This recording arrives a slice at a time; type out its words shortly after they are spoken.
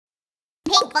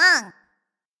Pinkfong.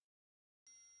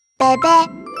 Bebe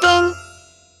Ping.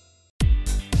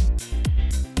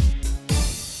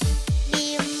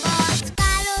 Bimbo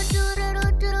Squalo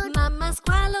tururuturu. Mamma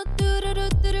Squalo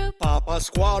tururuturu. Papa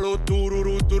Squalo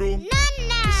tururuturu.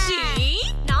 Nonna.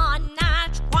 Sì, nonna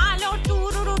Squalo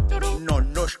tururuturu.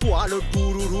 Nonno Squalo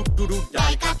tururuturu.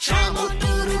 Dai cacciamo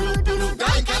tururuturu.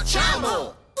 Dai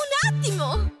cacciamo. Un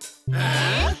attimo!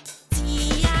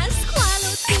 Zia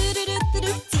Squalo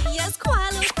tururuturu. Zia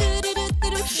Squalo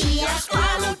tururuturu. Zia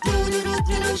Squalo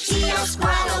tururuturu. Zia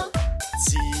Squalo.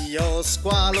 Zio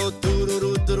Squalo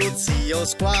tururuturu. Zio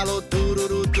Squalo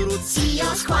tururuturu.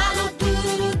 Zio Squalo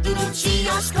tururuturu.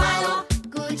 Zio Squalo.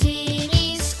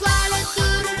 Cugini Squalo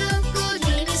tururu.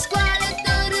 Cugini Squalo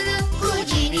tururu.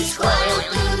 Cugini Squalo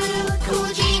tururu.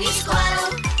 Cugini Squalo.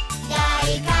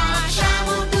 Dai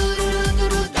cacciamo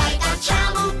tururuturu. Dai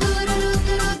cacciamo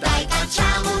tururuturu. Dai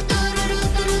cacciamo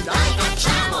tururuturu. Dai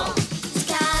cacciamo.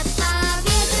 Scappa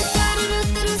via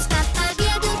tururuturu. Scappa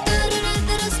via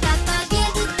tururuturu. Scappa via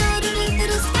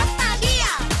tururuturu. Scappa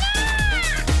via.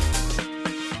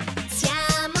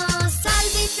 Siamo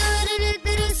salvi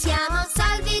tururuturu. Siamo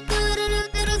salvi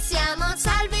tururuturu. Siamo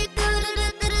salvi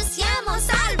tururuturu. Siamo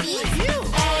salvi. È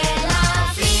la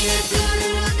fine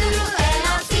tururuturu. È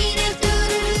la fine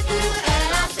tururuturu. È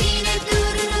la fine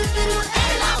tururuturu. È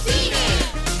la fine.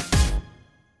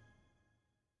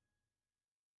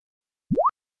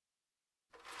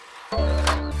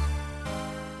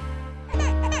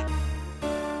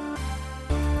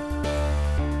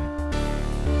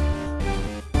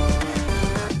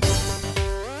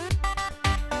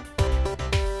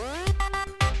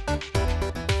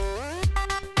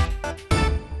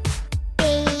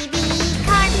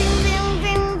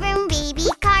 Baby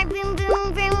car vroom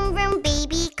vroom vroom vroom.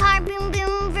 Baby car vroom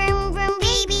vroom vroom vroom.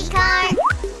 Baby car.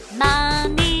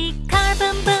 Mommy car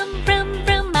boom boom vroom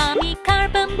vroom. Mommy car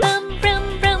boom boom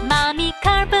vroom vroom. Mommy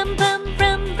car boom boom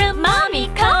vroom vroom. Mommy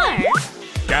car.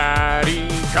 Daddy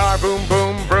car boom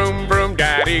boom vroom vroom.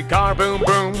 Daddy car boom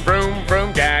boom vroom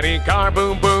vroom. Daddy car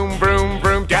boom boom vroom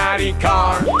vroom. Daddy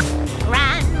car.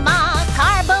 Grandma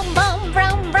car boom boom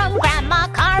vroom vroom. Grandma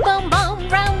car boom boom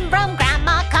vroom vroom.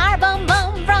 Grandma car boom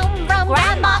boom vroom vroom.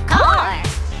 Grandma car.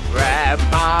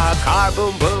 Grandpa car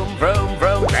boom boom vroom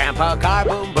vroom. Grandpa car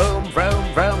boom boom vroom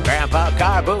vroom. Grandpa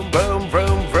car boom boom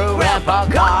vroom vroom. Grandpa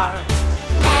car.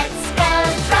 Let's go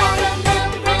drive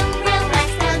vroom vroom vroom.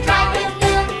 Let's go drive vroom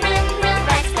vroom vroom.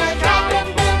 Let's go drive vroom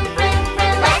vroom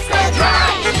vroom. Let's go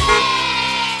drive.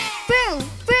 Vroom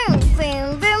vroom vroom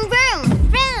vroom vroom.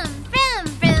 Vroom vroom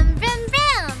vroom vroom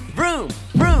vroom.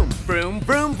 Vroom vroom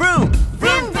vroom vroom vroom.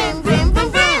 Vroom vroom vroom vroom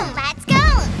vroom. Let's go.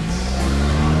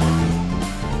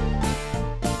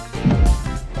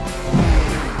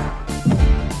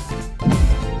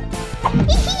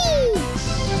 Hee-hee.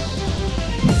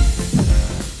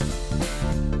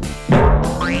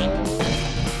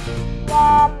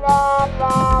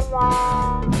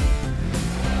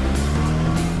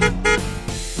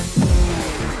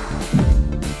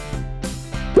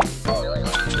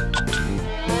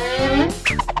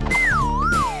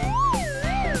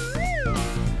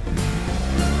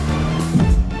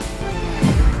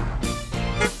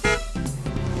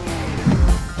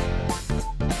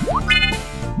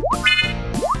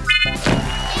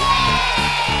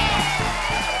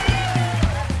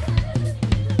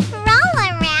 Roll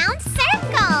around,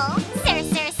 circle. Sir,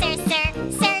 sir, sir, sir,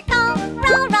 circle.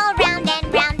 Roll, roll round and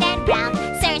round and round.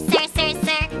 Sir, sir, sir,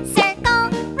 sir, circle.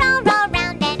 Roll, roll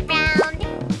round and round.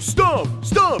 Stomp,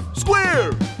 stomp,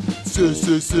 square.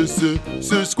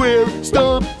 Square.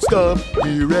 Stomp, stomp,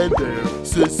 here and there.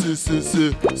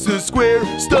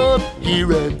 Square. Stomp,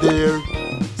 here and there.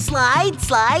 Slide,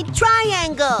 slide,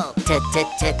 triangle.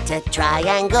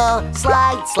 Triangle.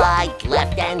 Slide, slide,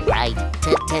 left and right.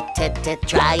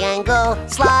 Triangle.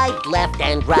 Slide, left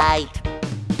and right.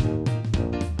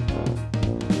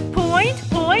 Point,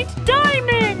 point,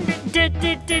 diamond.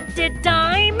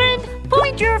 Diamond.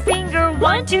 Point your finger.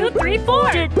 1, 2, 3,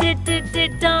 4.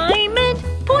 Diamond.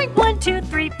 Point 1, 2,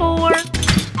 3, 4.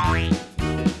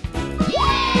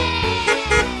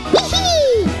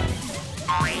 Hee-hee.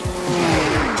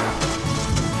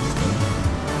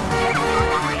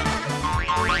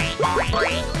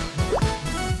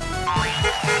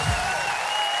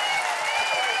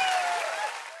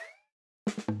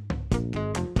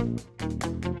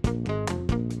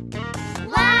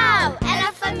 Wow! È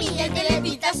la famiglia delle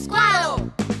Dita Squalo!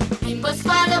 Bimbo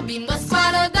Squalo,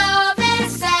 dove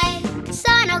sei?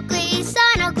 Sono qui,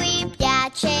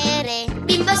 piacere!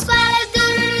 Bimbo Squalo,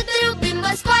 tururuturu, Bimbo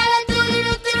Squalo,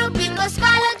 tururuturu, Bimbo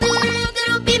Squalo,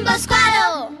 tururuturu, Bimbo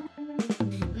Squalo!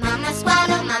 Mamma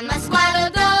Squalo,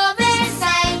 dove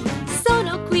sei?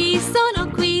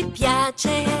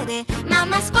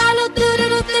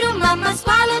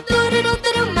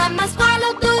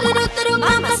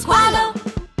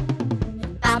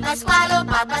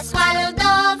 Papà Squalo,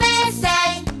 dove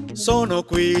sei? Sono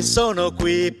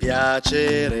qui,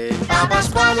 piacere. Papà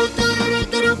Squalo,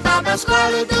 tururuturu, Papà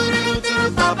Squalo,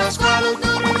 tururuturu, Papà Squalo,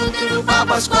 tururuturu,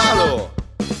 Papà Squalo!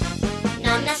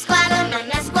 Nonna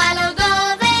Squalo,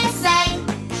 dove sei?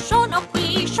 Sono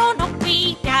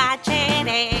qui,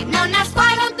 piacere. Nonna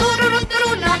Squalo,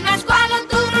 tururuturu, Nonna Squalo,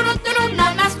 tururuturu,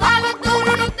 Nonna Squalo,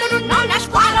 tururuturu, Nonna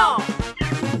Squalo!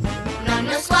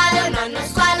 Nonno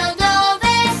Squalo,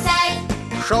 dove sei?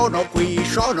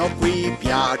 Sono qui,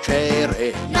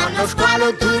 piacere. Nonno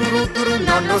Squalo, tururuturu,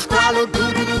 Nonno Squalo,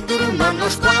 tururuturu, Nonno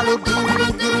Squalo,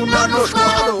 tururuturu, Nonno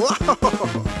Squalo!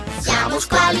 Siamo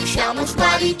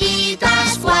squali, Dita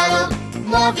Squalo.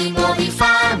 Nuovi,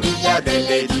 famiglia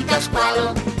delle Dita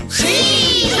Squalo.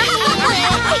 Sì!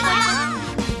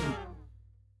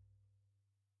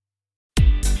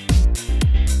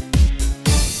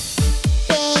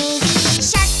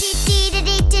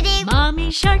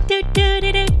 Mommy shark do do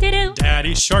do do do do.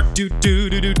 Daddy shark do do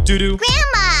do do do do.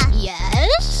 Grandma!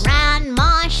 Yes.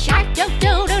 Grandma shark do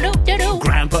do do do do do.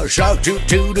 Grandpa shark do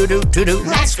do do do do do.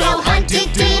 Let's go hunt, do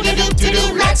do do do do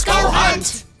do. Let's go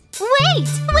hunt. Wait.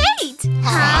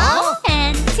 Huh?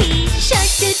 Auntie shark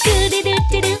do do do do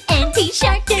do do. Auntie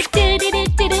shark do do do do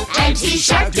do do. Auntie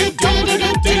shark, do do do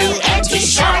do do do. Auntie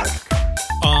shark.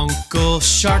 Uncle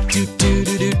shark do do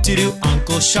do do do do.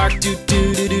 Uncle shark do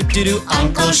do do do do do.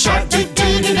 Uncle shark, do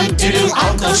do do do do do.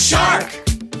 Uncle shark.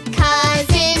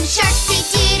 Cousin sharks, do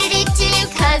do do do do.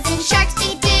 Cousin sharks,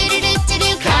 do do do do do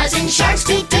do. Cousin sharks,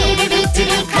 do do do do do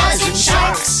do. Cousin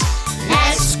sharks.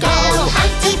 Let's go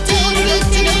hunt, do do do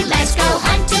do do. Let's go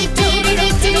hunt, do do do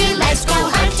do do. Let's go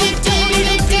hunt, do do do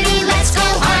do do. Let's go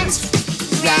hunt.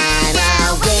 Run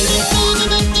away, do do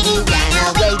do do do. Run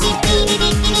away, do do do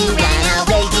do do. Run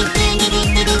away, do do do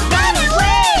do do. Run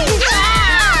away!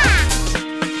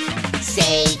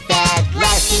 Save that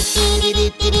last, do do do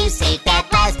do do. Save that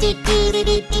last, do do do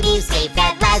do do. Save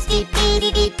that last, do do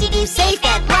do do do. Save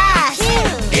that last.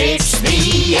 It's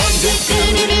the end of do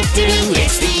do do do.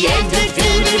 It's the end of do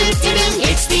do do do.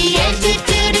 It's the end of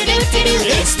do do do do.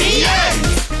 It's the end.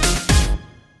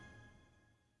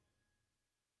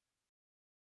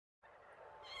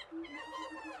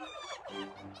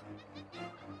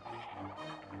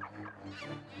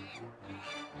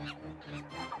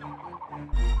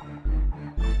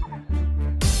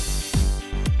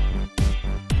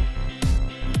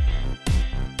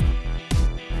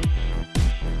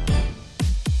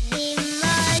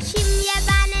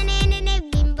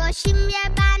 Scimmia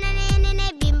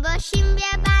banane, bimbo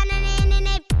scimmia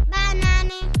banane,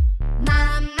 banane.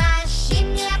 Mamma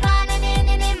scimmia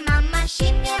banane, mamma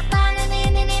scimmia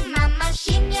banane, mamma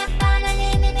scimmia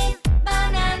banane,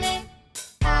 banane.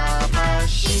 Papa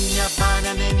scimmia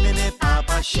banane,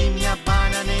 Papa scimmia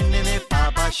banane,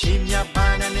 Papa scimmia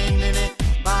banane,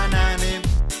 banane.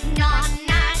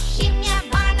 Nonna scimmia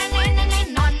banane,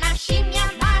 nonna scimmia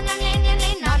banane,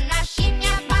 nonna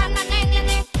scimmia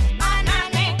banane,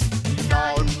 banane.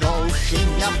 Nonno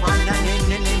scimmia banane,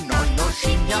 nonno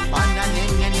scimmia banane,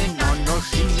 nonno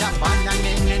scimmia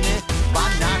banane,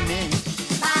 banane.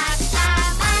 Basta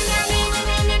banane,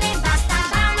 basta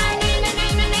banane,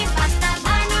 basta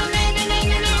banane,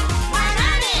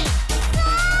 banane.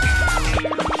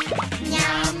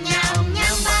 Gnam gnam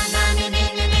gnam banane,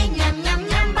 gnam gnam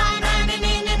gnam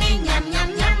banane, gnam gnam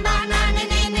gnam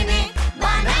banane,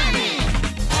 banane.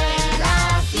 E la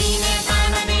fine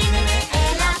banane, e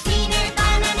la fine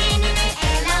banane,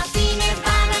 e la fine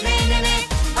banane,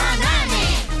 banane.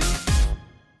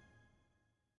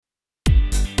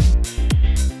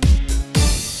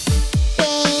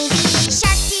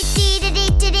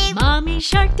 Mommy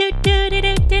shark do do do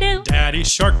do do do. Daddy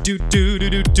shark do do do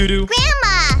do do do.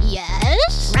 Grandma!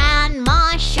 Yes.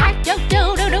 Grandma shark do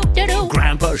do do do do do.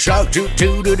 Grandpa shark do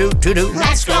do do do do do.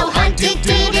 Let's go hunt, do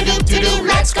do do do do do.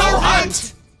 Let's go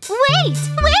hunt. Wait.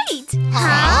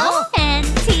 Huh?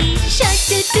 Auntie shark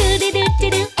do do do do do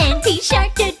do. Auntie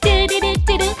shark do do do do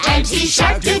do do. Auntie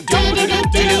shark, do do do do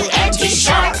do do. Auntie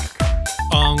shark.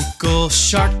 Uncle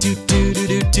shark do do do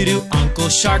do do do. Uncle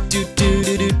shark do do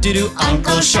do do do do.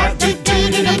 Uncle shark, do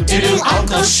do do do do do.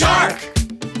 Uncle shark.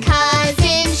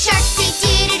 Cousin sharks, do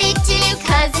do do do do.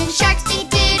 Cousin sharks, do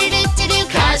do do do do.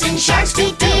 Cousin sharks,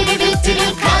 do do do do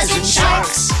do. Cousin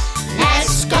sharks.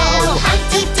 Let's go hunt,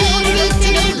 do do do do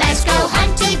do. Let's go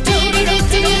hunt, do do do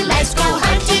do do. Let's go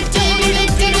hunt, do do do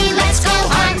do do. Let's go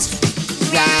hunt.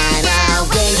 Run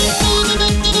away, do do do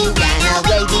do do. Run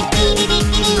away, do do do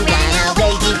do do. Run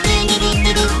away, do do do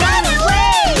do do. Run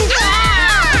away!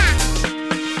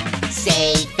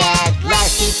 Save that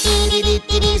last, do do do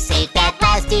do do. Save that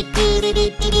last, do do do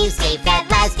do do. Save that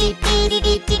last, do do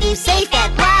do do do. Save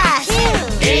that last.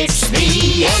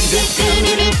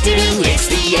 do-do-do-do-do-do. It's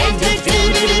the end of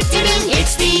do-do-do-do-do.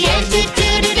 It's the end of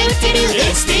do-do-do-do-do.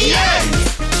 It's the end.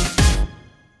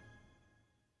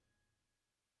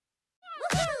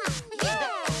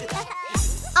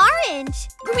 Orange,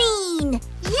 green,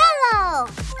 yellow,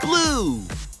 Blue.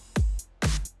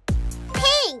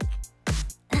 pink,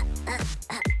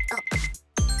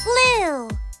 blue.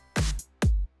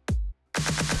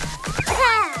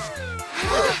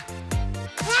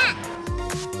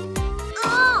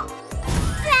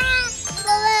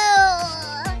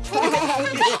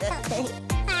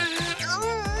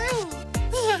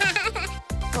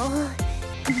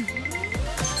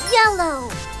 Yellow.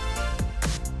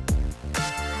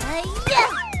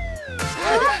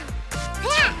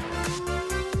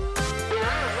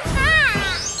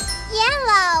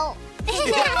 Yellow.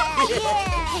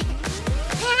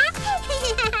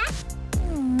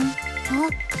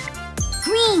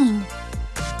 Green.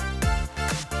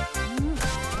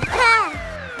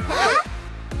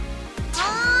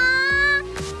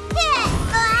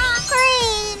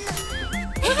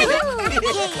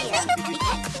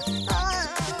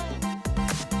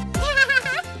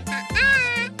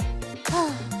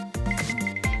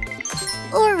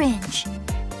 Orange.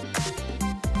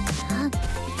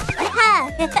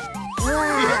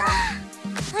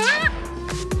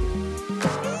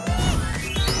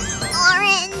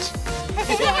 Orange.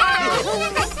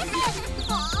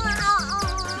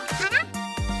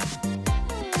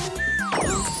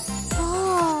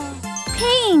 Oh,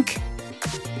 pink.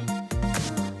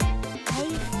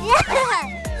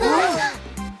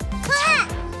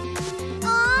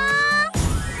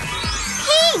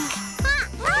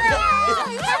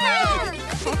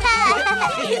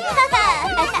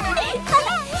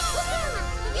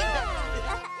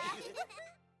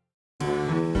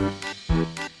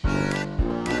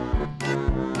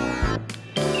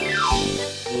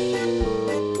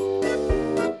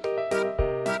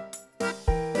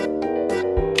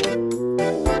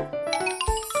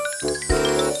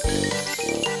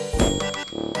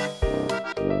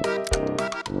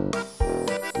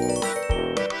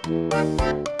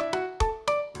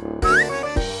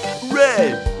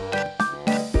 Red.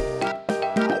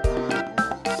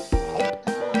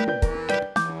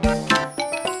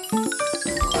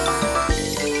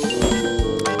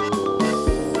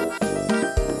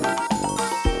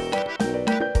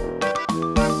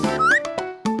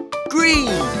 Green.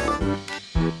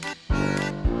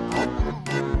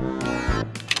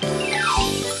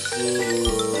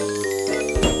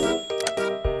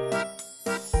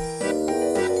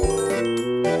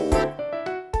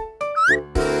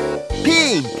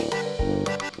 Pink.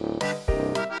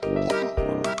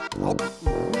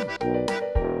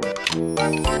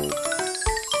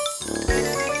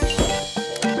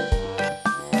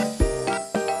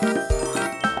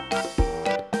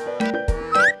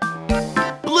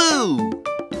 Blue.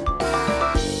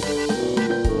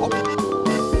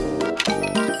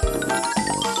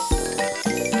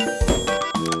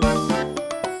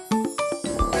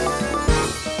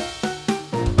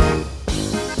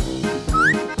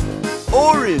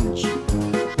 Orange.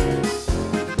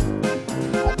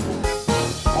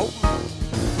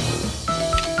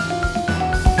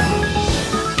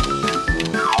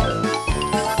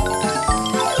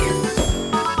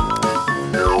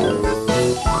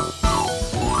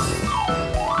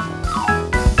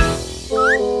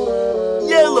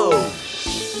 Yellow.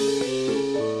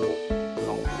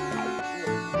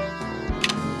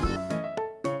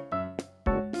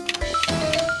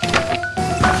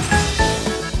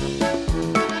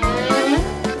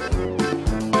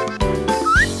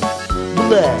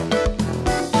 Black.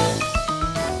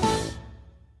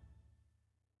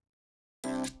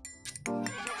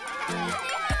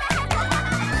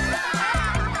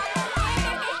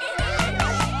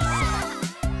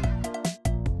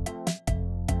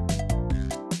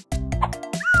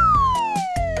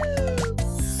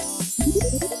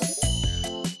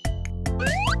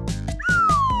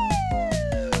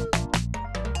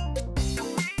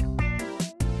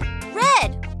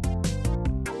 Red.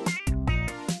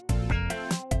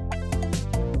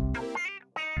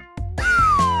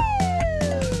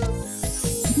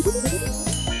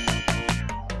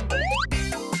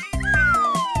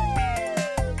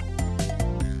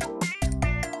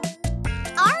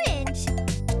 Orange.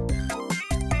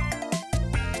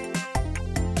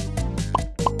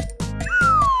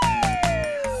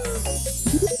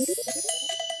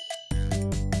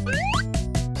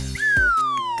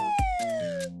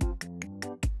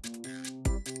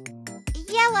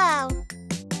 Yellow.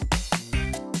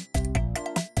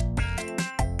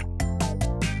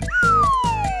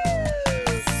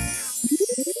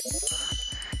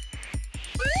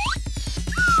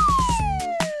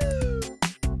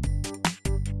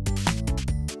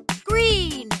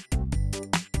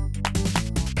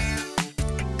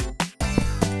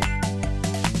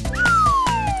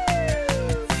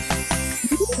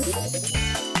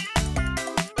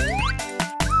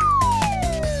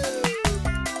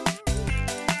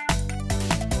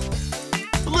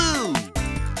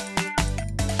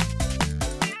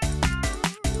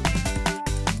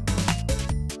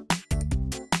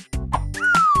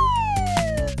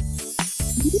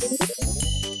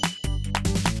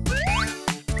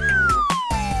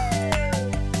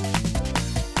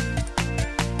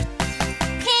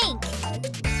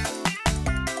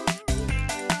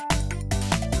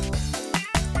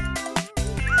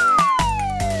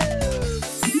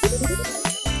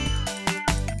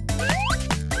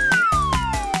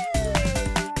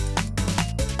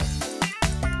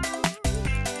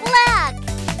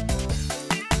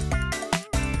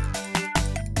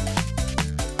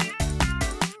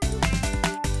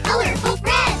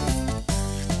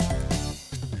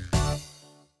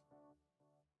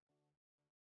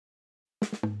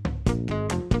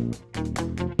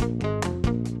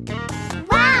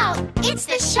 It's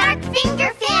the shark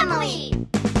finger family.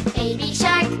 Baby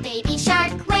shark,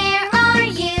 where are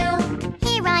you?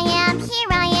 Here I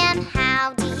am,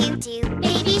 how do you do?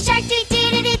 Baby shark,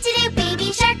 do-do-do-do-do-do.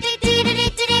 Baby shark,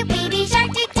 do-do-do-do-do-do. Baby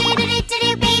shark,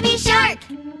 do-do-do-do-do-do. Baby shark.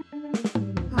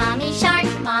 Mommy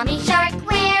shark,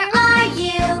 where are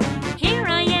you? Here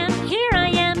I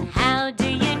am, how do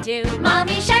you do?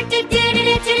 Mommy shark,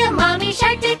 do-do-do-do-do-do. Mommy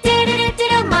shark,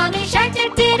 do-do-do-do-do-do. Mommy shark,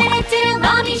 do-do-do-do-do-do.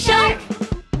 Mommy shark.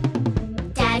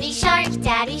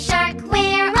 Daddy shark,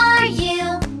 where are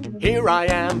you? Here I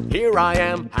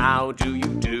am, how do you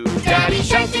do? Daddy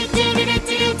shark,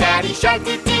 do-do-do-do-do-do. Daddy shark,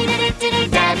 do-do-do-do-do-do.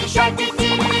 Daddy shark,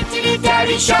 do-do-do-do-do-do.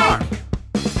 Daddy shark.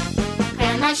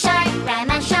 Grandma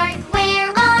shark,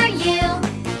 where are you?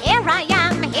 Here I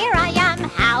am,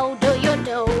 how do you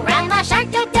do? Grandma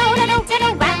shark,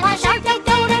 do-do-do-do-do-do. Grandma shark,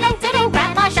 do-do-do-do-do-do.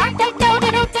 Grandma shark,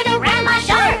 do-do-do-do-do-do. Grandma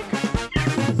shark.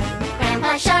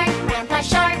 Grandpa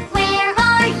shark, where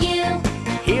are you?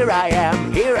 Here I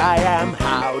am,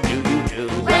 how do you do?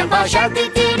 Grandpa shark,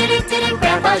 do-do-do-do-do-do.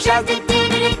 Grandpa shark,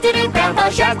 do-do-do-do-do-do. Grandpa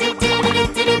shark,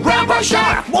 do-do-do-do-do-do. Grandpa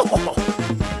shark.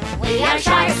 We are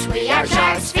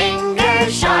sharks, finger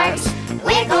sharks.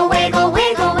 Wiggle, wiggle,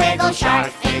 wiggle, wiggle,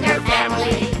 shark finger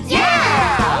family. Yeah!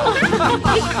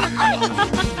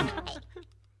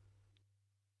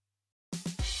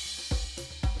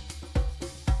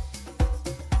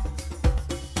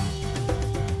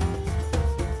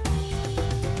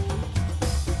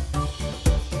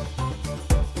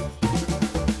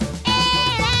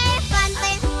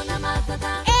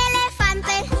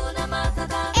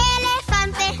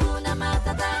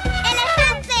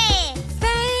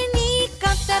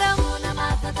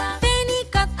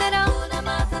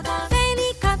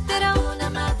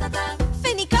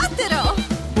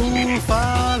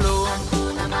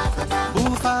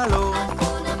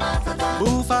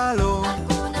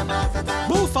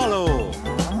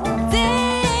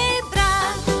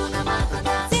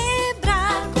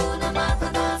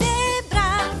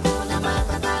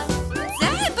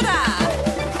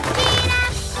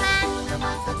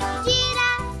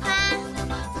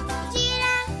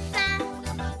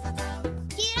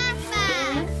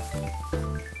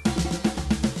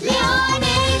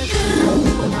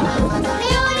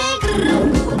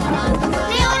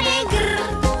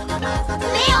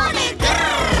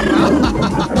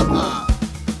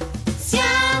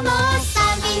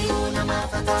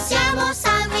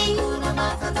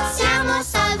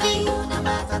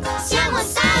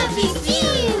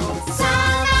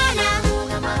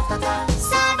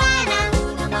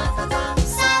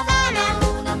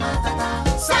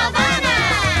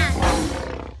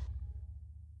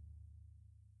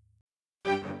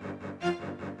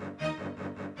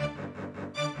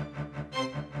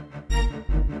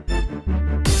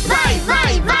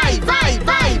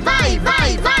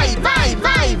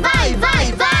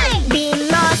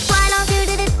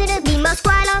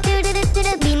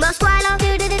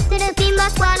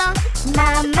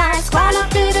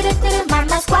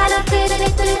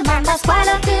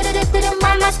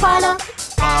 Squalo.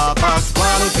 Papa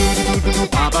Squalo, doo-doo-doo-doo,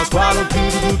 Papa Squalo,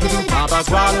 doo-doo-doo-doo, Papa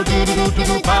Squalo,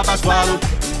 doo-doo-doo-doo, Papa Squalo.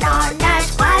 Nonna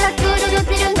Squalo,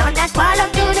 doo-doo-doo-doo, Nonna Squalo,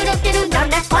 doo-doo-doo-doo,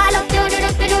 Nonna Squalo,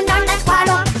 doo-doo-doo-doo, Nonna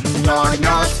Squalo.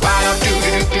 Nonna Squalo,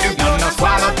 doo-doo-doo-doo, Nonna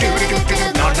Squalo,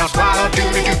 doo-doo-doo-doo, Nonna Squalo,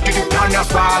 doo-doo-doo-doo, Nonna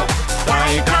Squalo.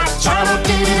 Dai cacciamo,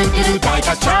 doo-doo-doo-doo, dai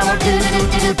cacciamo,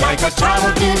 doo-doo-doo-doo, dai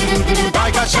cacciamo, doo-doo-doo-doo,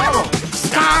 dai cacciamo.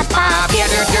 Scappa via,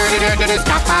 doo-doo-doo-doo,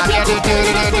 scappa via,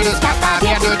 doo-doo-doo-doo, scappa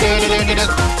via, doo-doo-doo-doo.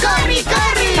 Corri,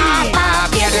 corri! Scappa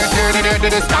via,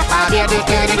 doo-doo-doo-doo, scappa via,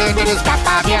 doo-doo-doo-doo,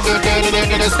 scappa via,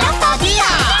 doo-doo-doo-doo, scappa via!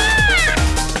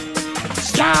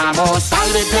 Siamo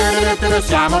salvi,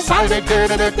 siamo salvi,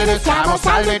 siamo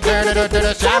salvi,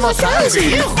 siamo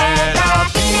salvi. È la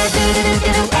fine,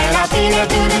 è la fine,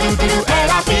 è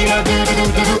la fine,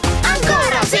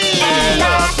 ancora sì. È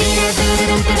la fine,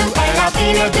 è la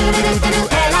fine,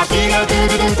 è la fine,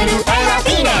 è la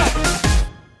fine.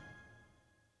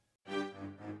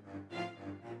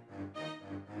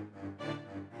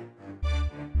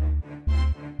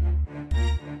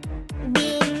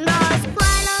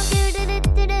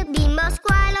 Bimbo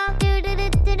Squalo,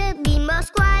 Bimbo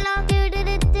Squalo,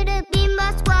 Bimbo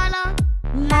Squalo.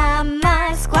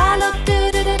 Mamma Squalo,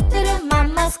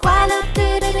 Mamma Squalo,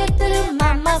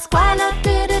 Mamma Squalo,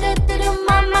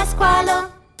 Mamma Squalo.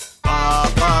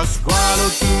 Papa Squalo,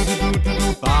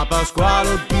 Papa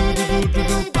Squalo,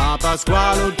 Papa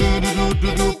Squalo,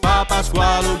 Papa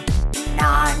Squalo.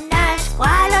 Nonna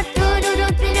Squalo,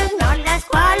 Nonna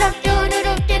Squalo,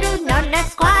 Nonna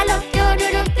Squalo,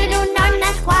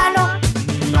 Nonna Squalo.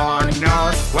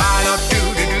 Nonno Squalo,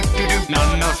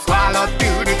 nonno Squalo,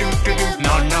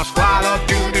 nonno Squalo,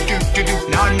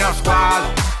 nonno squalo.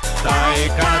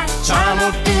 Dai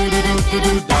cacciamo,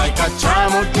 dai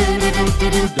cacciamo,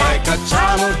 dai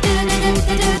cacciamo,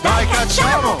 dai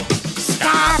cacciamo.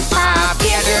 Scappa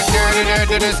via,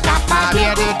 scappa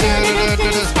via,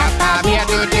 scappa via,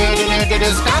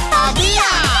 scappa via.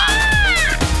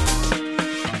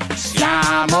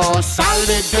 Siamo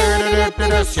salvi,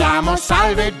 siamo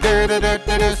salvi,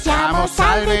 siamo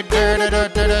salvi,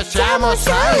 siamo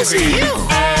salvi.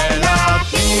 È la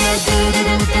fine,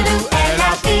 è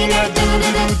la fine,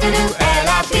 è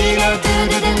la fine,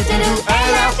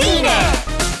 è la fine.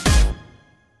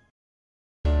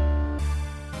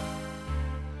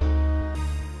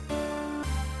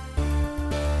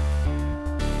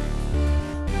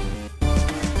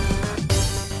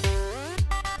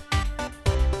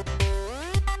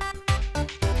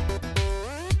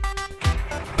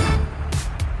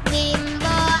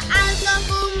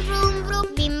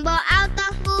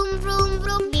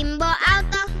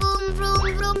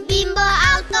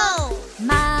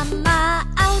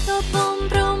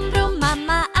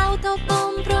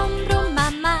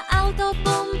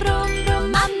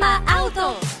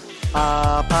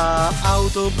 Papa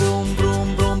auto boom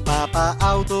brum brum, papa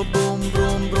auto boom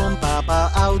brum brum, papa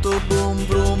auto boom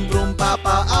brum brum,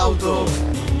 papa auto.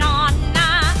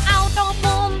 Nonna auto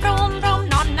boom brum brum,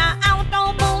 nonna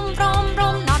auto boom brum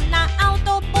brum, nonna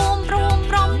auto boom brum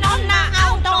brum, nonna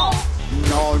auto.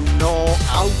 Nonno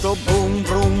auto boom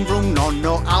brum brum,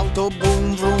 nonno auto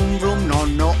boom brum brum,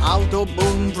 nonno auto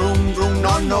boom brum brum,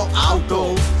 nonno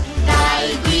auto.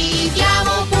 Dai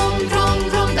guidiamo boom brum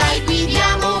brum, dai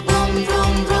guidiamo boom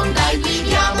brum brum, dai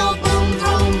guidiamo boom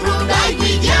brum brum, dai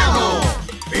guidiamo.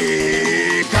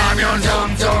 I camion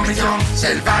zom zom zom,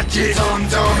 selvaggi zom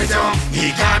zom zom,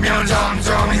 i camion zom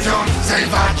zom zom,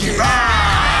 selvaggi.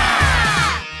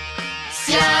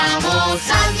 Siamo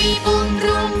salvi boom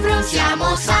brum brum,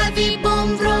 siamo salvi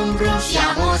boom brum brum,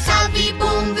 siamo salvi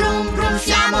boom brum brum,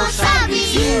 siamo salvi.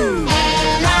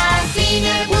 È la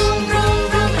fine boom brum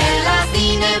brum, è la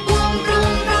fine boom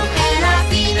brum brum, è la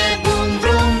fine boom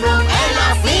brum brum, è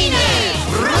la fine.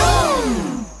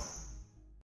 Brum!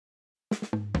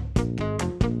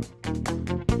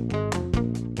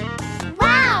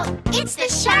 Wow, it's the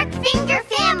shark finger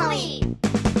family.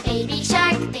 Baby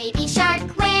shark,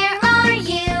 where are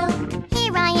you?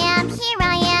 Here I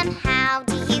am, how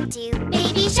do you do?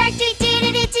 Baby shark, do do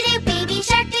do do do do, baby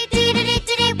shark, do do do do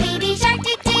do do, baby shark,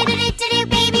 do do do do do do,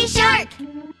 baby shark.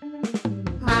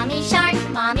 Mommy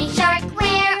shark,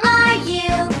 where are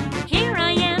you? Here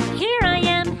I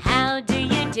am, how do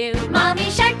you do? Mommy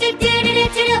shark, do do do do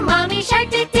do do, mommy shark,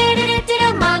 do do do do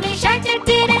do, mommy shark, do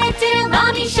do do do do,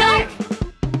 mommy shark.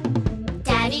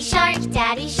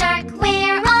 Daddy shark,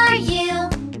 where are you?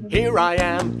 Here I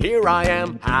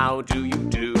am, how do you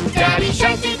do? Daddy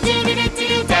shark, do do do do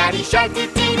do, daddy shark, do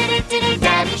do do do do,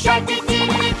 daddy shark, do do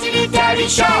do do do, daddy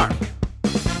shark.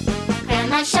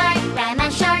 Grandma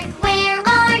shark, where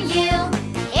are you?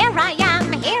 Here I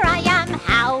am,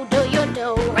 how do you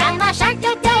do? Grandma shark,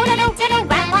 do do do do do,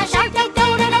 grandma shark, do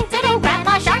do do do do,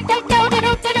 grandma shark, do do do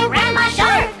do do, grandma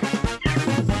shark.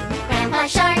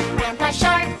 Grandpa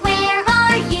shark, where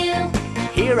are you?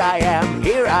 Here I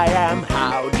am,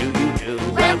 how do you do?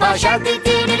 Grandpa shark, do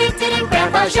do do do do,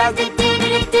 grandpa shark, do do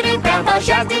do do do, grandpa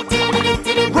shark, do do do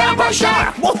do do, grandpa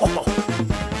shark.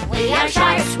 We are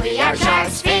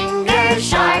sharks, finger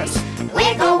sharks.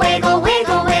 Wiggle, wiggle,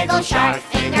 wiggle, wiggle, shark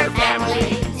finger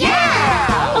family.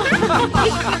 Yeah!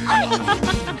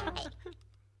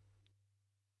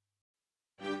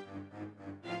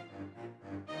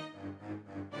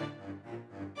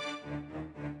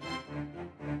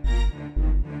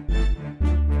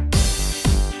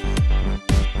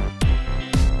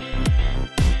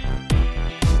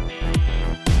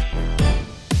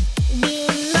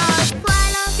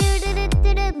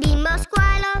 Bimbo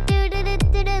Squalo,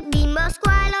 Bimbo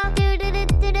Squalo,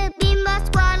 Bimbo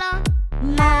Squalo.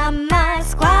 Mamma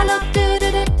squalo,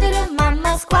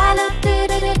 mamma squalo,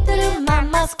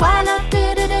 mamma squalo,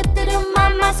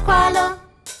 mamma squalo.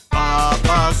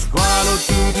 Papa squalo,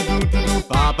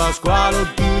 papa squalo,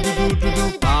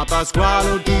 papa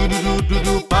squalo,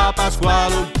 papa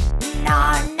squalo.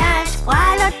 Nonna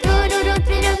squalo,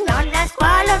 nonna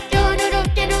squalo,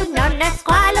 nonna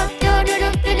squalo,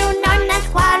 nonna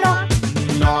squalo.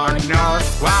 Nonno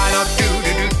squalo,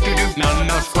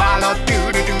 nonno squalo,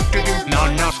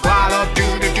 nonno squalo,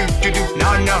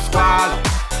 nonno squalo.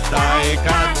 Dai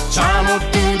cacciamo,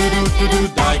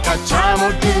 dai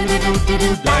cacciamo,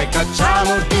 dai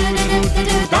cacciamo,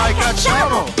 dai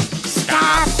cacciamo.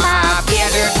 Scappa via,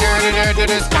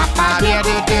 scappa via,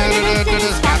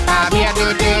 scappa via,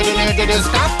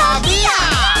 scappa via.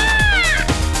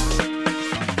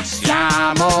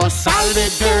 Siamo salvi,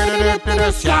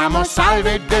 siamo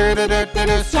salvi,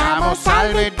 siamo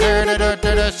salvi,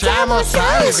 siamo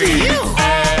salvi.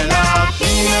 È la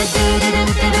fine,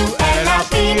 è la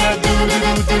fine,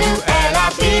 è la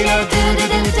fine,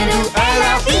 è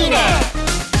la fine.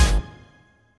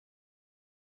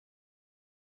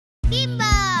 Bimbo!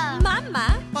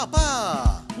 Mamma?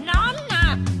 Papà!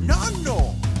 Nonna?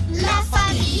 Nonno! La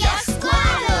famiglia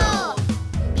Squalo!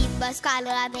 Bimbo Squalo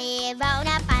aveva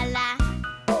una palla.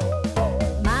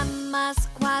 Mamma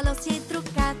Squalo si è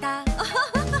truccata.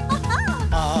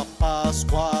 Papà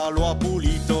Squalo ha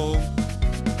pulito.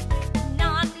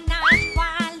 Nonna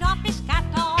Squalo ha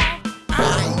pescato.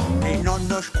 E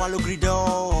nonno Squalo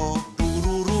gridò.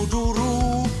 Dururu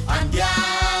duru.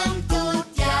 Andiamo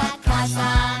tutti a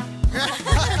casa.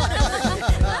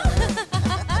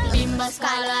 Bimbo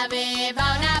Squalo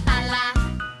aveva una palla.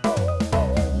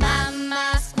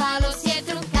 Mamma Squalo si è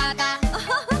truccata.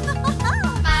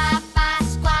 Papà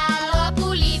Squalo ha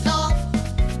pulito.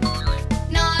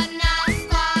 Nonna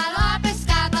Squalo ha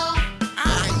pescato.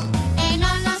 E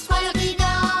nonno Squalo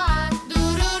gridò.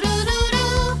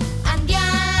 Dururururu.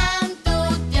 Andiamo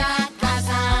tutti a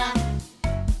casa.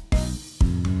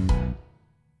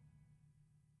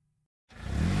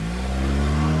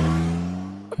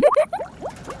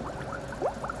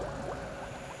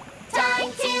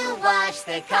 Time to wash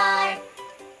the car.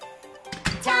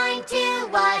 Time to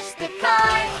wash the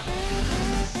car.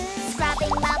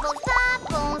 Scrubbing bubbles,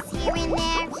 bubbles here and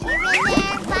there, here and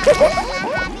there.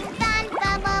 Having fun,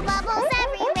 bubble bubbles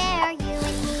everywhere. You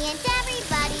and me and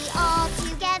everybody all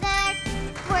together,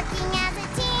 working as a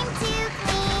team to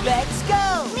clean. Let's go!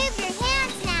 Move your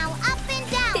hands now, up and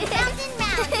down, round and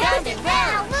round, round and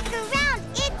round. Look around,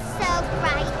 it's so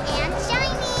bright and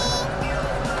shiny.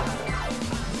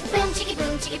 Boom, chicka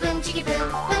boom, chicka boom, chicka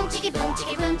boom, boom, chicka boom,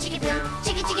 chicka boom, chicka boom,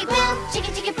 chicka chicka boom,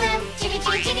 chicka chicka boom, chicka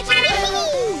chicka chicka chicka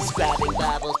boom. Scrubbing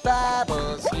bubbles,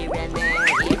 bubbles, here and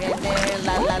there,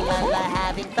 la la la la,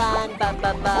 having fun,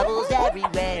 bubbles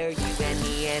everywhere. You and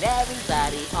me and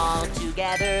everybody all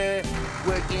together,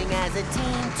 working as a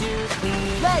team to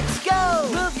clean. Let's go!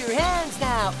 Move your hands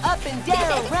now, up and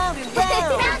down, round and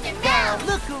round. Round and round.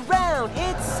 Look around,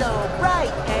 it's so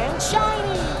bright and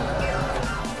shiny.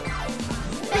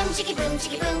 Boom, chicka boom,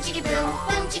 chicka boom, chicka boom,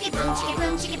 boom, chicka boom, chicka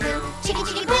boom, chicka boom, chicka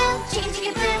chicka boom, chicka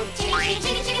chicka boom, chicka chicka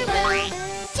chicka chicka boom,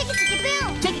 chicka chicka boom,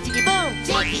 Ticky ticky boom!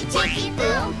 chicky chicky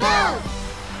boom boom.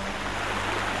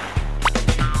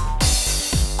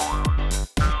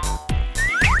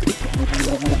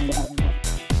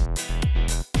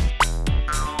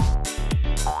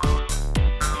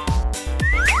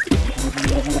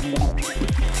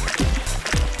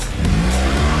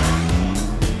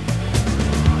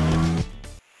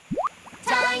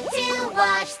 Time to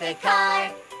wash the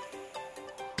car.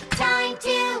 Time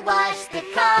to wash the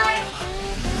car.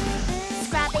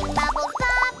 Scrubbing bubbles,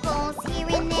 bubbles here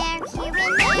and there, here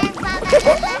and there.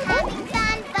 Having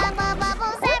fun, bubble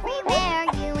bubbles everywhere.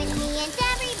 You and me and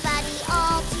everybody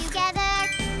all together,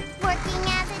 working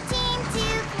as a team to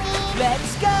clean.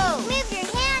 Let's go! Move your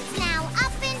hands now,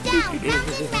 up and down, round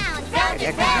and round, round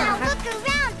and round. Look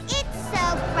around, it's so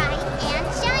bright and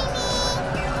shiny.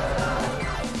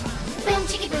 Boom,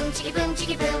 chicka boom, chicka boom,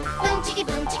 chicka boom, boom, chicka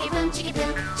boom, chicka boom, chicka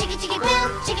boom, chicka chicka boom,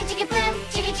 chicka chicka boom,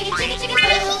 chicka chicka chicka chicka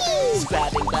boom.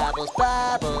 Scrubbing bubbles,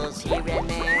 bubbles, here and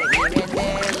there,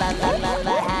 la la la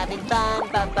la, having fun,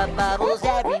 bubbles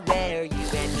everywhere. You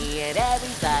and me and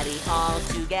everybody all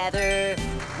together,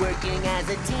 working as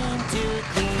a team to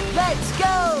clean. Let's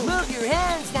go! Move your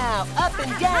hands now, up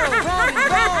and down, round and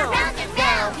round. Round and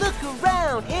round. Look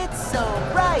around, it's so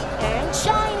bright and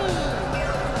shiny.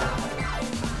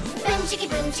 Boom, chicka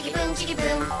boom, chicka boom, chicka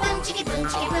boom, boom, chicka boom,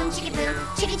 chicka boom, chicka boom,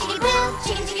 chicka chicka boom,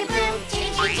 chicka chicka boom,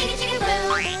 chicka chicka chicka chicka boom,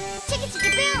 chicka chicka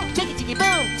boom, Ticky ticky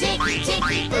boom! chicky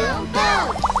chicky boom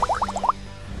boom.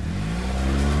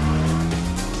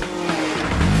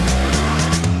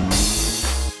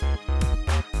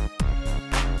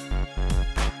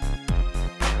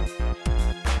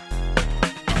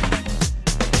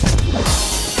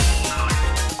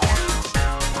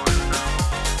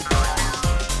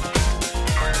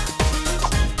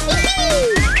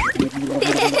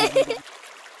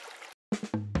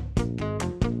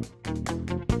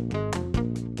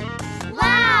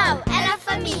 Wow, è la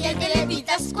famiglia delle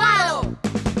Dita Squalo.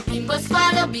 Bimbo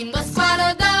Squalo,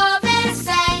 dove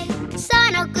sei?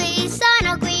 Sono qui,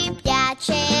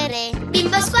 piacere.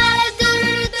 Bimbo Squalo,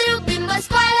 dururu duru, Bimbo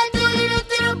Squalo, dururu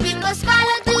duru, Bimbo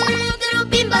Squalo, dururu duru,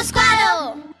 Bimbo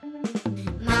Squalo.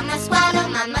 Mamma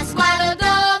Squalo,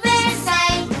 dove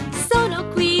sei?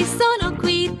 Sono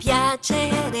qui,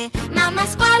 piacere. Mamma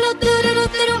Squalo, dururu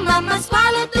duru, Mamma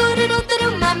Squalo, dururu duru.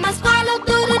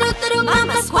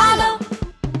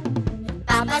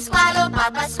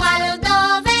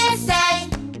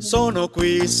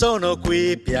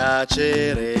 qui,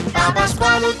 piacere. Papà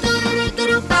squalo,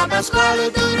 tururuturu, papà squalo,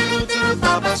 tururuturu,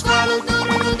 papà squalo,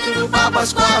 tururuturu, papà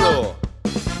squalo.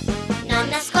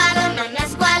 Nonna squalo,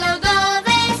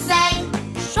 dove sei?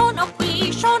 Sono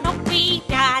qui,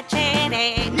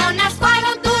 piacere. Nonna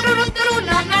squalo, tururuturu,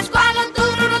 nonna squalo,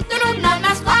 tururuturu,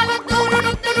 nonna squalo,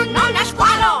 tururuturu, nonna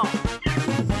squalo.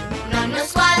 Nonno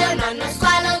squalo,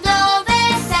 dove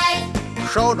sei?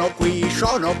 Sono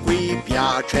qui,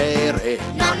 piacere.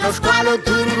 Nonno squalo,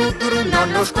 tururuturu,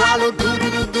 nonno squalo,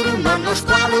 tururuturu, nonno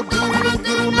squalo,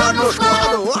 tururuturu, nonno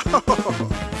squalo.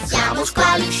 Siamo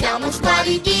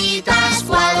squali, Dita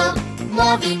Squalo.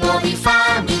 Nuovi,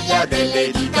 famiglia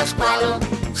delle Dita Squalo.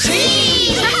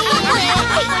 Sì!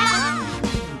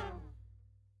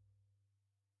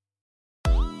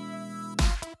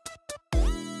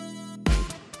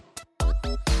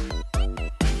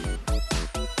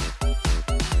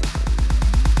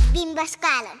 Bimbo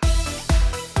Squalo.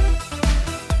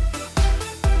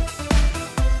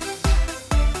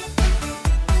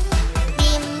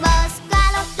 Bimbo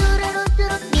Squalo,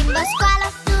 tururuturu, Bimbo Squalo,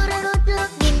 tururuturu,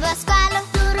 Bimbo Squalo,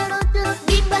 tururuturu,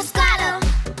 Bimbo Squalo.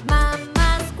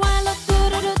 Mamma squalo,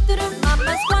 tururuturu,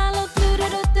 mamma squalo,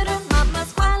 tururuturu, mamma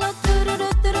squalo,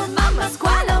 tururuturu, mamma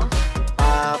squalo.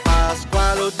 Papà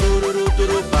squalo,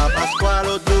 tururuturu, papà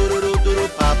squalo, tururuturu,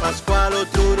 papà squalo,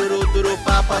 tururuturu,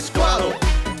 papà squalo.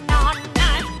 Nonna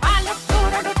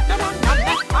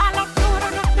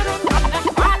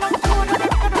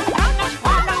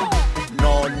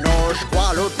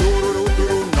squalo,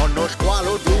 tururuturu, nonna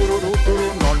squalo,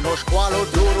 tururuturu, Nonno squalo,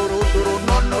 tururuturu,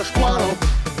 nonno squalo.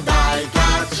 Dai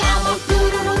cacciamo,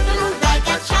 tururuturu, dai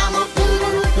cacciamo,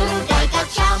 tururuturu, dai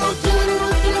cacciamo,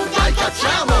 tururuturu, dai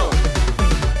cacciamo.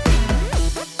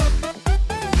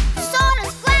 Sono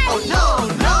squali! Oh no,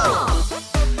 no!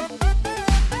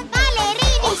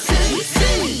 Ballerini! Oh sì,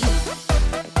 sì!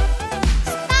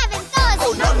 Spaventosi!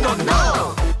 Oh no, no,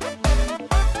 no!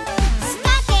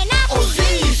 Scatenati! Oh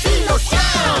sì, sì, lo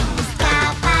siamo!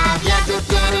 Scappa via,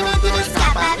 tururuturu,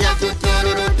 scappa via,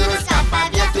 tururuturu, scappa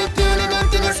via,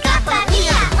 tururuturu, scappa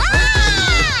via!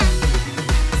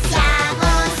 Siamo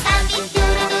salvi,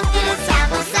 tururuturu,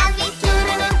 siamo salvi,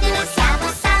 tururuturu, siamo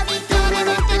salvi,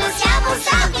 tururuturu, siamo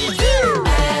salvi! È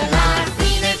la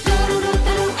fine,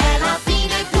 tururuturu, è la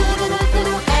fine,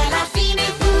 tururuturu, è la fine,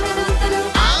 tururuturu,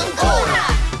 Ancora!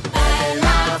 è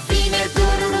la fine,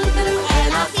 tururuturu, è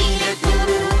la fine,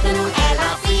 tururuturu, è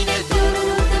la fine,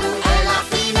 tururuturu, è la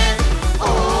fine.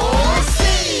 Oh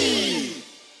sì!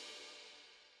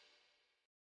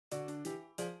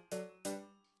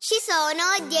 Ci sono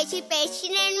 10 pesci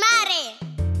nel mare.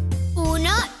 1,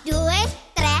 2,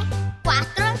 3,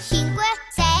 4, 5,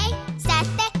 6,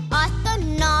 7, 8,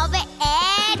 9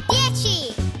 e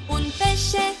 10. Un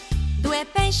pesce, 2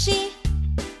 pesci,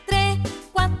 3,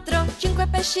 4, 5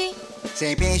 pesci.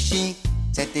 6 pesci,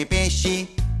 7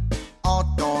 pesci,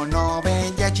 8,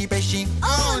 9, 10 pesci.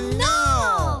 Oh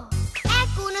no!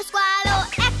 Ecco uno squalo,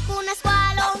 ecco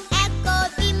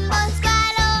Bimbo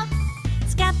Squalo.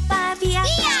 Scappa via.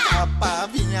 Scappa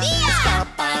via,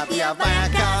 scappa via, vai a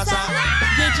casa.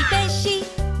 10 pesci,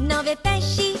 9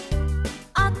 pesci,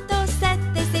 8,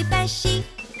 7, 6 pesci.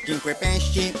 5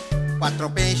 pesci, 4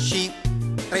 pesci,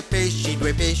 3 pesci,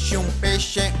 2 pesci, un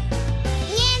pesce.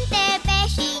 Niente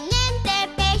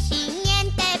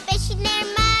pesci nel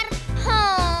mar.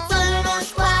 Oh. Sono uno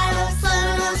squalo,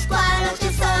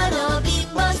 c'è solo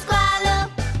Bimbo Squalo.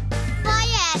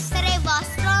 Voglio essere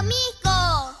vostro amico.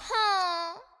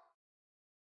 Oh.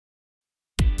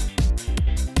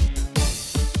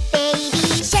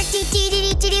 Baby shark,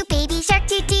 doo-doo-doo-doo-doo, baby shark,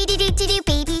 doo-doo-doo-doo-doo,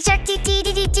 baby shark,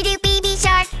 doo-doo-doo-doo-doo, baby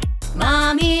shark.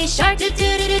 Mommy shark, doo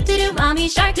doo doo doo doo. Mommy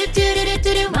shark, doo doo doo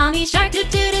doo doo. Mommy shark, doo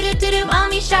doo doo doo doo.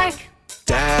 Mommy shark.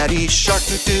 Daddy shark,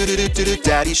 do-do-do-do-do-do,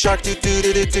 daddy shark,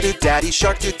 do-do-do-do-do-do, daddy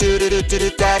shark, do-do-do-do-do-do,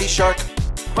 daddy shark.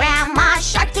 Grandma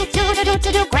shark, doo doo doo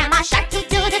doo doo. Grandma shark, doo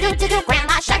doo doo doo doo.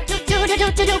 Grandma shark, doo doo doo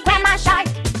doo doo. Grandma shark.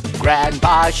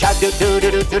 Grandpa shark do do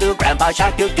do do do do. Grandpa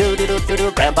shark do do do do do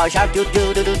do. Grandpa shark do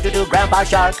do do do do do. Grandpa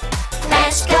shark.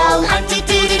 Let's go hunt, do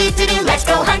do do do do. Let's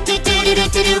go hunt, do do do do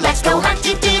do. Let's go hunt,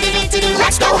 do do do do do.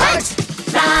 Let's go hunt.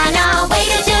 Run away,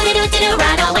 do do do do do.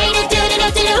 Run away, do do do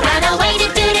do do. Run away, do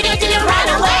do do do do. Run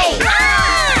away.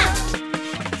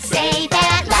 Safe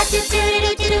at last, do do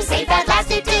do do do. Safe at last,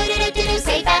 do do do do do.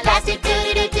 Safe at last, do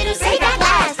do do do do. Safe at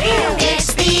last.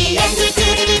 It's the end, do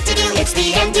do do do do. It's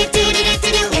the end, do do do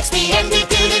do do. It's the end, do do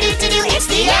do do do. It's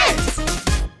the end.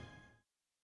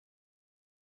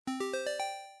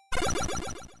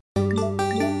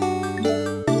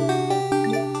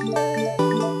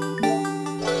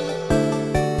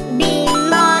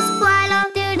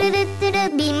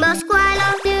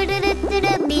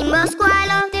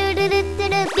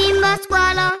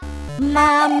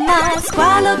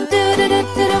 Squalo,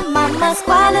 doo-doo-doo-doo-doo. Mamma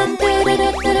Squalo,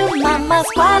 doo-doo-doo-doo-doo. Mamma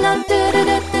Squalo,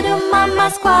 doo-doo-doo-doo-doo. Mamma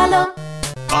Squalo.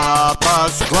 Papa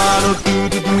Squalo,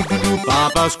 doo-doo-doo-doo-doo.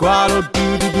 Papa Squalo,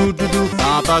 doo-doo-doo-doo-doo.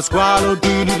 Papa Squalo,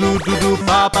 doo-doo-doo-doo-doo.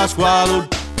 Papa Squalo.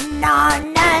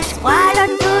 Nonna Squalo,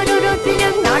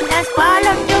 doo-doo-doo-doo-doo. Nonna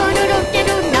Squalo,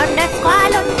 doo-doo-doo-doo-doo. Nonna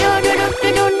Squalo,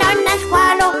 doo-doo-doo-doo-doo. Nonna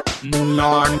Squalo.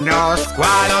 Nonno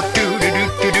squalo,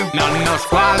 doo-doo-doo-doo-doo. Nonno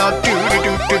squalo,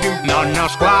 doo-doo-doo-doo-doo. Nonno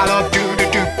squalo,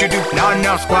 doo-doo-doo-doo-doo.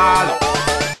 Nonno squalo.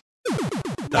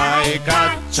 Dai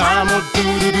cacciamo,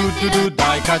 doo-doo-doo-doo-doo.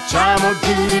 Dai cacciamo,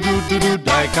 doo-doo-doo-doo-doo.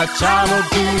 Dai cacciamo,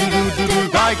 doo-doo-doo-doo-doo.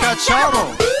 Dai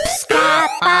cacciamo.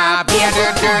 Scappa via,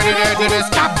 doo-doo-doo-doo-doo.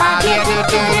 Scappa via,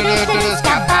 doo-doo-doo-doo-doo.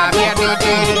 Scappa via,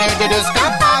 doo-doo-doo-doo-doo.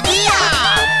 Scappa via.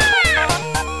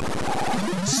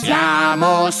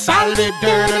 Siamo salvi,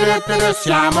 doo-doo-doo-doo-doo.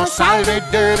 Siamo salvi,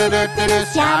 doo-doo-doo-doo-doo.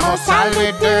 Siamo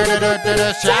salvi,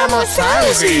 doo-doo-doo-doo-doo. Siamo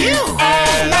salvi.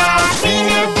 È la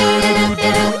fine,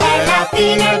 doo-doo-doo-doo. È la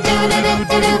fine,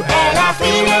 doo-doo-doo-doo. È la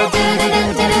fine,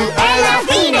 doo-doo-doo-doo. È la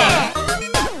fine.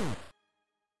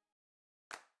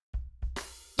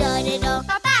 Do-do-do.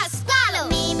 Papà Squalo.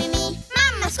 Mi.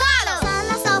 Mamma Squalo.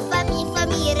 Sulla soffa mi fa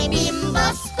mire Bimbo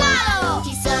Squalo.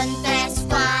 Ci son 3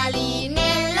 squali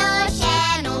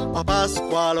nell'oceano. Papà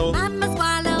Squalo, Mamma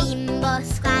Squalo. Bimbo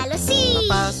Squalo, sì.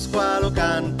 Papà Squalo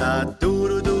canta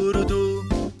duru-duru-du.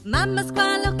 Mamma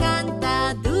Squalo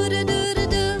canta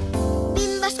duru-duru-du.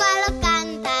 Bimbo Squalo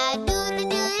canta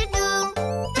duru-duru-du.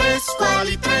 3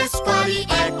 squali,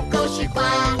 eccoci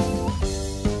qua.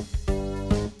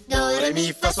 Do, re,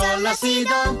 mi, fa, sol, la, si,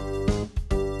 do.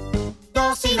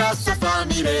 Do, si, la, sol, fa,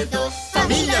 mi, re, do.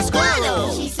 Famiglia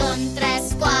Squalo! Ci son 3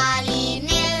 squali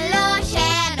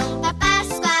nell'oceano. Papà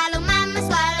Squalo, Mamma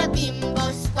Squalo,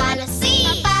 Bimbo Squalo,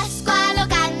 sì. Papà Squalo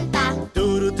canta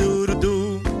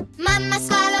Duru-duru-du. Mamma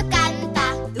Squalo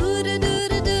canta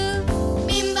duru-duru-du.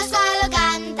 Bimbo Squalo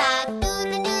canta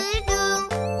duru-duru-du.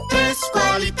 3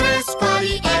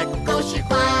 squali, eccoci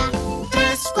qua.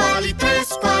 3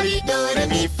 squali, do, re,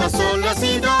 mi, fa, sol, la,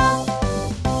 si, do.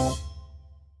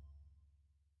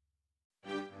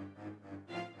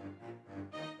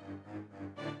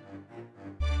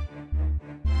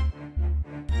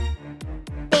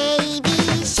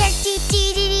 Baby shark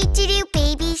doo-doo-doo-doo-doo.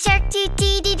 Baby shark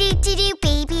doo-doo-doo-doo-doo.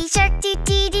 Baby shark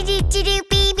doo-doo-doo-doo-doo.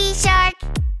 Baby shark.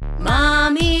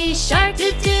 Mommy shark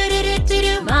doo doo doo doo doo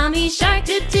doo. Mommy shark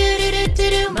doo doo doo doo doo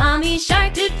doo. Mommy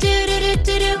shark doo doo doo doo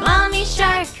doo doo. Mommy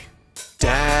shark.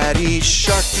 Daddy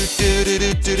shark doo doo doo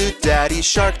doo doo doo. Daddy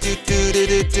shark doo doo doo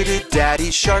doo doo doo.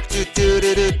 Daddy shark doo doo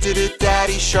doo doo doo doo.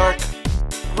 Daddy shark.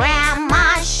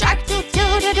 Grandma shark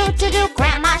doo-doo-doo-doo-doo.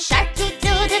 Grandma shark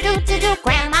doo-doo-doo-doo-doo.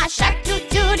 Grandma shark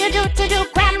doo-doo-doo-doo-doo.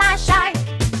 Grandma shark.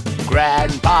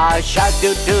 Grandpa shark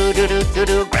doo doo doo doo doo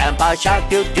doo. Grandpa shark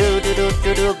doo doo doo doo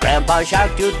doo doo. Grandpa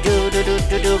shark doo doo doo doo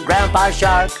doo doo. Grandpa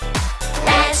shark.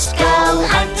 Let's go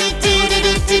hunt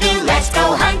doo-doo-doo-doo-doo. Let's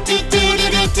go hunt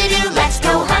doo-doo-doo-doo-doo. Let's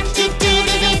go hunt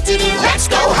doo-doo-doo-doo-doo. Let's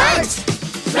go hunt.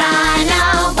 Run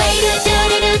away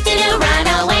doo-doo-doo-doo-doo. Run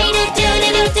away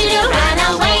doo-doo-doo-doo-doo. Run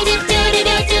away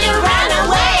doo-doo-doo-doo-doo. Run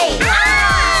away.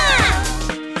 Ah!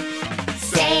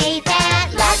 Safe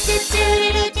at last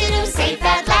doo-doo-doo-doo-doo. Safe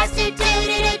at last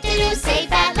doo-doo-doo-doo-doo.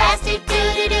 Safe at last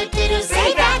doo-doo-doo-doo-doo.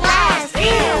 Safe at last.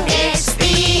 It's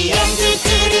the end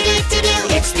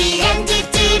doo-doo-doo-doo-doo. It's the end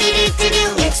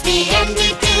doo-doo-doo-doo-doo. It's the end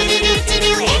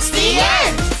doo-doo-doo-doo-doo. It's the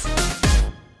end.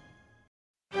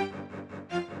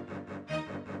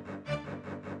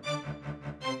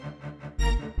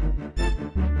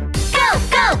 Go,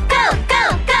 go, go, go,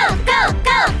 go, go,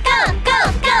 go, go, go,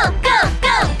 go, go,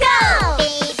 go, go.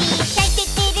 Baby shark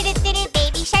doo-doo-doo-doo-doo.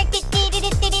 Baby shark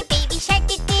doo-doo-doo-doo-doo. Baby shark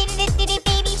doo-doo-doo-doo-doo.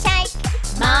 Baby shark.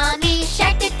 Mommy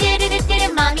shark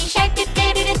doo-doo-doo-doo-doo. Mommy shark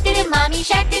doo-doo-doo-doo-doo. Mommy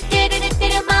shark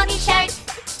doo-doo-doo-doo-doo. Mommy shark.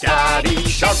 Daddy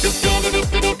shark doo doo doo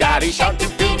doo doo. Daddy shark doo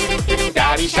doo doo doo doo.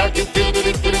 Daddy shark doo doo doo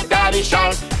doo doo. Daddy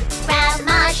shark.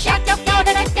 Grandma shark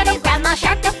doo-doo-doo-doo-doo. Grandma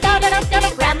shark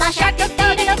doo-doo-doo-doo-doo. Grandma shark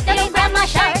doo-doo-doo-doo-doo. Grandma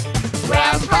shark.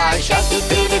 Grandpa shark doo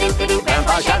doo doo doo doo.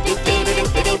 Grandpa shark doo doo doo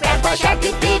doo doo. Grandpa shark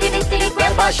doo doo doo doo doo.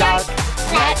 Grandpa shark.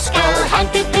 Let's go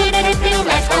hunt doo-doo-doo-doo-doo.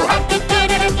 Let's go hunt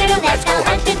doo-doo-doo-doo-doo. Let's go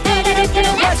hunt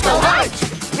doo-doo-doo-doo-doo. Let's go hunt.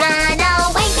 Run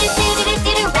away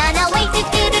doo-doo-doo-doo-doo. Run away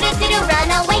doo-doo-doo-doo-doo.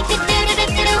 Run away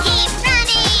doo-doo-doo-doo-doo. Keep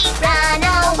running. Run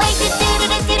away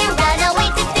doo-doo-doo-doo-doo. Run away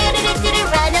doo-doo-doo-doo-doo.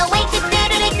 Run away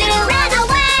doo-doo-doo-doo-doo. Run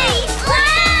away.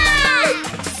 Ah!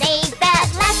 Safe at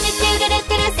last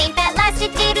doo-doo-doo-doo-doo. Safe at last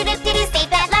doo-doo-doo-doo-doo.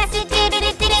 Safe at last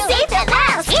doo-doo-doo-doo-doo. Safe at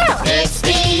last. It's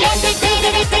the end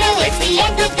doo-doo-doo-doo-doo. It's the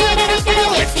end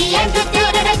doo-doo-doo-doo-doo. It's the end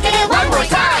doo-doo-doo-doo-doo. One more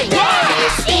time. Yeah!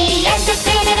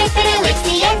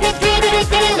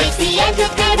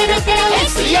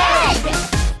 It's the end!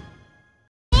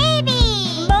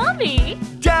 Baby! Mommy!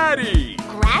 Daddy!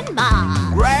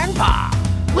 Grandma! Grandpa!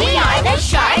 We are the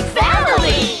shark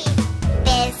family!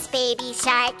 This baby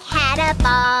shark had a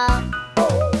ball.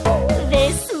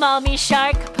 This mommy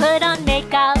shark put on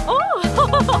makeup.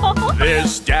 Oh.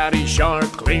 This daddy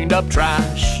shark cleaned up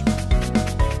trash.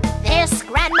 This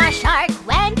grandma shark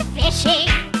went fishing.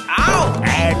 Ow!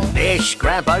 And this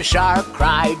grandpa shark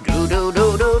cried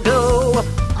doo-doo-doo-doo-doo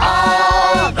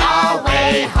all the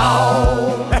way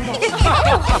home.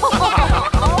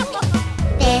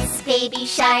 This baby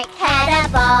shark had a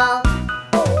ball.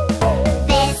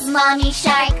 This mommy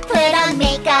shark put on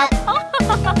makeup.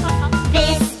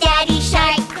 This daddy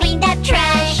shark cleaned up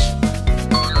trash.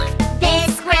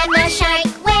 This grandma shark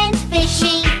went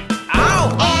fishing.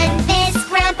 Ow! And this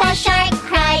grandpa shark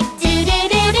cried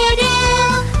doo-doo-doo-doo-doo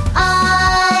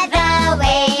all the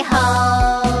way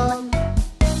home.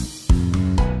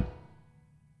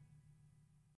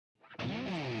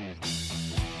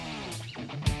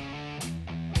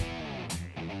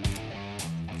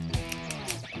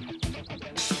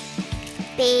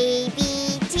 Baby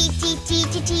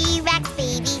T-T-T-T-T-Rex,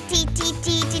 baby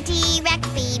T-T-T-T-T-Rex,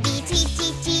 baby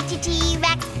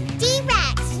T-T-T-T-T-Rex,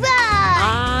 T-Rex, roar!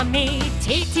 Mommy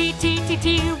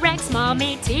T-T-T-T-T-Rex.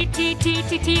 Mommy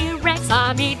T-T-T-T-T-Rex.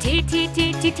 Mommy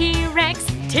T-T-T-T-T-Rex.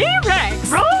 T-Rex!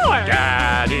 Roar!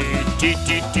 Daddy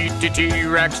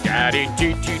T-T-T-T-T-Rex. Daddy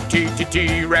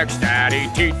T-T-T-T-T-Rex. Daddy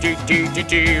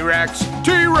T-T-T-T-T-Rex.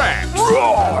 T-Rex!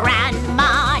 Roar!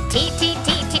 Grandma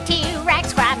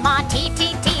T-T-T-T-T-Rex, Grandma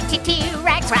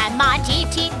T-T-T-T-T-Rex, Grandma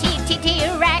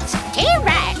T-T-T-T-Rex,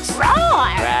 T-Rex, roar!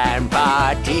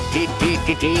 Grandpa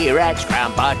T-T-T-T-T-Rex.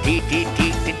 Grandpa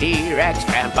T-T-T-T-T-Rex.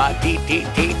 Grandpa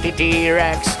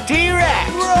T-T-T-T-T-Rex.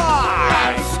 T-Rex! Roar!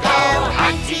 Let's go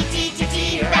hunt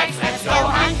T-T-T-T-Rex. Let's go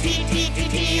hunt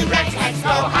T-T-T-T-Rex. Let's go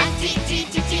hunt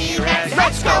T-T-T-T-Rex.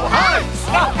 Let's go hunt!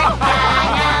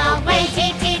 Run away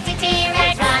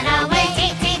T-T-T-T-Rex. Run away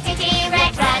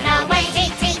T-T-T-T-Rex. Run away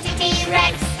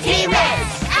T-T-T-T-Rex. T-Rex!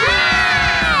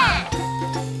 Ah!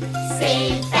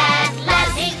 Save that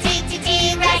lousy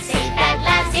T-T-T-Rex. Save that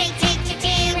lousy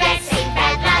T-T-T-Rex. Save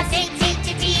that lousy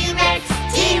T-T-T-Rex.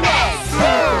 T-Rex!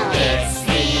 It's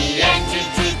the end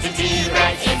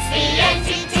T-T-T-Rex. It's the end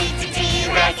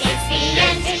T-T-T-Rex. It's the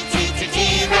end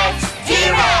T-T-T-Rex.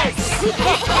 T-Rex!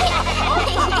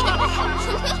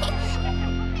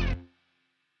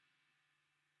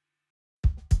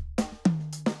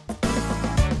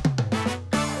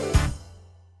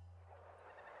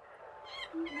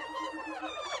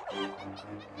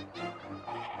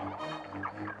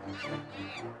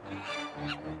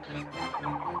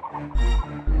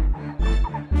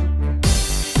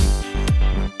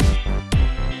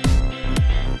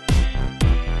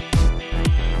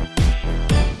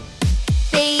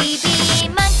 Baby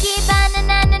monkey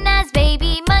bananas,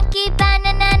 baby monkey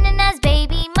bananas,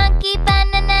 baby monkey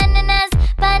bananas,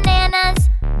 bananas.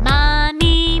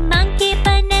 Mommy monkey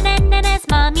bananas.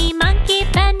 Mommy monkey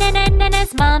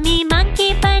bananas. Mommy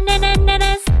monkey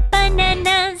bananas.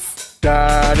 Bananas.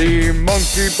 Daddy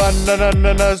monkey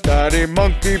bananas, daddy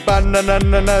monkey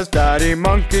bananas, daddy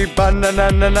monkey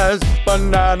bananas,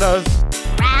 bananas.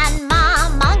 Grandma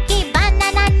monkey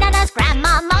bananas,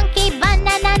 grandma monkey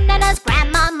bananas,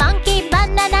 grandma monkey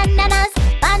bananas,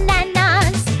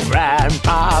 bananas.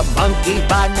 Grandpa monkey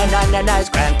bananas,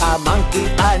 grandpa monkey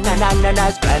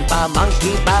bananas, grandpa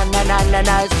monkey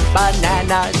bananas,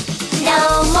 bananas.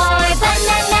 No more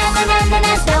bananas, no more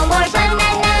bananas, no more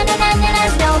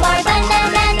bananas, bananas.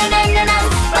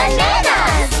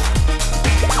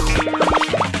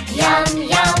 Yum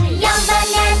yum yum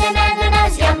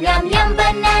bananas, yum yum yum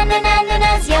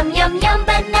bananas, yum yum yum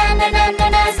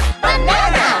bananas,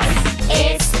 bananas.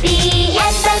 It's the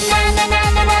end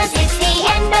bananas, it's the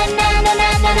end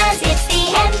bananas, it's the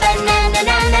end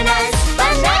bananas,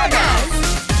 bananas.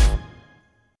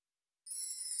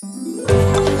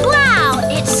 Wow,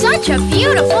 it's such a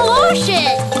beautiful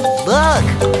ocean. Look,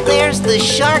 there's the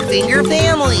shark finger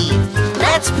family.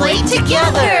 Let's play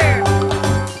together.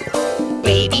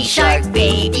 Baby shark,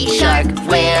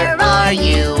 where are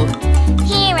you?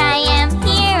 Here I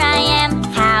am,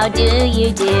 how do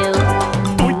you do?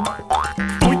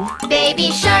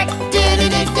 Baby shark,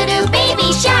 do-do-do-do-do,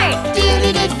 baby shark,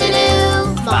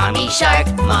 do-do-do-do-do. Mommy shark,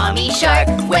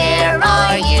 where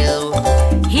are you?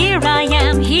 Here I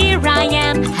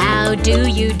am, how do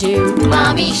you do?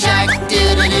 Mommy shark,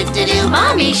 do-do-do-do-do,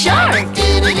 mommy shark,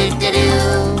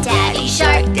 do-do-do-do-do. Daddy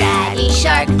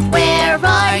shark, where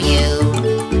are you?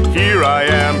 Here I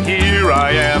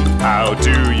am, how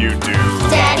do you do?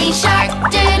 Daddy shark,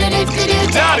 do-do-do-do-do.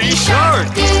 Daddy Shark.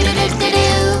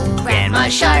 Grandma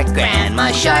Shark,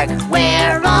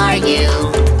 where are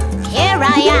you? Here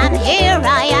I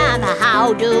am,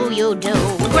 how do you do?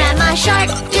 Grandma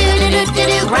Shark,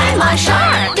 Grandma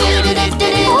Shark,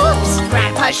 oops!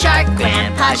 Grandpa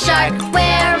Shark,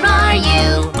 where are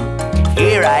you?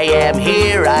 Here I am,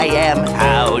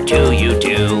 how do you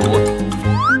do?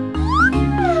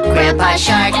 Grandpa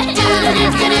Shark,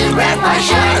 Grandpa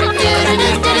Shark,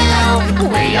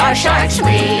 we are sharks,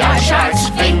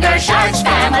 finger sharks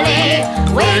family.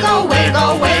 Wiggle,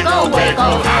 wiggle, wiggle,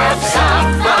 wiggle, have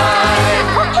some fun.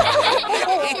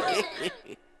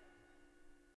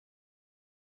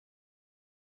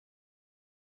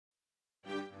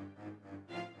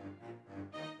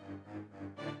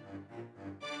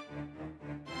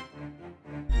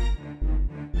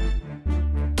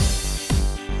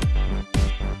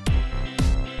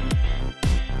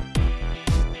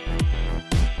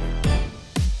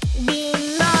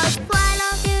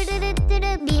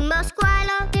 Bimbo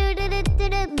Squalo,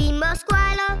 Bimbo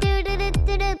Squalo,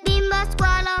 Bimbo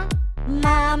Squalo.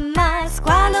 Mamma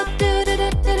Squalo,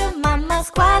 Mamma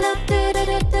Squalo,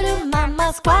 Mamma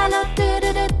Squalo,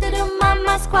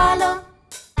 Mamma Squalo.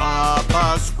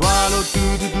 Papa Squalo,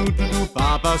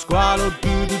 Papa Squalo,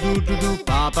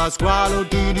 Papa Squalo,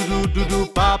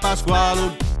 Papa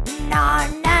Squalo.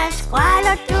 Nonna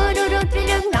Squalo,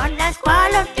 Nonna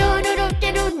Squalo,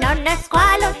 Nonna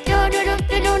Squalo,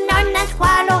 Nonna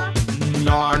Squalo.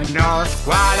 Nonno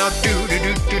squalo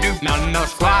do-do-do-do-do, nonno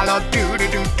squalo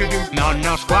do-do-do-do-do,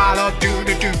 nonno squalo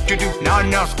do-do-do-do-do,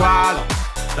 nonno squalo.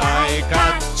 Dai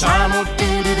cacciamo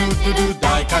du-du-du-du-du,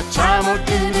 dai cacciamo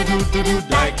du-du-du-du-du,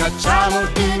 dai cacciamo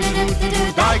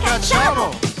du-du-du-du-du, dai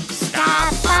cacciamo.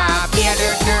 Scappa via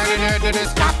du-du-du-du-du,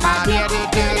 scappa via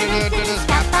du-du-du-du-du,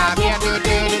 scappa via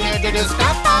du-du-du-du-du,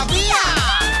 scappa via.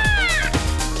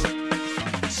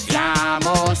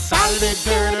 Siamo salvi,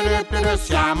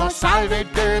 siamo salvi, siamo salvi,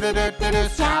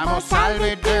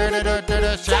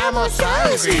 siamo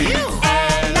salvi.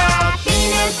 È la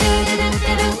fine,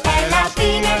 è la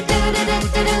fine,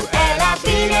 è la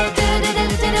fine,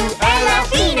 è la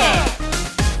fine.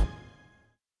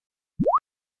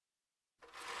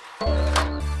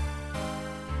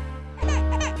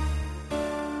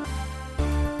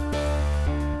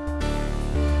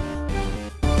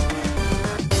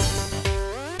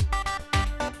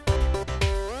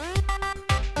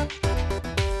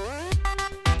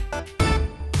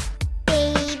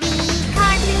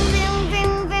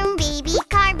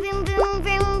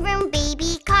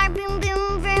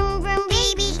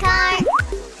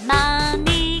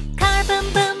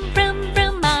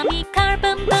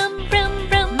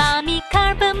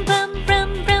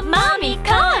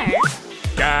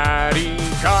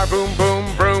 Car boom boom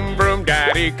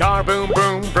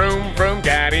vroom vroom,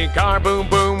 daddy car boom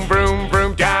boom vroom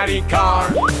vroom, daddy car.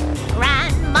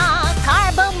 Grandma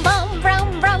car boom boom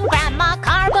vroom vroom, grandma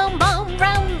car boom boom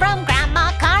vroom vroom,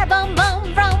 grandma car boom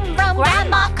boom vroom vroom,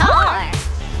 grandma car.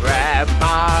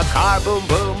 Grandma car boom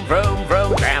boom vroom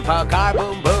vroom, grandpa car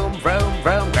boom boom vroom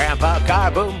vroom, grandpa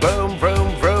car boom boom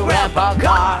vroom vroom, grandpa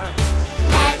car.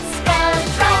 Let's go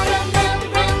driving, vroom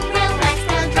vroom vroom. Let's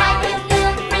go driving,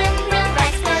 vroom vroom vroom.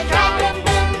 Let's go driving,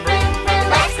 vroom vroom vroom.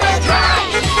 Let's go drive.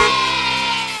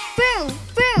 Vroom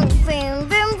vroom vroom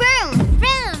vroom vroom.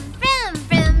 Vroom vroom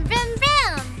vroom vroom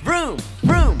vroom.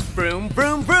 Vroom vroom vroom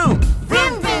vroom vroom.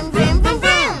 Vroom vroom vroom vroom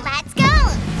vroom. Let's go.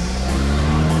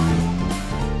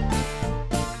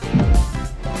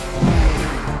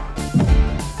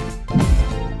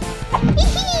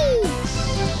 Hee-hee.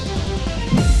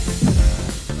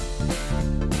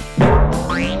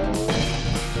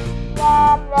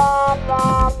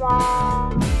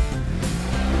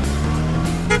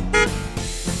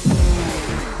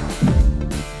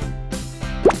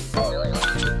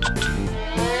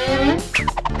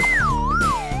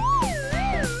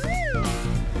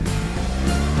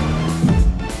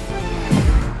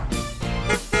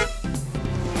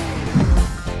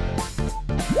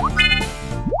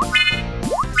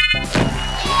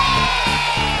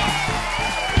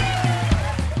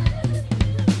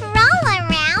 Roll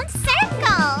around,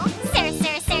 circle. Sir,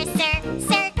 sir, sir, sir,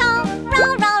 circle.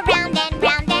 Roll, roll round and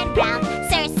round and round.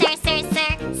 Sir, sir, sir,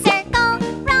 sir, circle.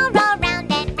 Roll, roll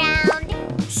round and round.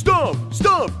 Stomp,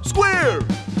 stomp, square.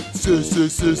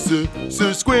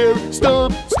 Square.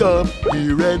 Stomp, stomp,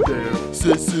 here and there.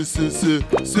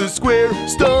 Square.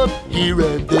 Stomp, here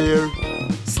and there.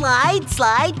 Slide,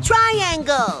 slide,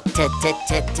 triangle.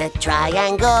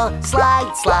 Triangle.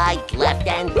 Slide, slide, left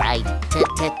and right.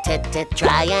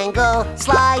 Triangle.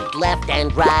 Slide, left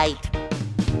and right.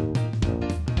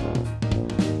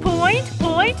 Point,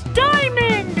 point,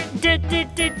 diamond.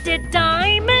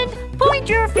 Diamond, point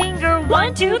your finger.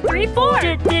 1, 2, 3, 4.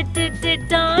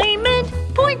 Diamond,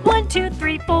 point 1, 2,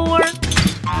 3, 4.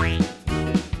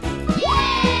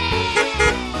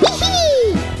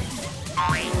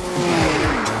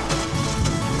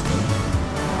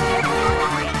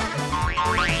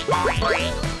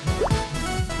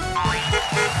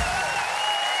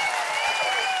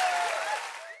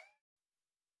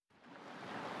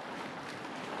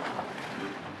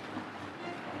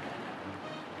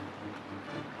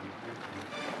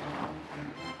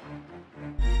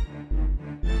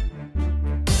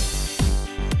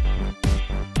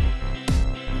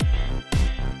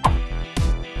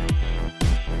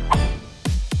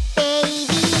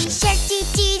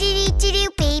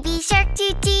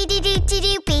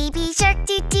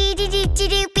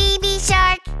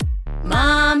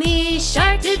 Mommy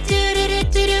shark doo doo doo doo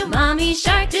doo doo. Mommy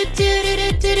shark doo doo doo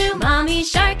doo doo doo. Mommy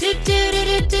shark doo doo doo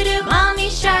doo doo doo. Mommy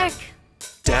shark.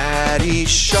 Daddy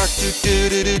shark doo doo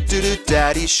doo doo doo doo.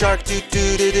 Daddy shark doo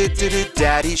doo doo doo doo doo.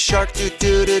 Daddy shark doo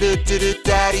doo doo doo doo doo.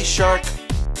 Daddy shark.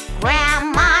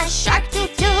 Grandma shark doo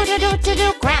doo doo doo doo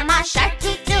doo. Grandma shark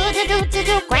doo doo doo doo doo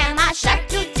doo. Grandma shark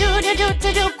doo doo doo doo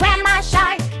doo doo. Grandma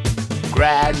shark.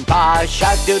 Grandpa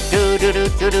shark doo doo doo doo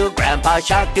doo doo. Grandpa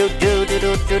shark doo doo doo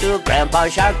doo doo doo. Grandpa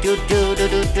shark doo doo doo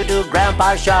doo doo doo.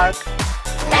 Grandpa shark.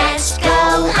 Let's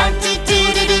go hunt doo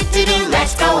doo doo doo doo doo.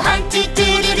 Let's go hunt doo doo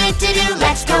doo doo doo doo.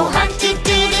 Let's go hunt doo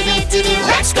doo doo doo doo doo.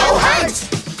 Let's go hunt.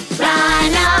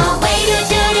 Run away doo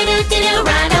doo doo doo doo doo.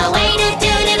 Run away doo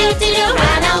doo doo doo doo doo.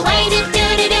 Run away doo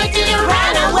doo doo doo doo doo.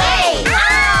 Run away.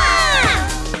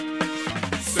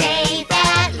 Safe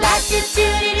at last doo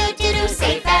doo doo doo doo.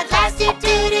 Safe at last doo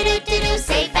doo doo doo doo doo.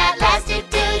 Safe at last doo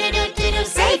doo doo doo doo doo.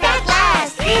 Safe at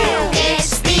last.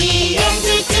 It's the end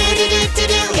doo doo doo doo doo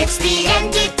doo. It's the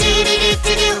end doo doo doo doo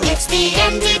doo doo. It's the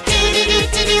end doo doo doo doo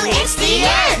doo doo. It's the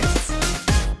end.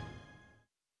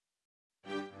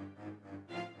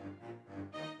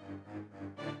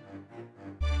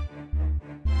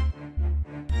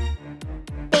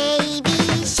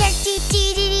 Baby shark doo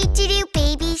doo doo doo doo.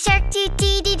 Baby shark doo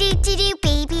doo doo doo doo doo.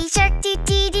 Baby shark doo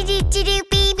doo doo doo doo doo.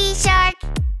 Baby shark.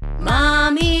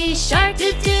 Mommy shark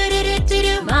doo doo doo doo doo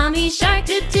doo. Mommy shark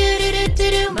doo doo doo doo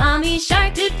doo doo. Mommy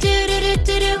shark doo doo doo doo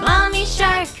doo doo. Mommy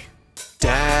shark.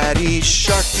 Daddy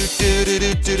shark doo doo doo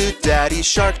doo doo doo. Daddy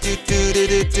shark doo doo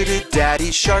doo doo doo doo.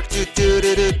 Daddy shark doo doo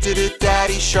doo doo doo doo.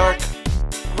 Daddy shark.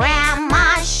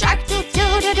 Grandma shark doo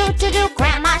doo doo doo doo doo.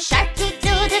 Grandma shark doo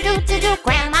doo doo doo doo doo.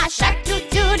 Grandma shark doo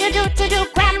doo doo doo doo doo.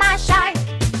 Grandma shark.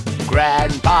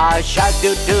 Grandpa shark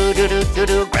doo doo doo doo doo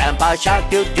doo. Grandpa shark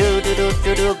doo doo doo doo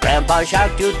doo doo. Grandpa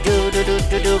shark doo doo doo doo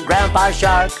doo doo. Grandpa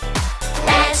shark.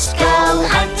 Let's go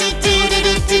hunt doo doo doo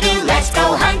doo doo doo. Let's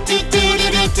go hunt doo doo doo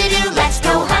doo doo doo. Let's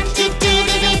go hunt doo doo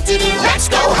doo doo doo doo. Let's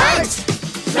go hunt.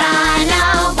 Run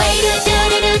away doo doo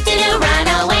doo doo doo doo. Run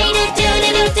away doo doo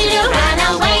doo doo doo doo. Run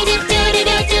away doo doo doo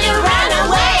doo doo doo. Run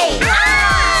away.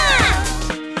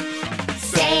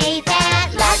 Safe at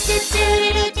last doo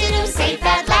doo doo doo doo. Safe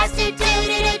at last doo doo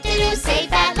doo doo doo.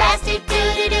 Safe at last doo doo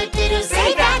doo doo doo doo.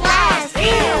 Safe at last.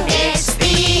 It's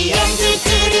the end doo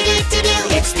doo doo doo doo doo.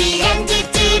 It's the end doo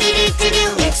doo doo doo doo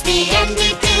doo. It's the end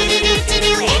doo doo doo doo doo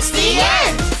doo. It's the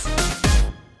end.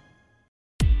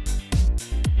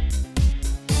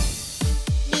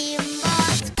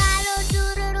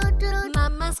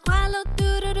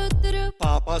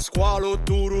 Bimbo squalo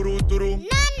tururu turu.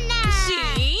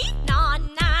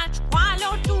 Mamma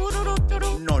squalo tururu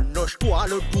turu. Nonno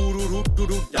squalo tururu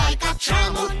turu. Dai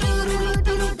cacciamo, tururu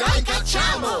turu, dai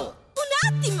cacciamo. Un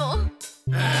attimo!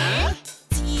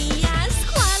 Zia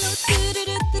squalo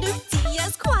tururu turu. Zia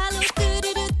squalo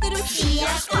tururu turu.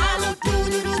 Zia squalo,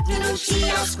 tururu turu,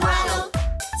 zio squalo.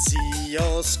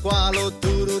 Zio squalo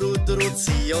tururu turu.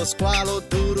 Zio squalo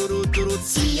tururu turu.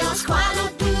 Zio squalo,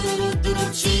 tururu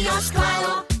turu, zio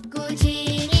squalo.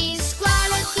 Cugini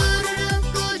squalo tururu.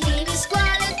 Cugini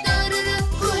squalo tururu.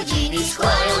 Cugini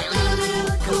squalo, tururu,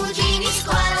 cugini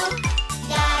squalo.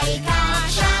 Dai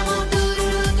cacciamo,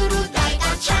 tururu turu, dai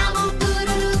cacciamo,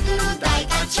 tururu turu, dai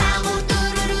cacciamo,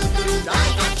 tururu turu,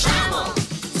 dai cacciamo.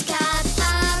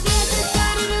 Scappa via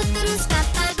tururu turu.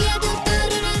 Scappa via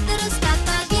tururu turu.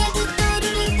 Scappa via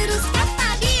tururu turu. Scappa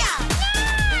via!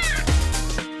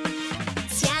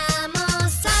 Siamo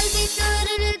salvi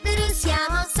tururu turu.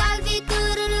 Siamo salvi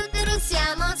tururu turu.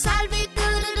 Siamo salvi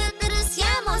tururu turu.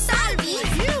 Siamo salvi! È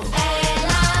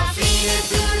la fine,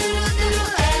 tururu turu,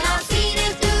 è la fine,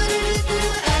 tururu turu,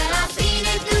 è la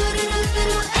fine, tururu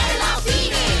turu, è la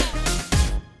fine.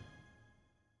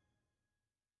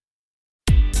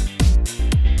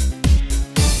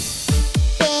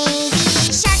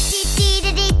 Baby shark doo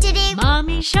doo doo doo doo.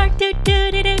 Mommy shark doo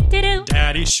doo doo doo doo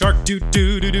Daddy shark do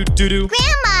do do do do do.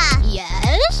 Grandma!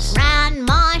 Yes?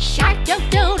 Grandma shark do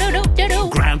do do do do do.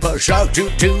 Grandpa shark do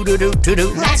do do do do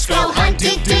do. Let's go hunt, do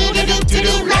do do do do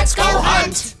do. Let's go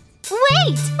hunt.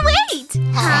 Wait, wait!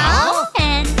 Huh?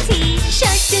 Auntie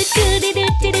shark do do do do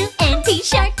do do. Auntie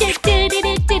shark do do do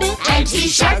do do do. Auntie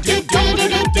shark, do do do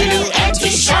do do do. Auntie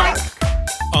shark.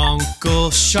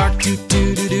 Uncle shark do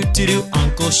do do do do do.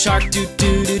 Uncle shark do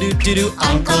do do do do do.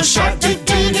 Uncle shark, do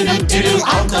do do do do do.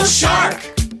 Uncle shark.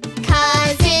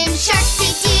 Cousin sharks do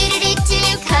do do do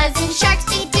do. Cousin sharks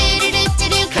do do do do do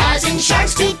do. Cousin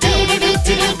sharks, do do do do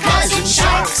do do. Cousin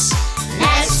sharks.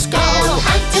 Let's go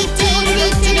hunt, do do do do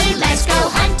do do. Let's go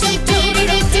hunt, do do do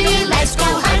do do do. Let's go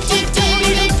hunt, do do do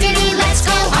do do do. Let's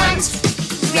go hunt.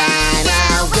 Run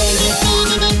away,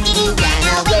 do-do-do-do-do. Run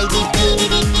away,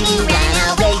 do-do-do-do-do. Run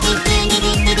away,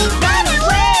 do-do-do-do-do. Run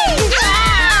away!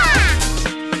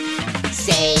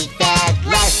 Save that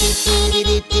last, do do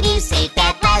do do do. Save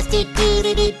that last, do do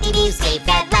do do do. Save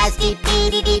that last, do do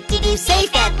do do do.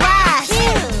 Save that last.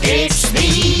 It's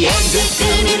the end of do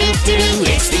do do do do.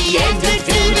 It's the end of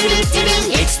do do do do do.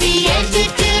 It's the end of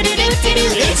do do do do do.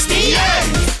 It's the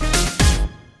end.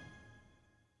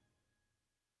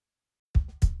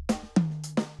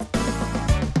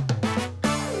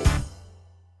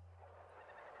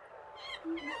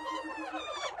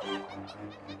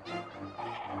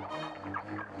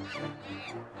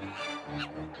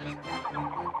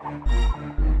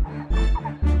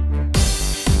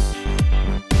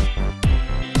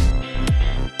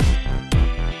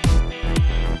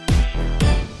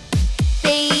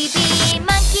 Baby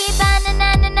monkey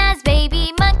banananas,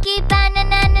 baby monkey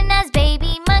banananas,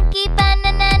 baby monkey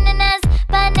banananas,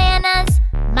 bananas.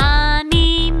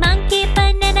 Mommy monkey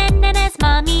bananas,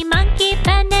 mommy monkey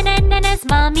bananas,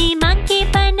 mommy monkey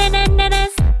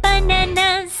bananas,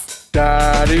 bananas.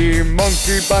 Daddy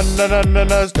monkey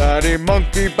bananas, daddy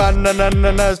monkey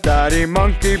bananas, daddy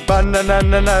monkey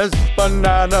bananas,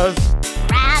 bananas.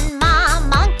 Grandma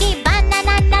monkey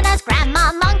bananas,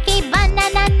 grandma monkey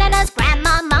bananas,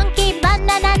 grandma monkey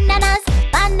bananas,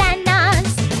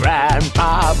 bananas.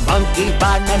 Grandpa monkey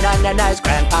bananas,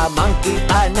 grandpa monkey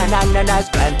bananas,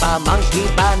 grandpa monkey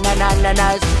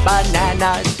bananas,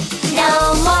 bananas.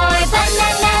 No more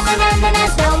bananas,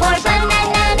 no more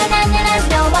bananas,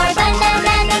 no more bananas,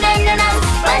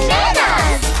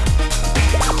 bananas.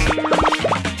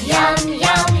 Yum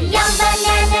yum yum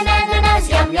bananas,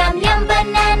 yum yum yum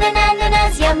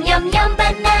bananas, yum yum yum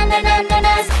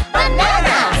bananas,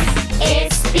 bananas.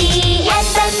 It's the end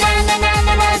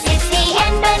bananas, it's the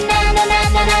end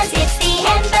bananas, it's the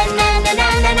end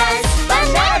bananas,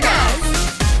 bananas.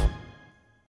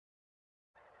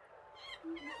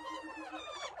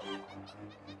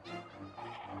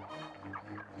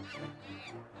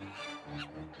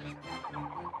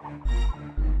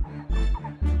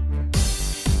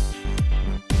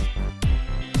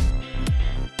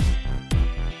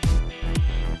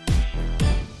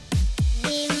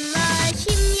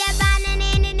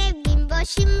 Bimbo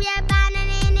scimmia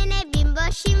banane, bimbo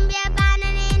scimmia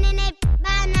banane,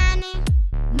 banane.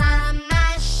 Mamma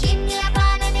scimmia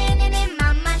banane,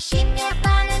 mamma scimmia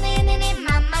banane,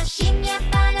 mamma scimmia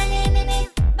banane,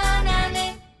 banane.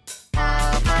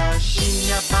 Papa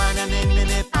scimmia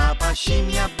banane, papa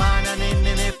scimmia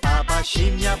banane, papa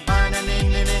scimmia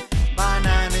banane,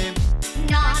 banane.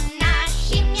 Nonna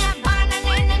scimmia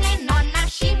banane, nonna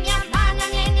scimmia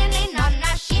banane,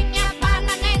 nonna scimmia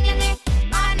banane,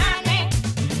 banane.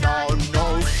 Nonno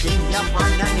scimmia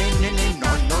banane,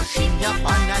 nonno scimmia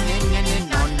banane,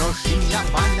 nonno scimmia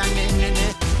banane,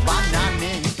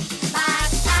 banane.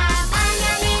 Basta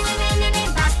banane,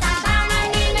 basta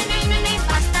banane,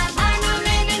 basta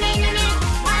banane,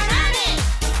 banane.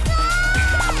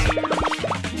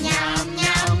 Nyam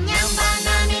nyam nyam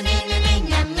banane,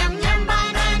 nyam nyam nyam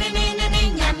banane,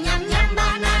 nyam nyam nyam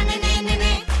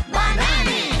banane,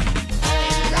 banane. E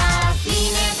la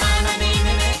fine banane,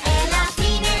 e la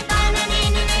fine banane,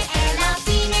 e la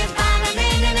fine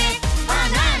banane,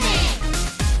 banane.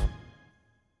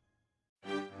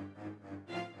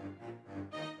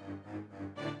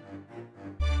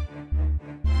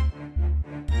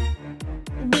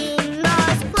 Bimbo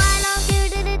squalo,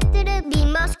 do-do-do-do-do.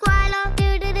 Bimbo squalo,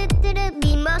 do-do-do-do-do.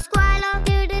 Bimbo squalo,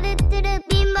 do-do-do-do-do.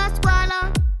 Bimbo squalo.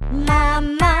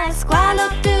 Mamma squalo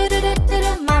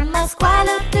do-do-do-do-do. Mamma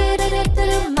squalo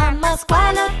do-do-do-do-do. Mamma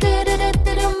squalo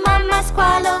do-do-do-do-do. Mamma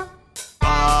squalo.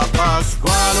 Papa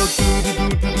squalo do do do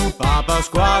do do. Papa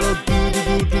squalo do do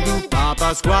do do do. Papa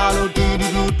squalo do do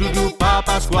do do do.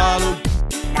 Papa squalo.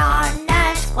 Nonna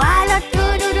squalo,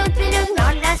 do-do-do-do-do.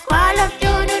 Nonna squalo,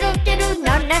 do-do-do-do-do.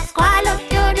 Nonna squalo,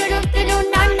 do-do-do-do-do.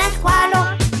 Nonna squalo.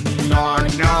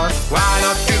 Nonno squalo,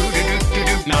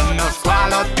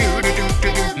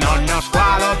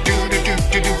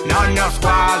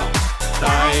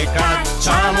 Dai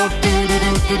cacciamo,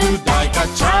 dai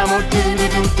cacciamo,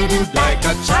 dai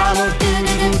cacciamo,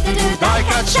 dai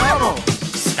cacciamo.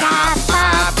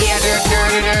 Scappa via,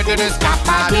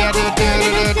 scappa via,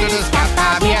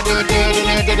 scappa via,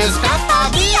 scappa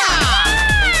via.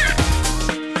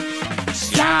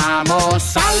 Siamo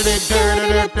salve,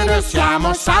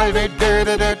 siamo salve,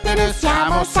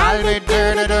 siamo salve,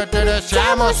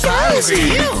 siamo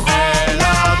salvi. È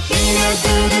la fine,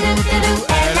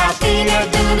 è la fine,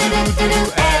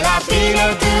 è la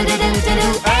fine,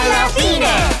 è la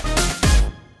fine.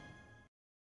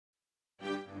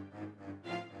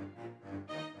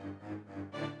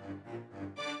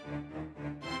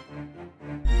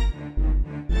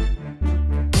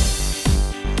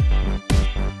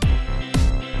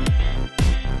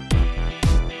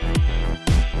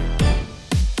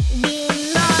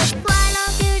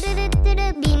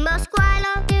 Bimbo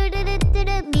squalo,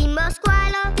 bimbo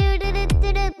squalo,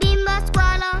 bimbo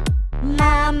squalo.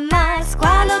 Mamma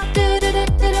squalo,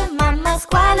 mamma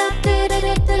squalo,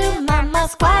 mamma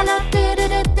squalo,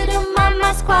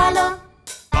 mamma squalo.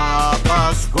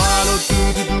 Papa squalo,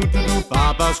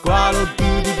 papa squalo,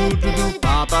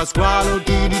 papa squalo,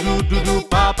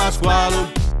 papa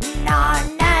squalo.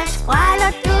 Nonna squalo,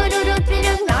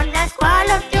 nonna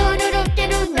squalo,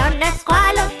 nonna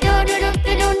squalo,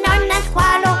 nonna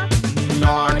squalo.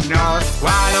 Nonno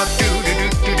squalo,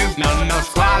 nonno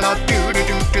squalo,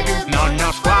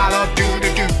 nonno squalo,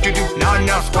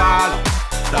 nonno squalo.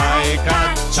 Dai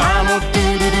cacciamo,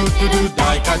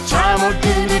 dai cacciamo,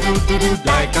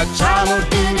 dai cacciamo,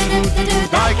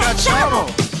 dai cacciamo.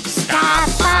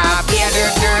 Scappa via,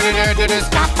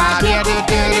 scappa via,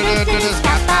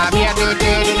 scappa via,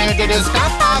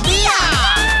 scappa via.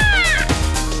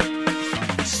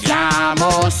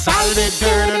 Siamo salve,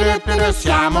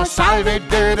 siamo salve,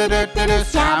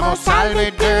 siamo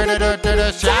salve,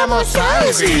 siamo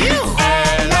salvi.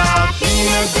 È la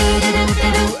fine,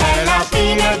 è la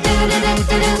fine,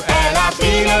 è la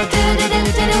fine,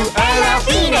 è la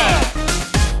fine.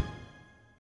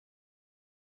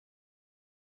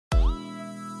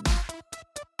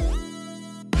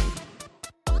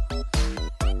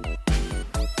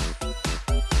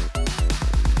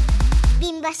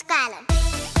 Bimbo Squalo.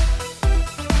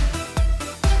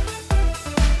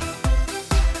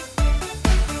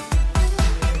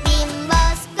 Bimbo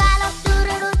squalo,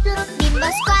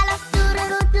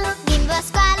 bimbo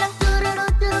squalo,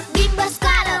 bimbo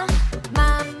squalo.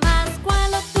 Mamma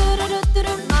squalo,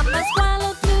 mamma squalo,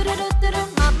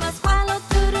 mamma squalo,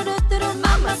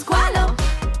 mamma squalo.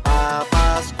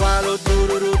 Papa squalo,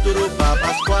 papa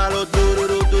squalo,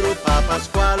 papa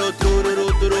squalo,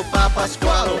 papa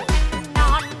squalo.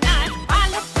 Nonna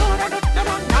squalo,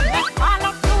 nonna squalo,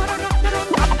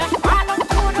 nonna squalo,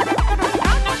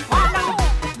 nonna squalo.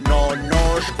 Nonno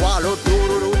squalo,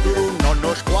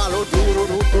 nonno squalo,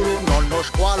 nonno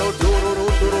squalo,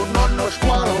 nonno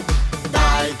squalo.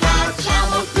 Dai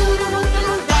cacciamo,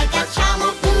 dai cacciamo,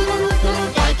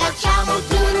 dai cacciamo,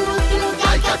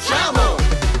 dai cacciamo.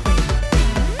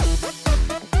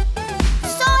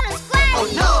 Sono squali! Oh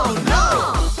no, no!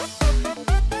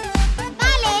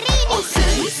 Ballerini! Oh sì,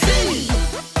 sì!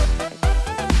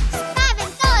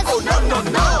 Spaventosi! Oh no, no,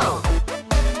 no!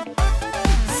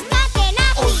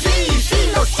 Scatenati! Oh sì, sì,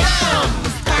 lo siamo!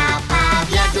 Scappa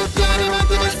via,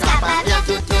 scappa via,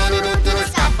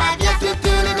 scappa via,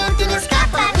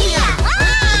 scappa via!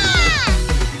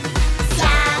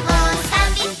 Siamo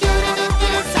salvi,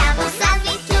 siamo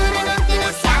salvi,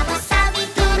 siamo salvi,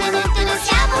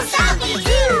 siamo salvi!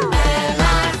 È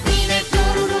la fine,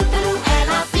 è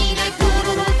la fine,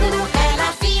 è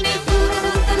la fine,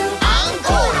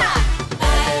 ancora!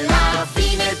 È la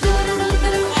fine, è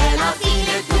la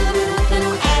fine,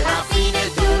 è la fine,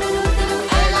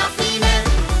 è la fine,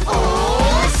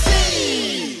 oh sì!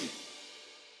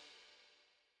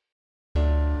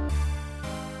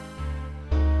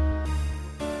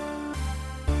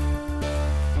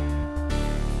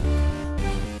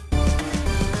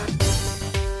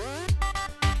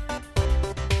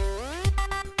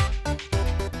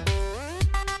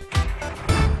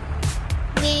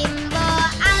 Bimbo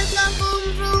auto, boom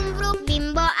vroom vroom.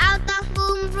 Bimbo auto,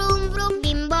 boom vroom vroom.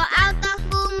 Bimbo auto,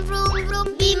 boom vroom vroom.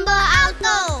 Bimbo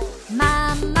auto.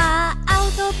 Mamma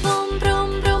auto, boom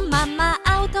brum brum. Mamma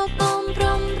auto, boom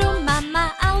brum brum.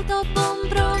 Mamma auto, boom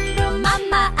brum brum.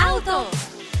 Mamma auto.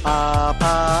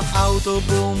 Papa auto,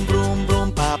 boom, brum,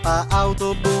 brum. Papa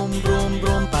auto, boom, brum,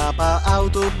 brum. Papa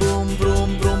auto, boom,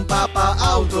 brum, brum. Papa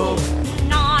auto.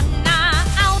 Nonna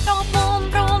auto, boom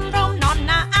brum brum.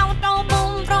 Nonna auto,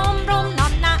 boom brum brum.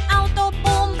 Nonna auto,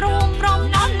 boom brum brum.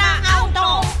 Nonna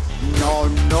auto.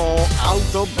 Nonno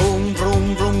auto, boom,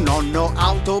 brum, brum. Nonno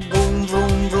auto, boom,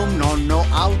 vroom, vroom. Nonno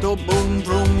auto, boom,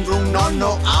 vroom, vroom.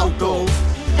 Nonno auto.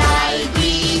 Dai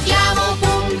guidiamo,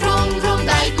 boom, vroom, vroom.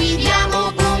 Dai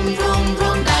guidiamo, boom, vroom,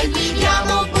 vroom. Dai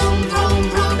guidiamo, boom, vroom,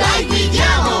 vroom. Dai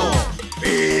guidiamo.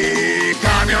 I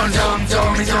camion zom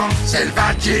zom zom,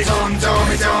 selvaggi zom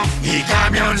zom zom. I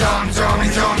camion zom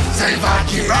zom zom,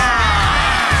 selvaggi.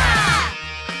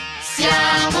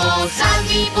 Siamo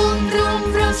salvi, boom,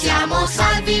 vroom, vroom. Siamo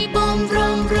salvi, boom,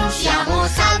 vroom, vroom. Siamo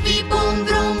salvi, boom,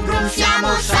 vroom, vroom.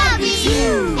 Siamo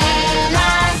salvi. È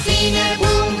la fine,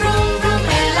 boom, vroom, vroom.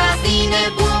 È la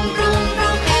fine, boom, vroom,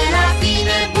 vroom. È la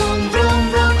fine, boom, vroom,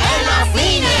 vroom. È la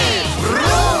fine.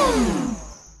 Vroom!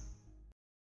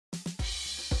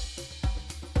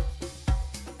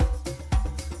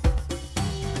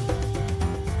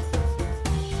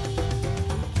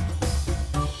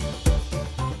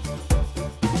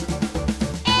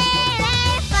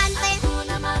 Elefante.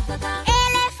 Hakuna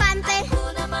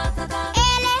Matata.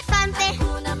 Elefante.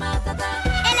 Hakuna Matata.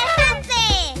 Elefante.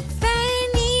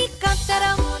 Fenicottero.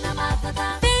 Hakuna Matata.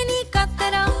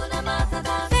 Fenicottero. Hakuna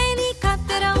Matata.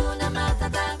 Fenicottero. Hakuna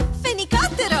Matata.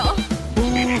 Fenicottero.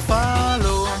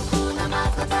 Bufalo, Hakuna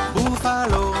Matata.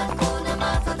 bufalo, Hakuna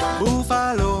Matata.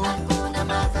 bufalo, Hakuna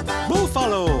Matata.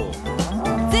 bufalo.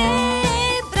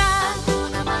 Zebra.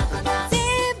 Hakuna Matata.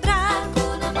 Zebra.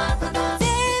 Hakuna Matata.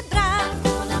 Zebra.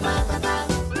 Hakuna Matata.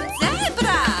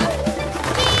 Zebra.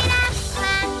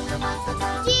 Giraffa.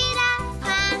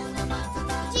 Giraffa.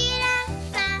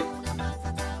 Giraffa.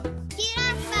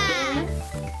 Giraffa.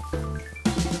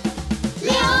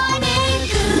 Leone.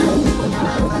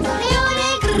 Leone.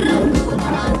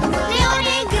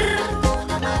 Leone.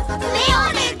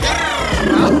 Leone.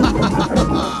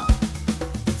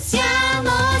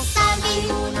 Siamo salvi.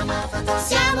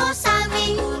 Siamo salvi.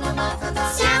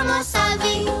 Siamo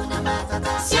salvi.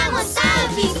 Siamo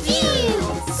salvi.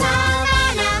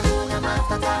 Savana.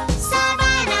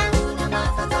 Savana.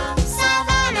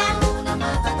 Savana.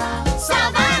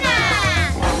 Savana.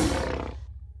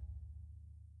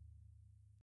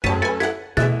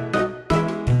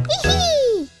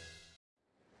 Hee-hee.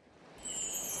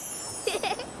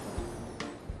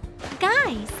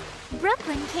 Guys,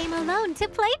 Brooklyn came alone to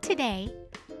play today.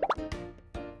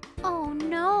 Oh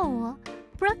no,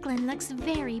 Brooklyn looks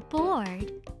very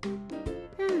bored.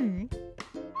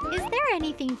 Is there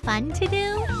anything fun to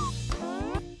do?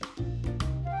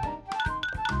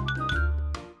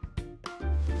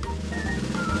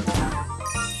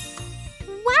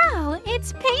 Wow,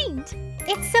 it's paint!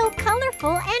 It's so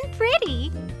colorful and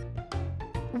pretty!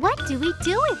 What do we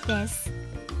do with this?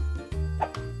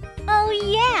 Oh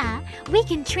yeah, we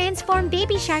can transform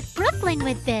Baby Shark Brooklyn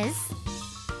with this.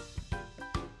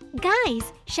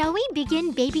 Guys, shall we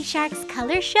begin Baby Shark's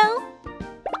color show?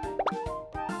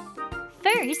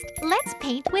 First, let's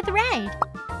paint with red.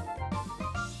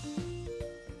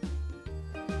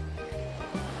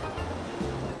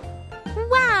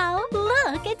 Wow,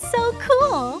 look, it's so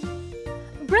cool!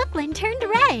 Brooklyn turned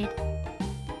red.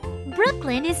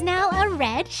 Brooklyn is now a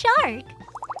red shark.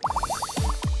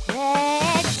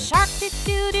 Red shark do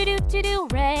do do do do do.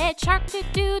 Red shark do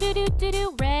do do do do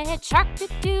do. Red shark do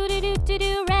do do do do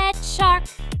do. Red shark.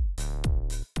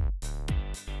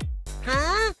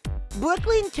 Huh?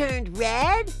 Brooklyn turned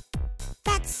red?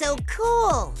 That's so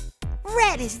cool!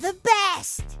 Red is the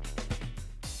best!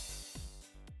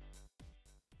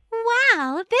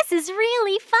 Wow, this is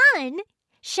really fun!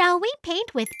 Shall we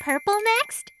paint with purple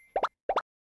next?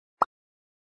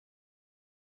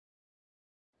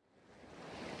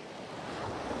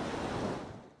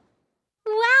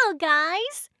 Wow,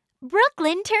 guys!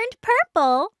 Brooklyn turned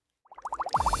purple!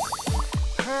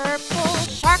 Purple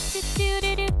shark do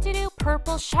do do do do do.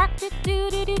 Purple shark do do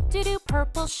do do do do.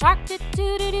 Purple shark do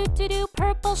do do do do do.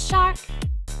 Purple shark.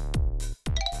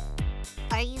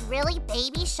 Are you really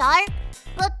Baby Shark?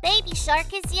 But Baby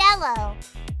Shark is yellow.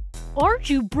 Aren't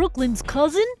you Brooklyn's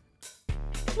cousin?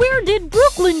 Where did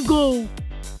Brooklyn go?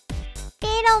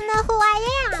 They don't know who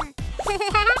I am.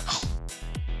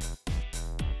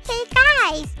 Hey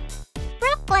guys,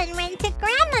 Brooklyn went to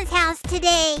Grandma's house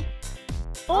today.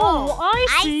 Oh,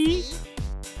 I see.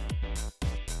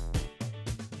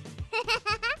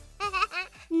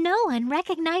 No one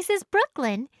recognizes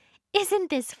Brooklyn. Isn't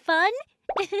this fun?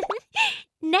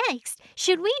 Next,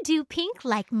 should we do pink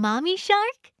like Mommy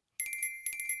Shark?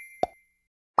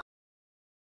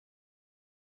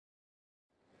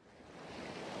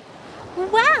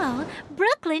 Wow,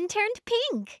 Brooklyn turned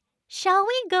pink. Shall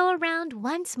we go around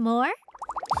once more?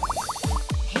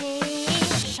 Pink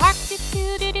shark do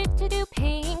do do do do do.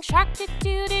 Pink shark do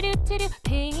do do do do do.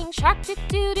 Pink shark do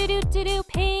do do do do do.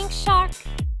 Pink shark.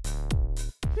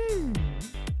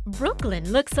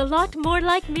 Brooklyn looks a lot more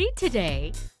like me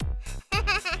today.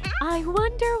 I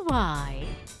wonder why.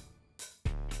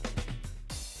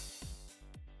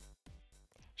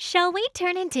 Shall we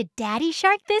turn into Daddy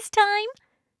Shark this time?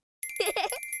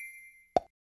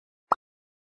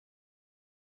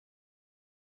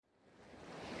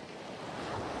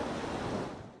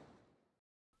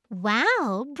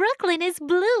 Wow, Brooklyn is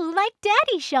blue like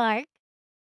Daddy Shark.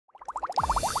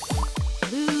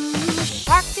 Blue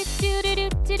shark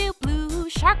do-do-do-do-do-do, blue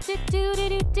shark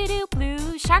do-do-do-do-do-do,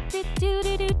 blue shark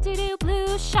do-do-do-do-do-do,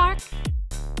 blue shark.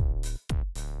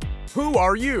 Who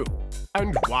are you?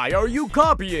 And why are you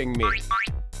copying me?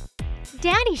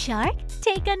 Daddy Shark,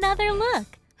 take another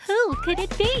look. Who could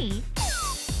it be?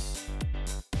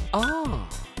 Ah,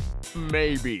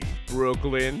 maybe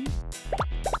Brooklyn?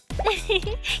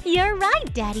 You're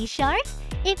right, Daddy Shark.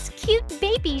 It's cute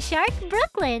baby shark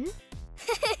Brooklyn.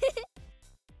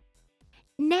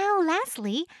 Now,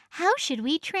 lastly, how should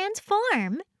we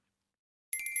transform?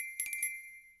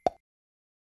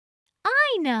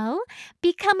 I know!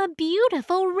 Become a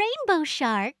beautiful rainbow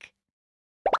shark.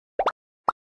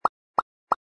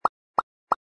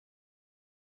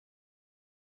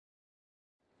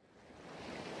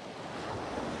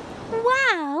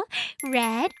 Wow!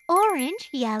 Red, orange,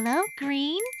 yellow,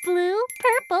 green, blue,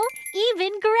 purple,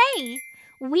 even gray.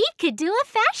 We could do a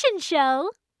fashion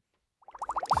show.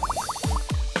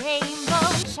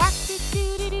 Rainbow shark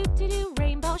do-do-do-do-do,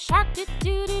 rainbow shark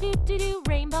do-do-do-do-do,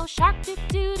 rainbow shark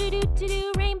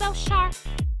do-do-do-do-do, rainbow shark.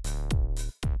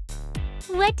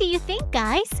 What do you think,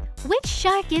 guys? Which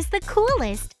shark is the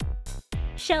coolest?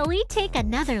 Shall we take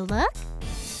another look?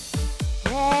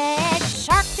 Red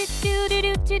shark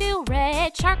do-do-do-do-do,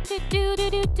 red shark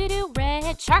do-do-do-do-do,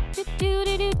 red shark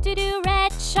do-do-do-do-do,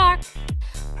 red shark.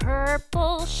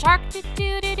 Purple shark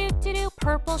do-do-do-do-do,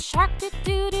 purple shark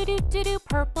do-do-do-do-do,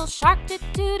 purple shark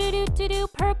do-do-do-do-do,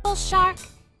 purple shark.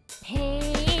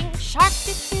 Pink shark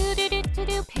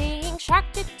do-do-do-do-do, pink shark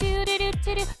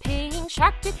do-do-do-do-do, pink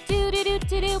shark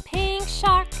do-do-do-do-do, pink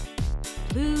shark.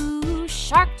 Blue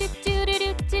shark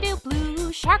do-do-do-do-do,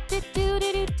 blue shark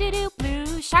do-do-do-do-do,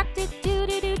 blue shark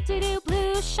do-do-do-do-do,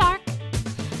 blue shark.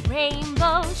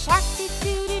 Rainbow shark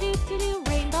do-do-do-do-do,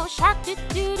 rainbow shark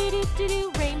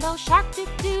do-do-do-do-do, rainbow shark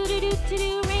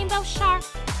do-do-do-do-do, rainbow shark.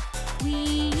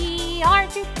 We are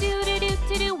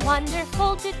do-do-do-do-do,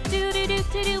 wonderful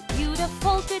do-do-do-do-do,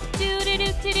 beautiful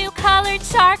do-do-do-do-do, colored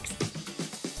sharks.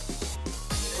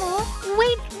 Oh,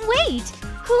 wait!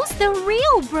 Who's the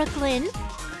real Brooklyn?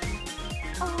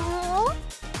 Oh.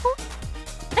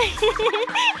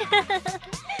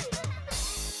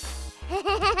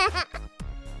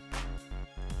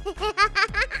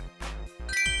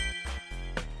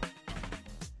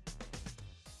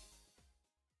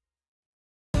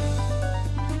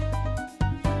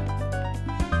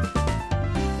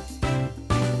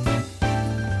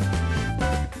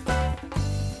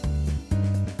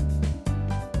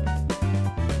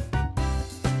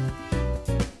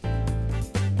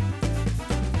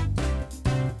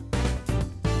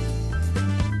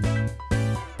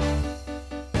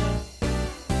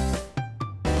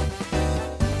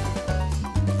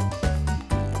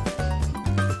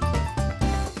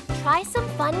 Try some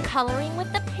fun coloring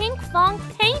with the Pinkfong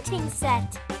painting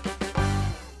set.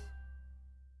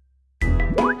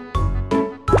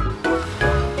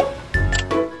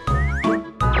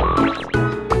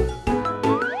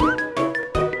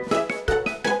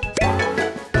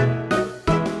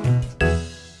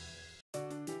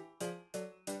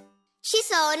 Ci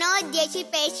sono 10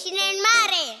 pesci nel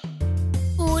mare.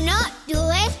 1,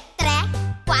 2, 3,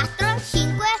 4,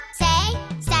 5, 6,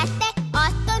 7,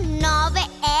 8, 9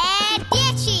 e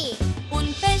 10.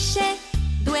 Un pesce,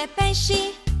 2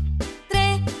 pesci,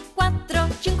 3, 4,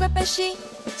 5 pesci.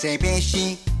 6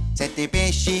 pesci, 7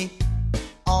 pesci,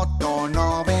 8,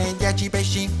 9, 10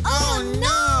 pesci. Oh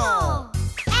no!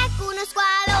 Ecco uno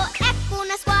squalo,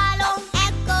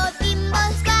 ecco Bimbo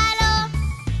Squalo.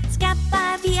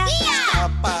 Scappa via,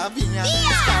 Scappa via,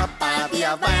 scappa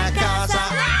via, vai a casa.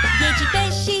 10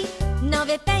 pesci,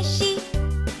 9 pesci,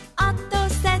 8,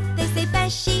 7, 6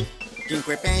 pesci.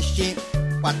 5 pesci,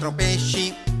 4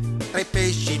 pesci, 3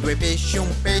 pesci, 2 pesci,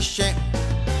 un pesce.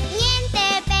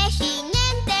 Niente pesci,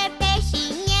 niente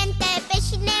pesci, niente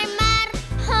pesci nel mar.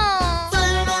 Oh.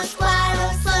 Solo uno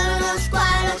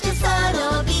squalo, c'è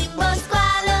solo Bimbo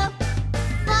Squalo.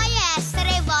 Vuoi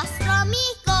essere vostro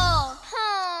amico?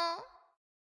 Oh.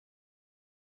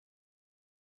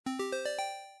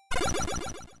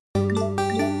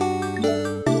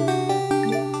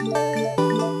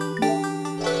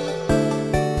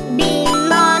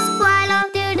 Bimbo Squalo,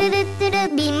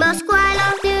 Bimbo Squalo,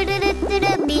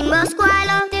 Bimbo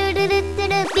Squalo,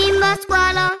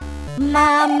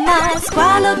 Mamma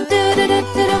squalo,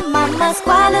 mamma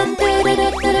squalo,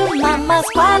 mamma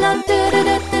squalo,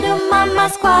 mamma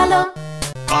squalo.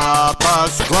 Papa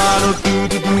squalo,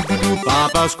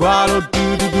 papa squalo,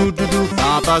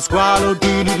 papa squalo,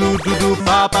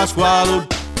 papa squalo.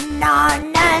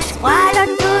 Nonna squalo,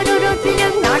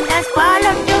 nonna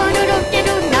squalo,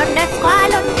 nonna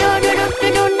squalo,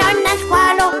 nonna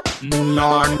squalo.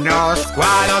 Nonno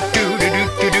squalo,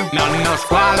 nonno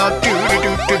squalo,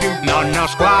 nonno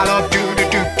squalo,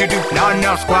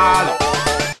 nonno squalo.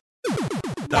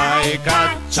 Dai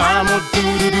cacciamo,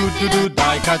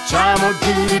 dai cacciamo,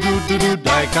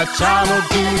 dai cacciamo,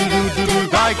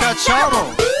 dai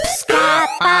cacciamo.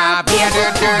 Scappa via,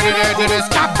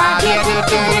 scappa via,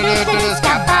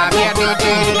 scappa via,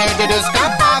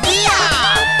 scappa via.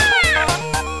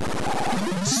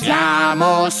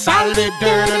 Siamo salvi,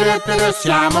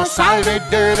 siamo salvi,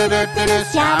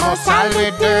 siamo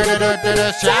salvi,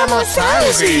 siamo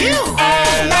salvi.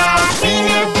 È la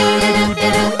fine, è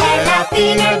la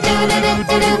fine, è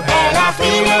la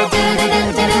fine,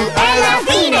 è la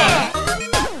fine.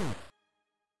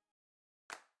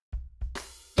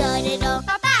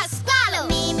 Papà squalo,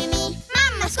 mi,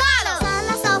 mamma squalo.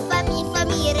 Sulla soffa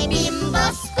mi re, bimbo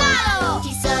squalo.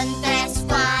 Ci son 3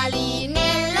 squali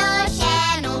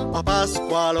nell'oceano. Papà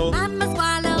squalo, Mamma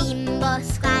squalo, Bimbo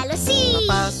squalo, sì.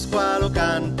 papà squalo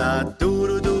canta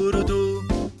duru duru du.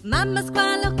 mamma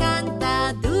squalo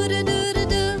canta duru duru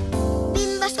du.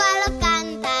 Bimbo squalo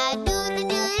canta duru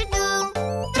duru du.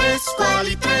 3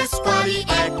 squali,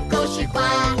 eccoci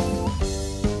qua.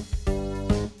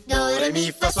 Do, re,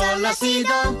 mi, fa, sol, la, si,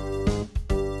 do.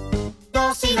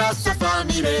 Do, si, la, sol, fa,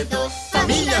 mi, re, do.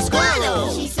 Famiglia Squalo!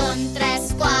 Ci son 3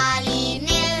 squali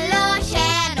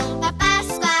nell'oceano. Papà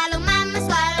squalo, mamma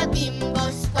squalo, bimbo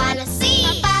squalo,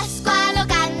 sì. Papà squalo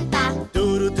canta,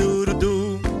 Duru duru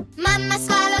du. mamma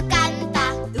squalo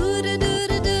canta, Duru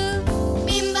duru du.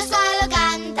 bimbo squalo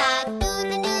canta,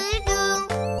 duru duru du.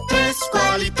 3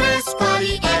 squali,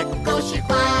 eccoci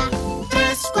qua.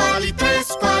 3 squali,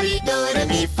 do, re,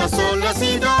 mi, fa, sol, la,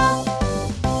 si, do.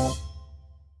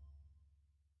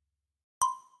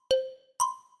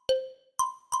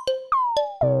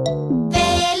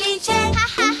 Felice,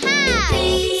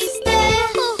 triste,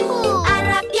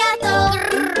 arrabbiato,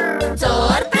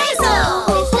 sorpreso.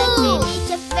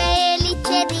 Se sei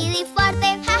felice, ridi forte,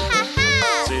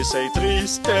 Se sei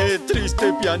triste,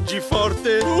 piangi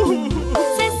forte.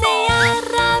 Se sei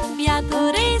arrabbiato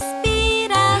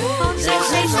respira forte. Se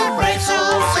sei sorpreso,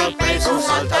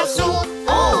 salta su.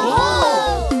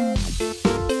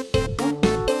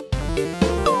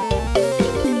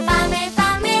 Fame,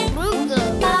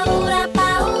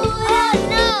 paura,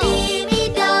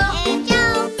 timido,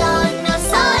 sonno.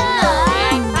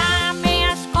 Hai fame,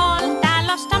 ascolta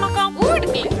lo stomaco,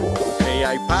 urli. Se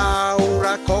hai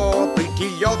paura, copriti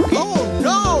gli occhi. Oh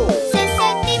no! Se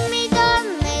sei timido,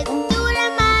 metti una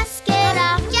maschera.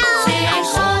 Se hai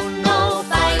sonno,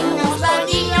 fai uno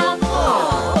sbadiglio.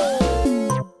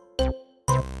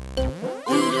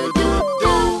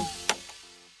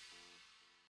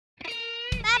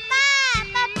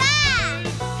 Papà!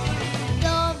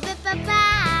 Dove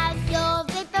papà?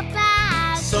 Dove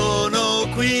papà? Sono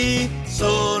qui.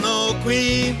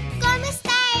 Come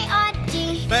stai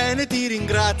oggi? Bene, ti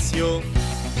ringrazio.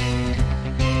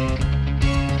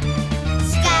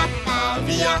 Scappa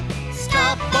via!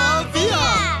 Scappa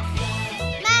via!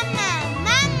 Mamma!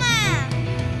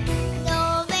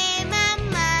 Dove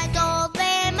mamma?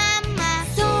 Dove mamma?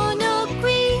 Sono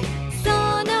qui,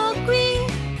 sono qui.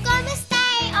 Come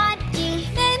stai oggi?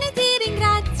 Bene, ti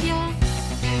ringrazio.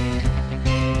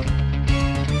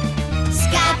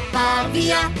 Scappa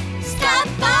via!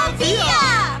 Scappa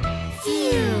via!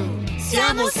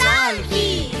 Siamo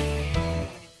salvi!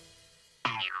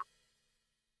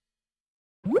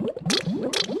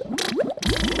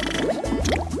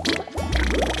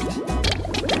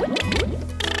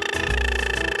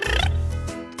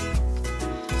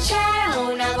 C'era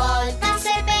una volta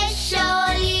 6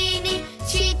 pesciolini,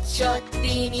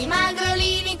 cicciottini,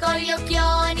 magrolini con gli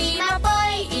occhioni, ma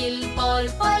poi il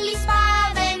polpo li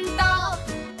spaventò.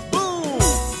 Boom!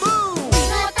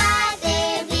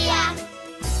 Nuotate via!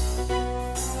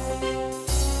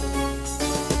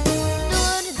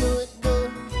 Dur du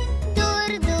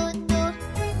du,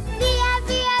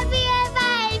 via,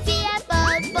 vai via,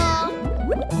 Bobo.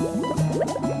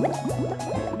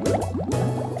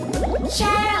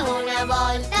 C'era una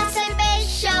volta 6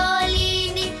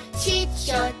 pesciolini,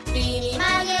 cicciottini,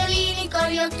 magrolini con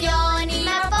gli occhioni,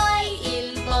 ma poi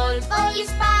il polpo li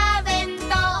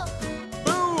spaventò.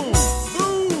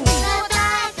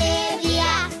 Nuotate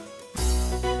via!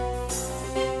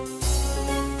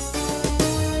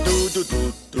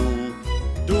 du.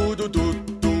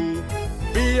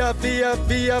 Via, via,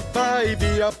 via, vai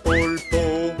via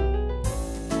polpo.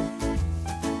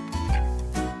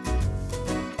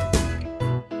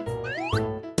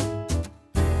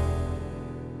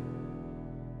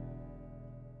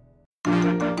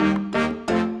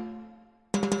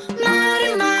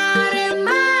 Mare, mare,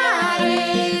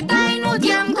 mare, dai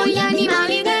nuotiamo con gli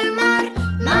animali del mar.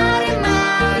 Mare,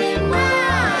 mare,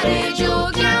 mare,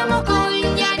 giochiamo con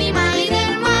gli animali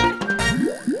del mar.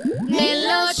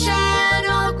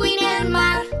 Nell'oceano, qui nel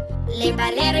mar, le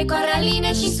barriere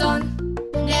coralline ci sono.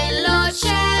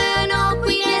 Nell'oceano,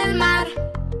 qui nel mar,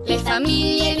 le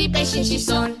famiglie di pesci ci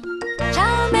sono.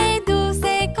 Ciao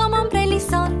meduse come ombrelli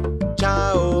son.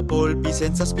 Ciao polpi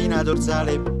senza spina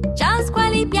dorsale. Ciao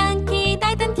squali bianchi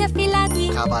dai denti affilati.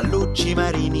 Cavallucci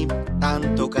marini,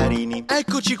 tanto carini.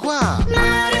 Eccoci qua!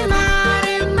 Mare,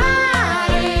 mare,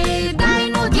 mare, dai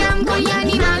nuotiamo con gli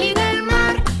animali del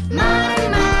mar. Mare,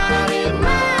 mare,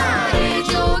 mare,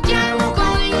 giochiamo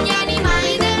con gli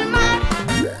animali del mar.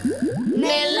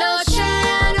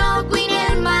 Nell'oceano, qui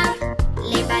nel mar,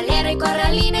 le barriere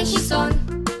coralline ci sono.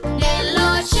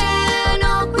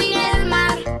 Nell'oceano, qui nel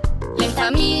mar, le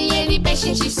famiglie di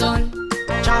pesci ci sono.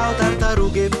 Ciao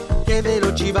tartarughe, che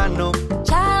veloci vanno.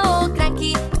 Ciao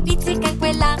granchi, pizzica in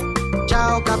quella.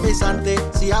 Ciao capesante,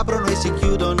 si aprono e si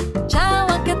chiudono. Ciao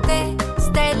anche a te,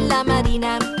 stella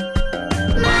marina.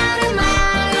 Mare,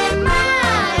 mare,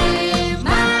 mare,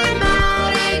 mare,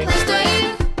 mare, questo è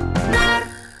il mar.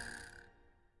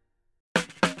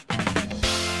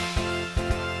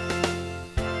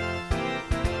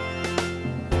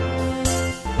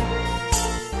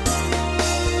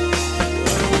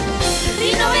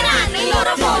 Rinnoveranno i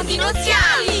loro fondi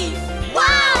nuziali.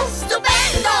 Wow,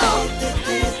 stupendo!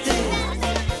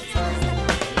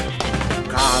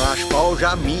 Cara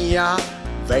sposa mia,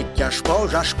 vecchia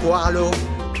sposa squalo,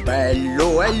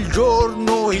 bello è il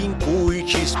giorno in cui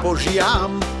ci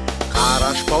sposiamo.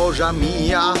 Cara sposa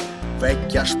mia,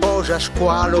 vecchia sposa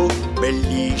squalo,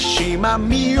 bellissima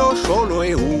mio solo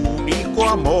e unico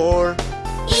amor.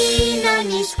 In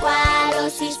ogni squalo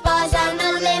si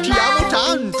sposano le Ti amo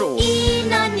tanto!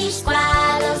 In ogni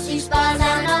squalo si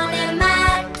sposano nel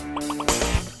mar.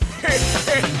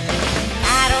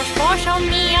 Caro sposo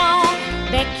mio,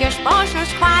 vecchio sposo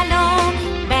squalo,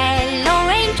 bello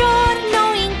è il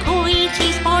giorno in cui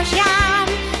ci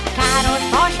sposiamo. Caro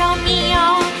sposo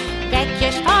mio,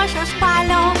 vecchio sposo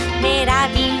squalo,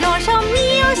 meraviglioso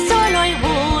mio solo e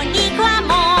unico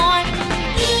amor.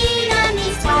 In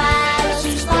ogni squalo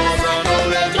si sposano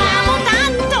le Ti amo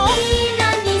tanto! In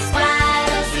ogni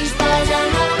squalo si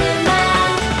sposano nel mar.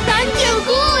 Tanti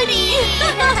auguri!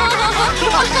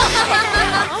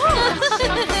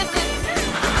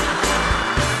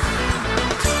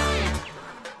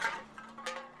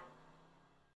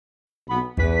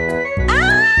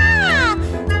 Ah!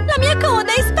 La mia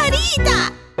coda è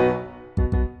sparita!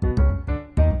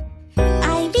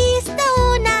 Hai visto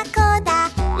una coda,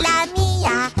 la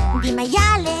mia, di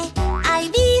maiale? Hai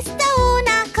visto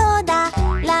una coda,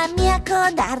 la mia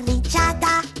coda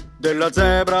arricciata? Della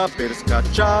zebra per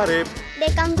scacciare,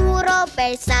 Del canguro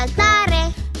per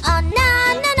saltare. Oh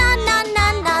no, no, no, no, no,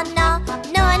 no, no,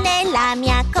 non è la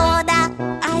mia coda.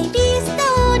 Hai visto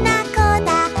una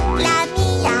coda, la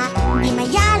mia, di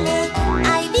maiale?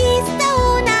 Hai visto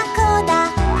una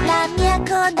coda, la mia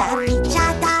coda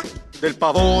arricciata? del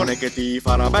pavone che ti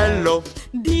farà bello.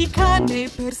 Di cane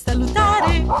per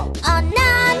salutare. Oh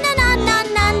no, no, no, no,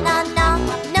 no, no, no,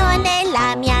 non è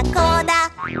la mia coda.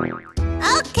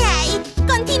 Ok,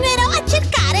 continuerò a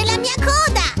cercare la mia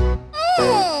coda.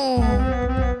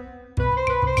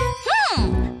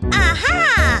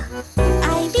 Ah!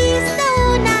 Hai visto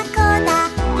una coda,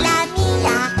 la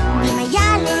mia, di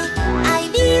maiale? Hai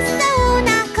visto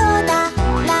una coda,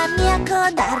 la mia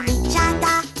coda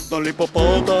arricciata?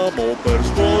 Dall'ippopotamo per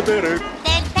scuotere,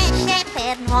 Del pesce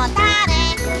per nuotare.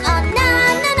 Oh no,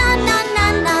 no, no, no, no,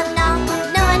 no, no,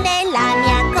 non è la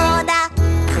mia coda.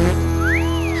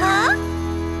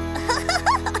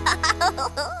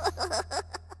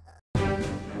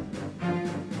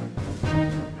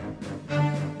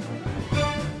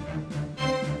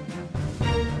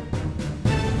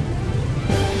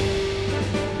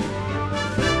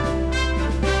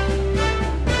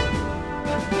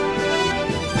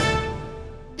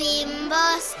 Bimbo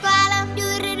squalo,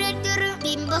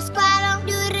 bimbo squalo,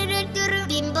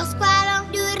 bimbo squalo,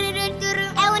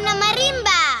 è una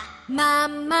marimba.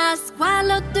 Mamma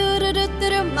squalo,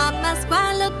 mamma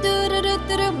squalo,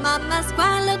 mamma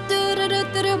squalo,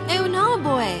 è un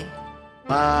oboe.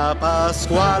 papà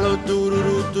squalo,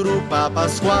 turu, Papa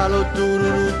Squalo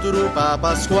tururu turu,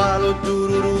 Papa Squalo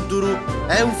tururu turu.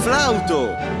 È un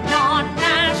flauto!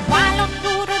 Nonna Squalo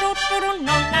tururu turu,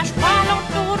 nonna Squalo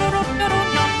tururu turu,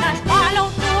 nonna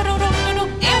Squalo tururu turu.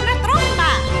 È una tromba!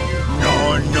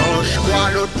 Nonno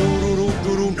Squalo tururu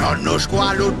turu, nonno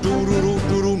Squalo tururu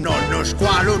turu, nonno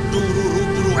Squalo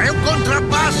tururu turu. È un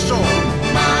contrabbasso!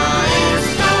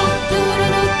 Maestro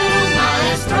tururu turu,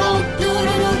 maestro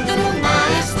tururu turu,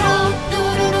 maestro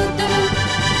tururu turu.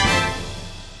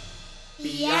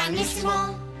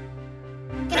 Pianissimo,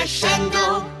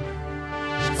 crescendo,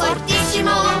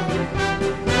 fortissimo,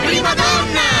 prima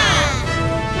donna!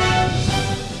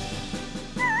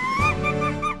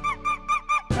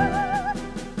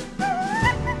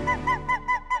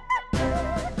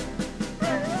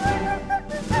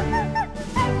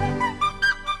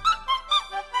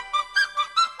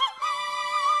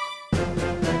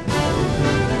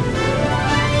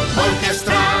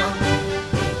 Orchestra,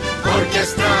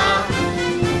 orchestra,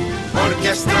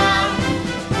 orchestra,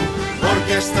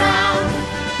 orchestra,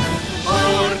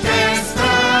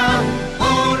 orchestra,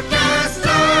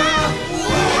 orchestra.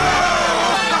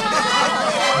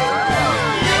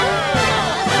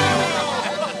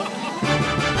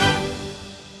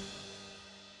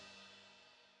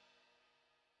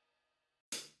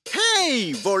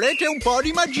 Ehi, volete un po'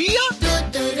 di magia?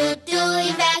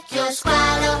 Il vecchio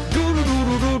squalo.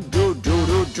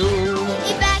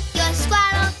 Il vecchio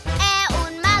squalo è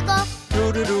un mago.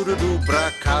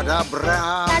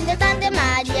 Bracadabra. Tante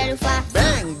magie lo fa.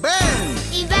 Ben, ben.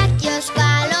 Il vecchio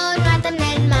squalo nuota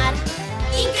nel mar.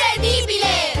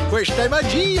 Incredibile! Questa è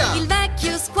magia. Il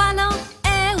vecchio squalo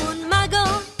è un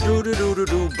mago.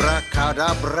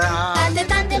 Bracadabra.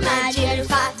 Tante magie lo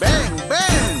fa. Ben,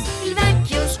 ben. Il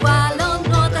vecchio squalo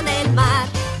nuota nel mar.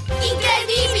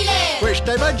 Incredibile!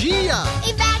 Questa è magia.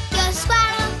 Il vecchio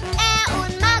squalo è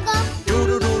un mago.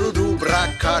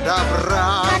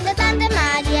 Bracadabra. Tante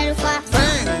magie lo fa.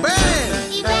 Ben,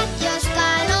 ben. Il vecchio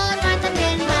squalo nuota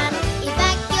nel mar. Il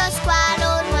vecchio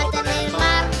squalo nuota nel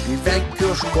mar. Il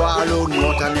vecchio squalo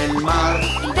nuota nel mar.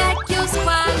 Il vecchio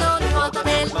squalo nuota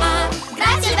nel mar.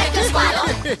 Grazie vecchio squalo!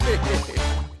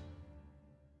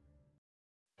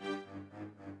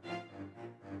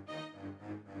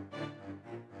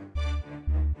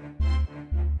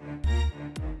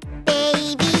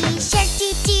 Baby shark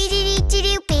doo doo doo doo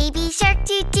doo, baby shark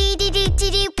doo doo doo doo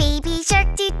doo, baby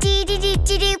shark doo doo doo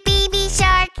doo doo, baby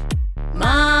shark.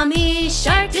 Mommy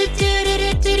shark doo doo doo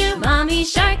doo doo doo. Mommy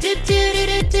shark doo doo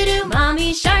doo doo doo doo.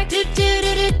 Mommy shark doo doo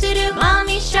doo doo doo doo.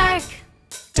 Mommy shark.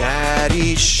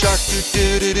 Daddy shark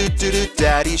doo doo doo doo doo doo.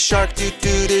 Daddy shark doo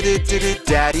doo doo doo doo doo.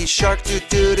 Daddy shark doo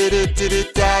doo doo doo doo doo.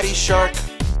 Daddy shark.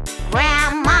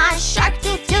 Grandma shark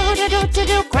doo doo doo doo doo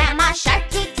doo, Grandma shark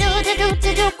doo doo doo doo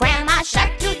doo doo, Grandma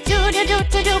shark doo doo doo doo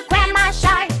doo doo, Grandma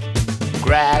shark.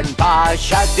 Grandpa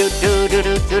shark doo doo doo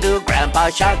doo doo doo. Grandpa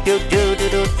shark doo doo doo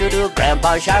doo doo doo.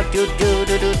 Grandpa shark doo doo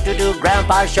doo doo doo doo.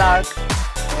 Grandpa shark.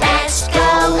 Let's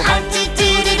go hunt doo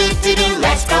doo doo doo doo doo.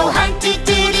 Let's go hunt doo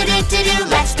doo doo doo doo doo.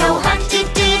 Let's go hunt doo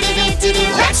doo doo doo doo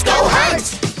doo. Let's go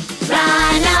hunt.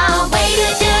 Run away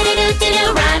doo doo doo doo doo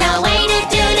doo. Run away doo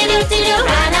doo doo doo doo doo.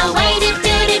 Run away doo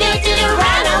doo doo doo doo doo.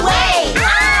 Run away.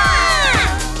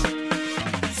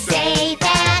 Safe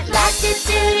at last doo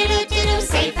doo doo doo doo doo.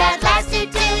 Safe at last doo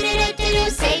doo doo doo doo doo.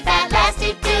 Safe at last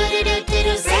doo doo doo doo doo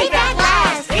doo. Safe at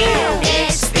last.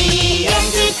 It's the end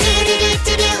doo doo doo doo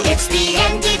doo doo. It's the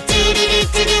end doo doo doo doo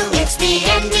doo doo. It's the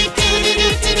end doo doo doo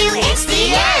doo doo doo. It's the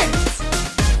end.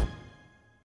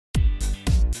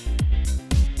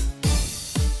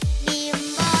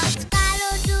 Bimbo squalo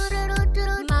tururu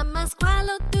turu. Mamma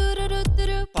squalo tururu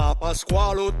turu. Papa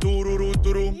Squalo tururu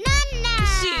turu. Nonna!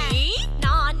 Sì?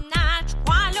 Nonna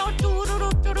Squalo tururu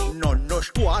turu. Nonno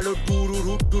Squalo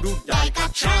tururu turu. Dai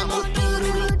cacciamo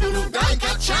tururu turu. Dai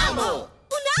cacciamo!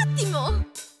 Un attimo!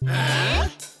 Eh?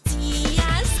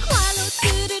 Zia squalo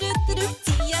tururu turu.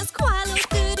 Zia squalo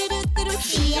tururu turu.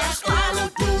 Zia squalo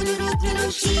tururu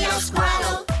turu. Zia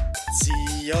squalo.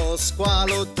 Zio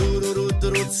Squalo tururu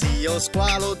turu. Zio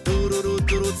Squalo tururu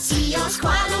turu. Zio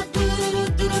squalo tururu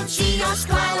turu. Zio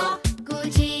squalo.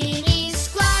 Cugini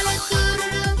squalo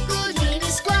tururu. Cugini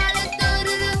squalo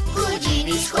tururu.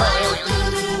 Cugini squalo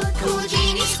tururu.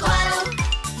 Cugini squalo.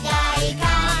 Dai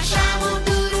cacciamo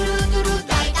tururu turu.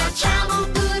 Dai cacciamo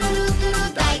tururu turu.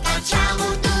 Dai cacciamo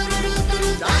tururu turu.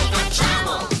 Dai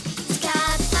cacciamo.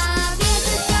 Scappa via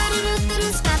tururu turu.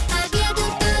 Scappa via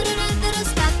tururu turu.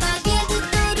 Scappa via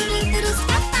tururu turu.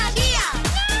 Scappa via.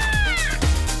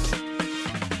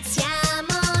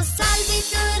 Siamo salvi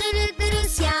tururu turu.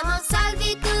 Siamo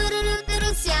salvi tururu.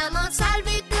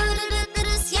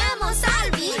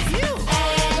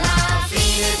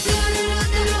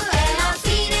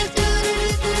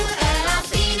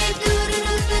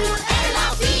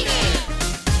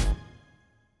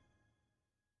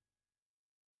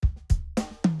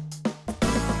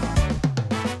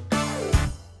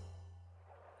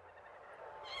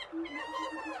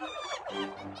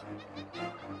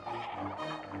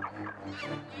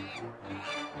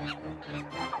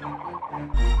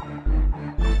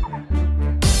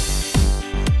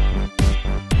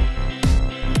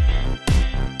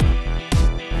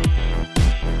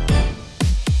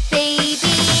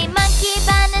 Baby monkey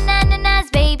bananas,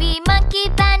 baby monkey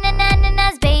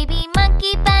bananas, baby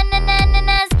monkey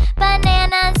bananas,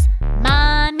 bananas.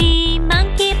 Mommy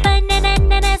monkey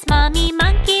bananas, mommy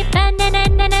monkey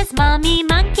bananas, mommy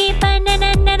monkey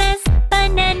bananas,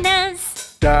 bananas.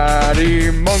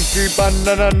 Daddy monkey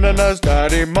bananas,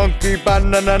 daddy monkey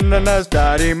bananas,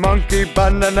 daddy monkey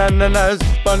bananas,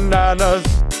 bananas.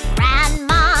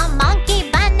 Grandma monkey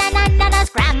bananas,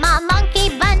 grandma monkey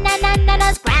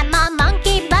bananas, grandma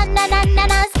monkey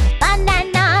bananas,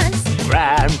 bananas.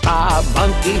 Grandpa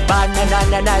monkey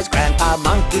bananas, grandpa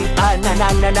monkey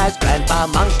bananas, grandpa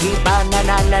monkey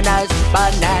bananas,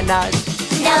 bananas.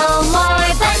 No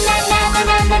more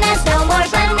bananas, no more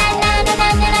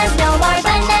bananas, no more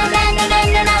bananas,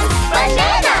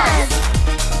 bananas.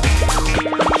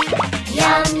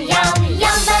 Yum yum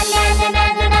yum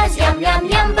bananas, yum yum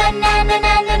yum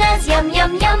bananas, yum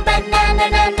yum yum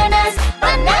bananas,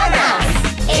 bananas.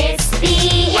 It's the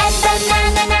end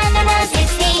bananas,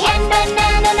 it's the end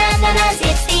bananas,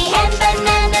 it's the end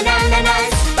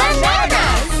bananas,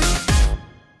 bananas.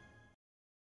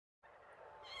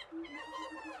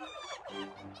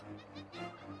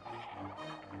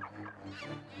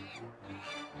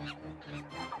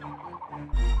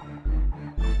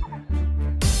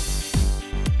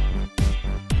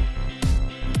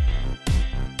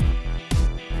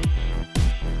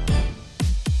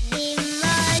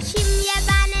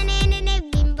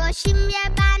 Bimbo scimmia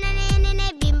banane,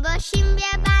 bimbo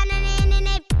scimmia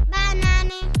banane,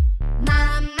 banane.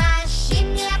 Mamma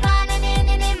scimmia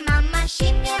banane, mamma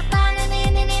scimmia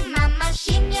banane, mamma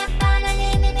scimmia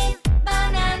banane,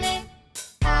 banane.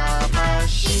 Papa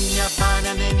scimmia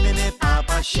banane,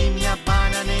 papa scimmia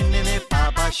banane,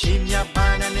 papa scimmia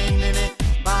banane,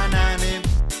 banane.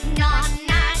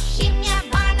 Nonna scimmia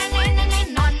banane,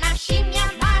 nonna scimmia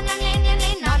banane,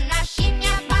 nonna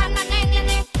scimmia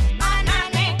banane,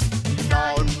 banane.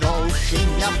 Nonno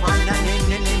scimmia banane,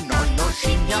 nonno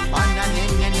scimmia banane,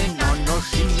 nonno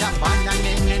scimmia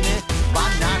banane,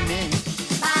 banane.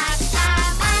 Basta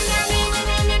banane,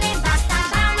 basta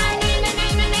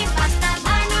banane, basta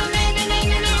banane,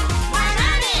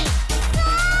 banane.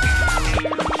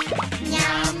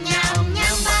 Gnam gnam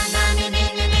gnam banane,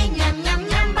 gnam gnam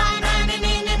gnam banane,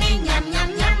 gnam gnam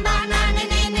gnam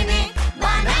banane,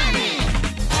 banane.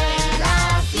 È la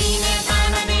fine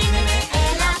banane, è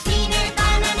la fine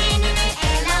banane,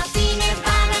 è la fine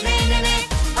banane,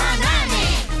 banane.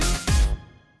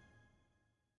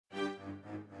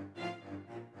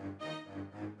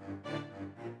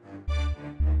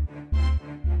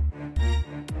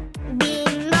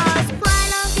 Bimbo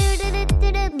squalo,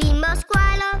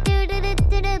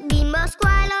 bimbo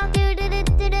squalo,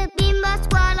 bimbo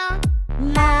squalo.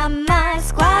 Mamma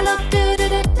squalo,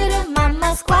 mamma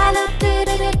squalo,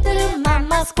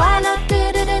 mamma squalo,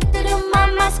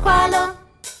 mamma squalo.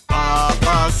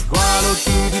 Papa squalo,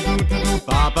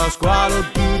 papa squalo,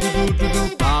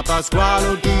 papa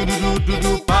squalo,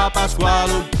 papa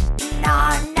squalo.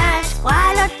 Nonna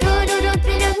squalo,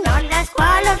 nonna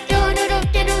squalo,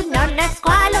 nonna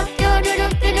squalo,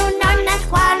 nonna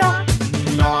squalo.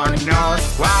 Nonno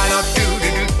squalo,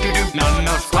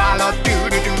 nonno squalo,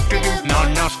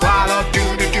 nonno squalo,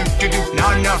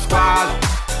 nonno squalo.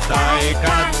 Dai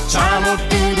cacciamo,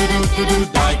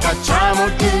 dai cacciamo,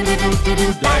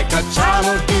 dai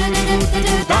cacciamo,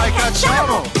 dai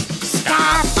cacciamo.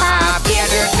 Scappa via,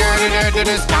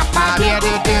 scappa via,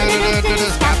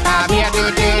 scappa via,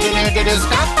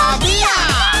 scappa via.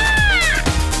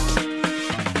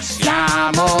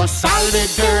 Siamo salve,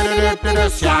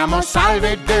 siamo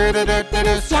salve,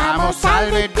 siamo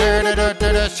salve,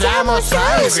 siamo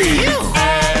salvi.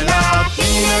 È la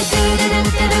fine,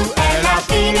 è la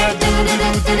fine,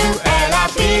 è la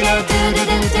fine,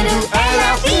 è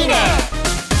la fine.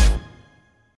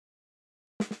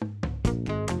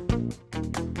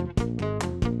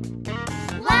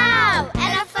 Wow, è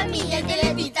la famiglia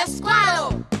delle Dita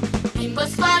Squalo. Bimbo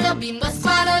Squalo,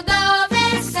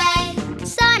 dove sei?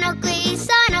 Sono qui,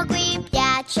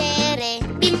 piacere.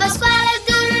 Bimbo Squalo,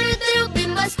 tururuturu,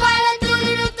 Bimbo Squalo,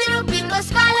 tururuturu, Bimbo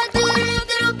Squalo,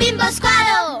 tururuturu, Bimbo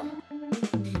Squalo.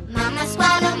 Mamma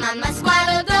Squalo,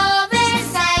 dove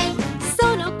sei?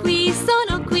 Sono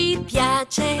qui,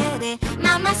 piacere.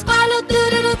 Mamma Squalo,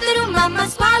 tururuturu, Mamma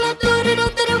Squalo,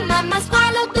 tururuturu, Mamma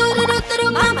Squalo,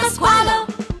 tururuturu, Mamma Squalo.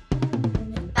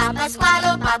 Papà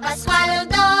Squalo,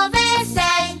 dove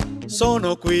sei?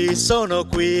 Sono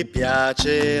qui,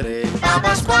 piacere.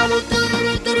 Papà squalo,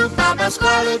 tururuturu, papà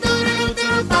squalo,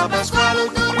 tururuturu, papà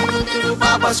squalo, tururuturu,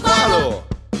 papà squalo.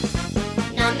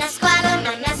 Nonna squalo,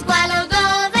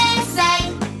 dove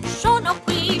sei? Sono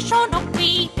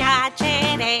qui,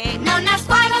 piacere. Nonna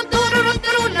squalo,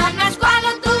 tururuturu, nonna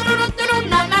squalo, tururuturu,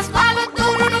 nonna squalo,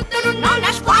 tururuturu,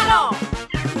 nonna squalo.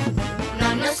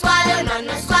 Nonno squalo,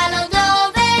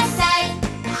 dove sei?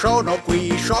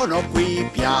 Sono qui,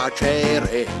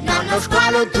 piacere. Nonno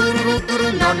squalo,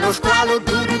 tururuturu, nonno squalo,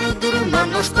 tururuturu,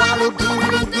 nonno squalo,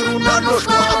 tururuturu, nonno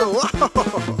squalo.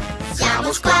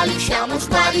 Siamo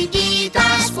squali, Dita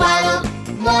Squalo.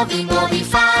 Nuovi,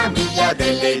 famiglia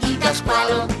delle Dita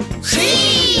Squalo.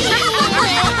 Sì!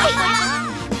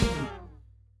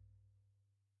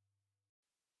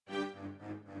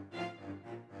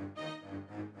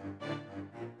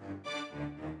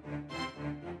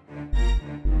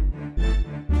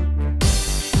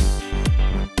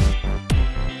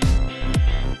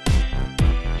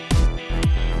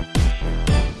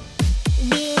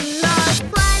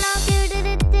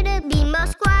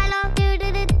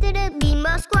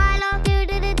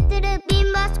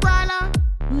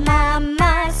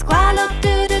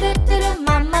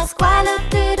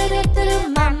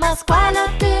 Mamma squalo,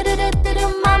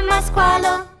 mamma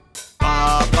squalo.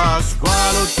 Papà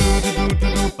squalo,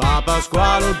 papà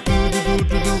squalo,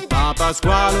 papà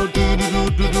squalo,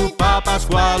 papà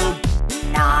squalo.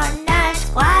 Nonna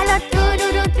squalo,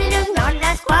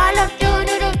 nonna squalo,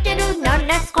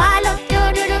 nonna squalo,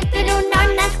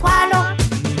 nonna squalo.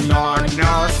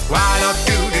 Nonno squalo,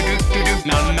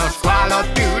 nonno squalo,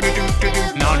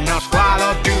 nonno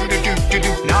squalo,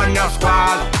 nonno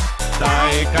squalo.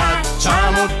 Dai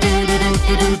cacciamo,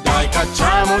 dai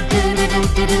cacciamo,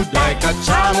 dai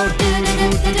cacciamo,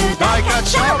 dai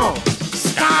cacciamo.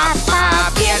 Scappa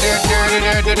via,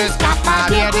 scappa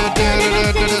via,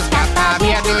 scappa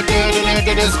via,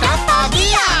 scappa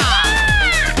via.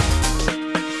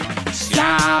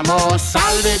 Siamo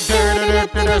salve,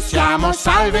 siamo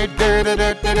salve,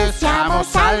 siamo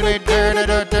salve,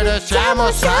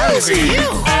 siamo salvi.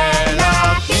 È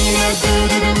la fine,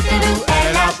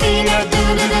 è la fine,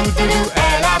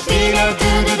 è la fine,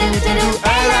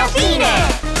 è la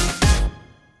fine.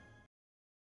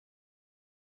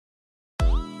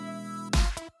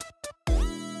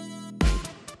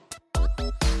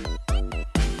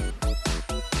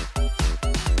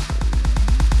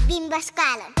 Bimbo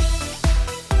Squalo.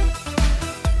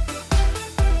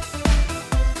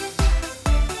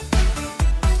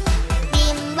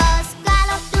 Bimbo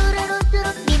Squalo,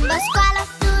 tururuturu, Bimbo Squalo,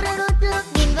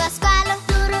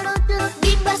 tururuturu,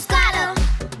 Bimbo Squalo.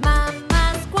 Mamma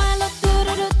squalo,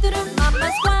 tururuturu, mamma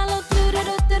squalo,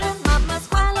 tururuturu, mamma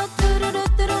squalo,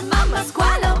 tururuturu, mamma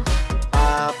squalo.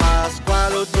 Papà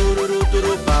squalo,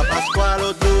 tururuturu, papà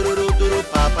squalo, tururuturu,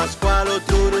 papà squalo,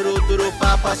 tururuturu,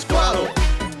 papà squalo.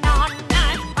 Nonna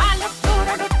squalo,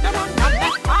 tururuturu, nonna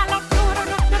squalo,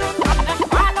 tururuturu, nonna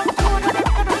squalo,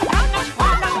 tururuturu, nonna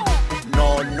squalo.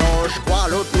 Nonno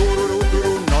squalo,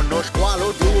 tururuturu, nonno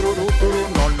squalo, tururuturu,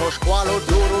 nonno squalo,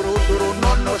 tururuturu,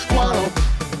 nonno squalo.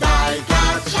 Dai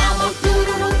cacciamo,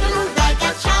 tururuturu, dai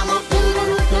cacciamo,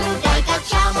 tururuturu, dai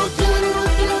cacciamo,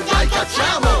 tururuturu, dai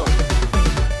cacciamo.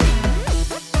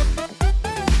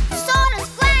 Sono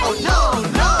squali. Oh no,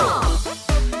 no.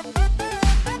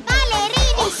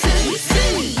 Ballerini. Oh sì,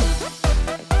 sì.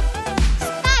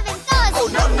 Spaventosi. Oh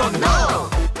no, no, no.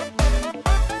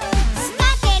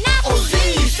 Scatenati. Oh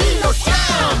sì, sì, lo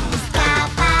siamo.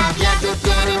 Scappa via,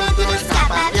 tururuturu,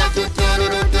 scappa via,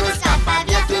 tururuturu, scappa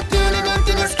via,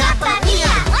 tururuturu, scappa via.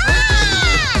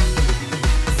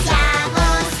 Siamo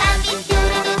salvi,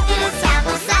 tururuturu,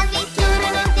 siamo salvi,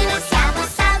 tururuturu, siamo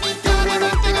salvi,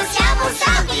 tururuturu, siamo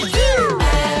salvi.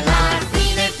 È la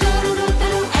fine,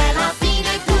 tururuturu, è la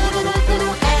fine,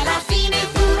 tururuturu, è la fine,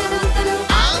 tururuturu,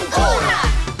 ancora.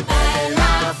 È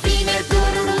la fine,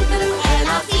 tururuturu, è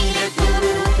la fine,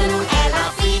 tururuturu, è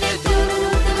la fine,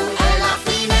 tururuturu, è la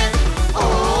fine.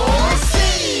 Oh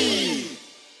sì!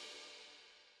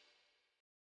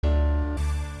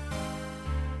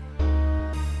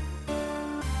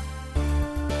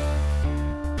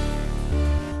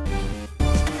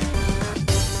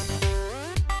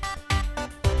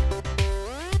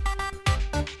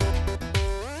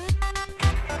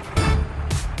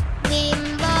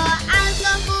 Bimbo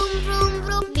Auto, boom, vroom,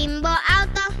 vroom. Bimbo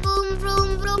Auto, boom,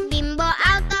 vroom, vroom. Bimbo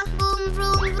Auto, boom,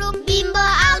 vroom, vroom. Bimbo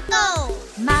Auto.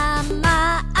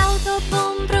 Mamma auto,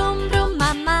 boom, brum, brum.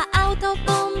 Mamma auto,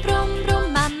 boom, brum,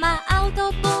 brum. Mamma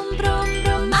auto, boom, brum,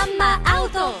 brum. Mamma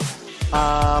auto.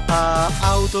 Papà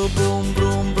auto, boom,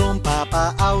 brum, brum.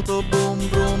 Papà auto, boom,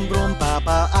 brum, brum.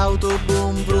 Papà auto,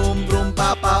 boom, brum, brum.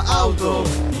 Papà Auto.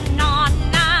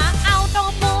 Nonna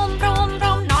auto, boom brum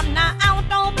brum. Nonna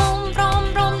auto, boom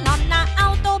brum brum. Nonna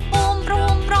auto, boom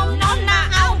brum brum. Nonna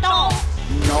auto.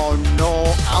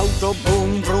 Nonno auto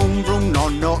boom brum brum.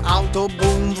 Nonno auto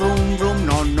boom brum brum.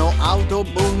 Nonno auto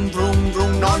boom brum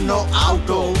brum. Nonno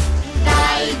auto.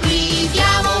 Dai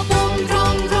guidiamo, boom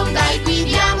brum brum. Dai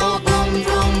guidiamo, boom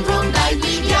brum brum. Dai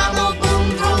guidiamo,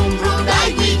 boom brum brum.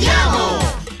 Dai guidiamo.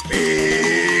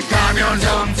 I camion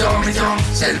zom zom zom,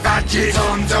 selvaggi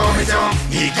zom zom zom.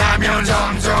 I camion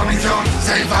zom zom zom,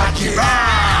 selvaggi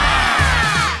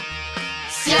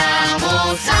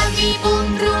Siamo salvi,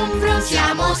 boom brum brum.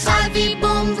 Siamo salvi,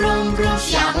 boom brum brum.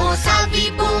 Siamo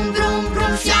salvi, boom brum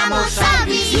brum. Siamo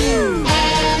salvi.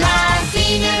 È la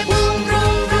fine, boom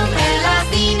brum brum. È la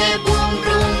fine, boom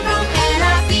brum brum. È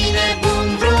la fine,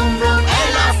 boom brum brum.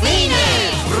 È la fine.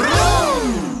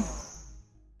 Brum!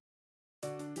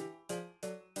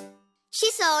 Ci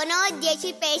sono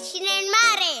 10 pesci nel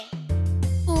mare.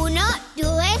 1,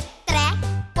 2, 3,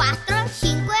 4,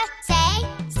 5, 6,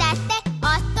 7,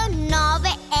 8, 9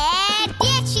 e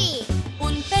 10.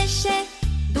 Un pesce,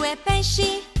 2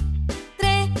 pesci,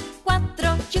 3,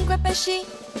 4, 5 pesci.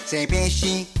 6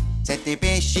 pesci, 7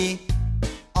 pesci,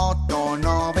 8,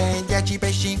 9, 10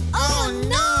 pesci. Oh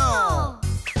no!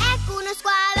 Ecco uno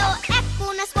squalo, ecco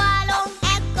uno squalo,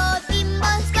 ecco Bimbo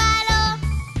Squalo.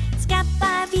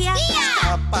 Scappa via.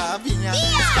 Scappa via,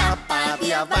 Via! scappa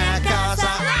via, vai a casa.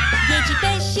 10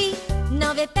 pesci,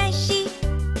 9 pesci,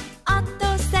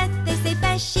 8, 7, 6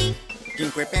 pesci.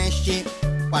 5 pesci,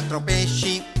 4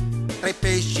 pesci, 3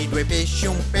 pesci, 2 pesci,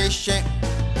 un pesce.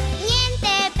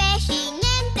 Niente pesci,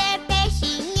 niente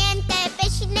pesci, niente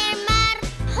pesci nel mar.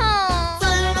 Oh!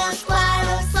 Sono uno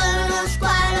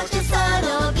squalo, c'è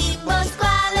solo Bimbo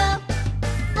Squalo.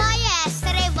 Vuoi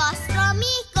essere vostro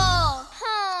amico?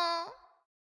 Oh!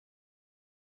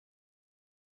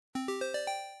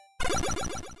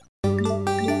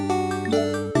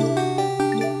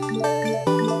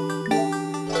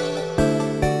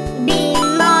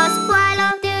 Bimbo Squalo,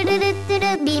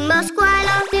 Bimbo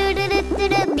Squalo,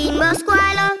 Bimbo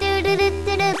Squalo,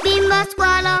 Bimbo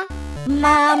Squalo.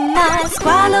 Mamma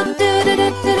squalo,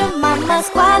 mamma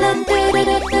squalo,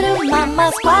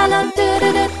 mamma squalo,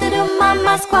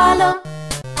 mamma squalo.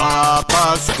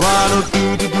 Papà Squalo,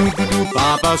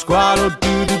 Papà Squalo,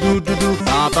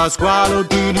 Papà Squalo,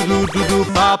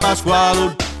 Papà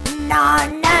Squalo.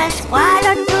 Nonna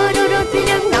Squalo,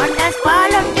 Nonna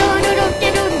Squalo,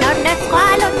 Nonna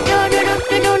Squalo,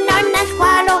 Nonna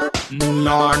Squalo.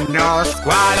 Nonno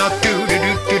squalo,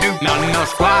 nonno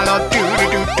squalo,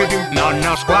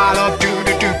 nonno squalo,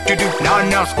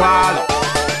 nonno squalo.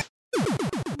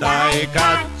 Dai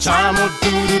cacciamo,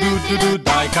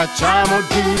 dai cacciamo,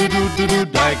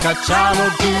 dai cacciamo,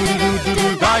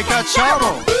 dai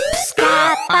cacciamo.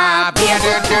 Scappa via,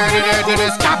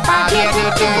 scappa via,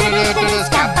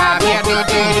 scappa via,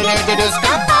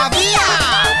 scappa via.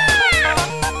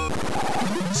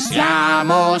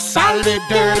 Siamo salvi,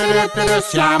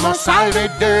 siamo salvi,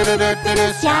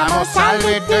 siamo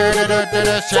salvi,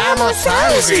 siamo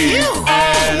salvi.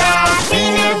 È la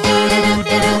fine,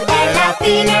 è la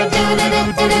fine,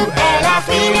 è la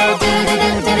fine,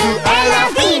 è la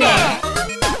fine.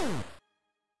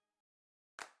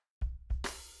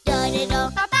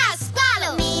 Papà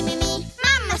Squalo, mi,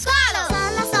 mamma Squalo.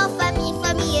 Sulla soffa mi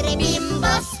fa mire Bimbo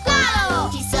Squalo.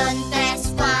 Ci son 3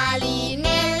 squali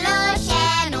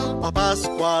nell'oceano. Papà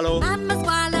Squalo, Mamma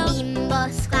squalo, Bimbo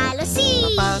Squalo,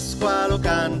 sì. Papà Squalo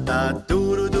canta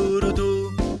duru duru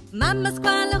du. mamma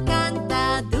squalo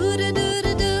canta duru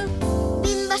duru du.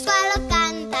 Bimbo Squalo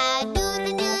canta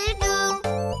duru duru du.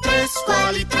 3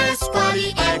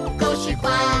 squali, eccoci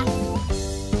qua.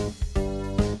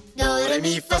 Do, re,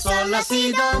 mi, fa, sol, la,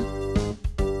 si, do.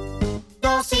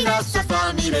 Do, si, la, sol,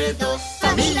 fa, mi, re, do.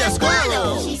 Famiglia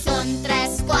Squalo. Ci son 3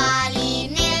 squali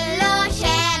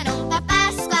nell'oceano.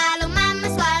 Papà Squalo, mamma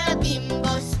Squalo, Bimbo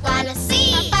Squalo,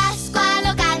 sì. Papà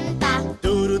Squalo canta,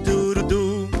 Duru duru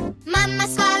du. mamma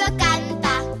Squalo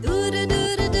canta, Duru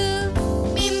duru du.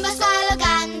 Bimbo Squalo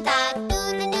canta,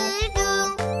 duru duru du.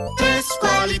 3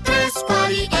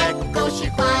 squali, eccoci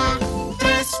qua.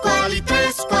 3 squali,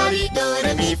 do,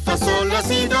 re, mi, fa, sol, la,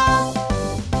 si, do.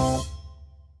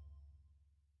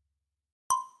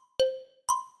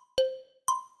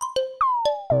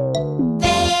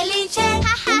 Felice,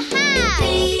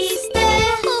 triste,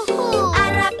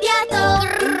 arrabbiato,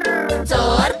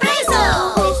 sorpreso.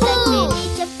 sei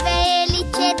felice,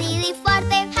 felice, ridi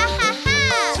forte,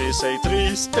 Se sei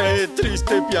triste,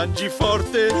 triste, piangi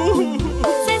forte.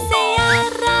 Se sei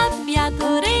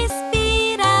arrabbiato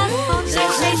respira. Se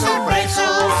sei sorpreso,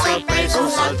 sorpreso,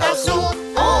 salta su.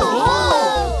 Oh, oh.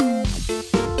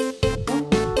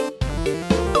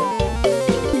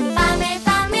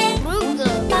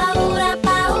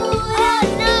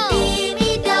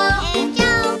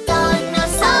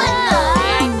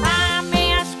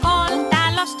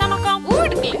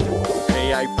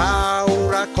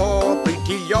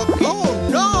 sveglio. Oh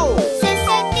no! Se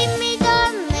senti timido,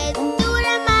 tu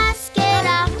la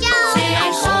maschera. Ciao! Se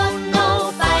hai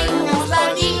sonno, fai uno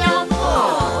sbadiglio.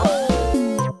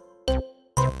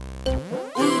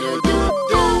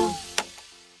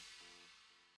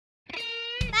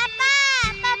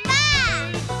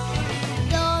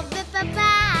 Dove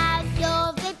papà?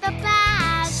 Dove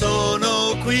papà? Sono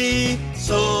qui.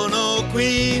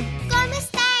 Come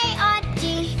stai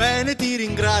oggi? Bene, ti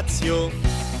ringrazio.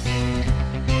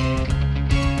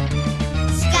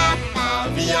 Scappa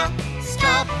via!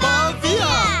 Scappa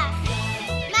via!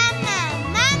 Mamma!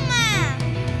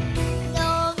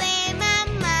 Dove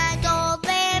mamma?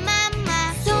 Dove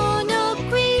mamma? Sono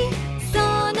qui!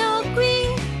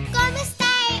 Come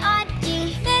stai oggi?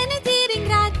 Bene, ti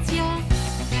ringrazio.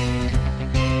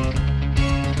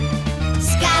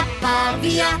 Scappa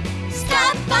via!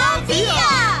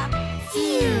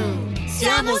 Fiu!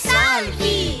 Siamo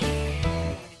salvi!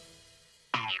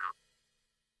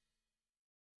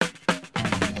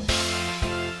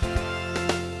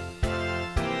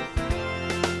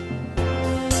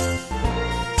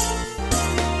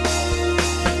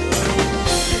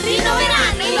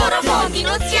 Rinnoveranno i loro fondi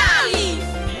nuziali.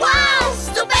 Wow,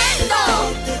 stupendo!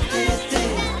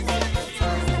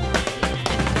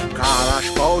 Cara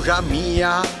sposa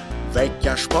mia,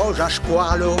 vecchia sposa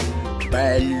squalo,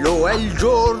 bello è il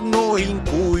giorno in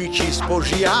cui ci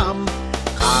sposiamo.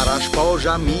 Cara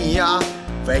sposa mia,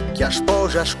 vecchia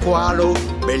sposa squalo,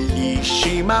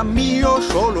 bellissima mio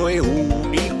solo e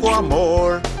unico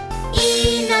amor.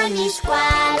 In ogni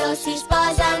squalo si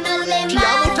sposano le Ti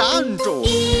amo tanto!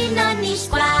 In ogni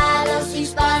squalo si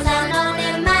sposano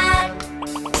nel mar.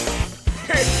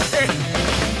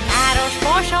 Caro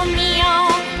sposo mio,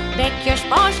 vecchio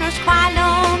sposo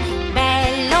squalo,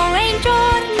 bello è il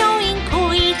giorno in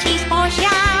cui ci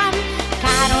sposiamo.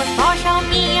 Caro sposo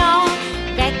mio,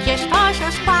 vecchio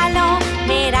sposo squalo,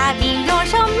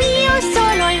 meraviglioso mio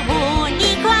solo e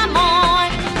unico amor.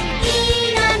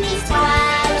 In ogni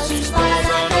squalo si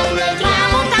sposano le Ti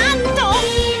amo tanto!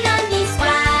 In ogni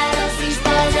squalo si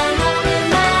sposano nel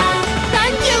mar.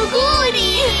 Tanti auguri!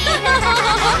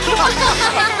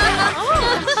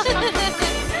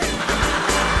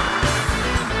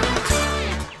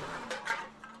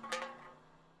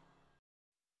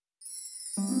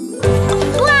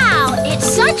 Wow, it's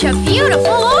such a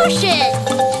beautiful ocean!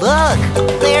 Look,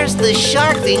 there's the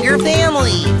shark finger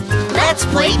family. Let's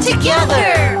play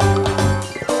together.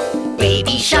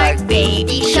 Baby shark,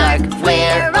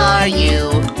 where are you?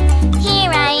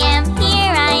 Here I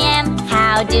am,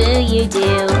 how do you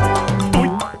do?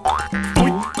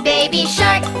 Baby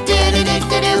shark,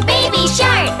 do-do-do-do-do. Baby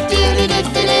shark,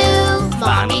 do-do-do-do-do.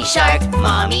 Mommy shark,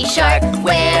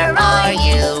 where are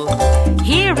you?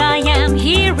 Here I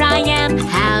am,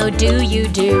 how do you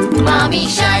do? Mommy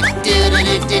shark,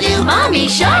 do-do-do-do-do. Mommy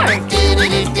shark,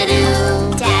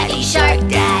 do-do-do-do-do. Daddy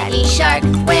shark,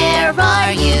 where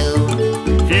are you?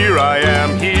 Here I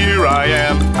am,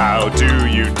 how do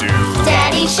you do?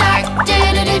 Daddy shark,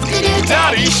 do-do-do-do-do.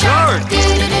 Daddy shark.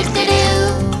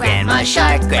 do-do-do-do-do. Grandma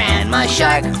shark,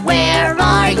 where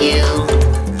are you?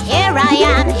 Here I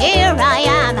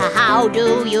am, how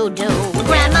do you do?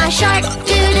 Grandma shark,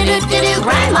 do-do-do-do-do.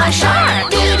 Grandma shark,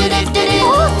 do-do-do-do-do.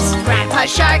 Oops!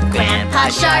 Grandpa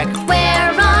shark,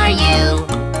 where are you?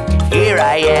 Here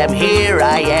I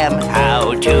am,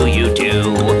 how do you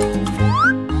do?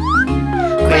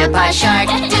 Grandpa shark,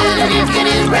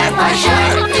 do-do-do-do-do. Grandpa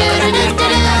shark, do-do-do-do-do.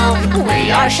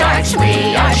 We are sharks,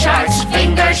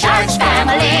 finger sharks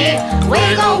family.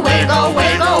 Wiggle, wiggle,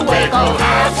 wiggle, wiggle,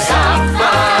 have some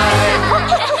fun.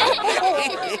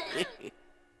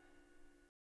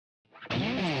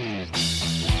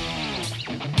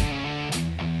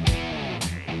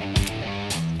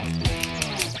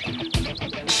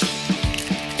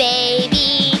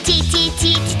 Baby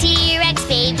T-T-T-T-T-Rex,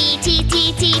 baby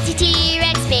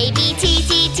T-T-T-T-T-Rex, baby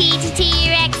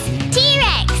T-T-T-T-T-Rex,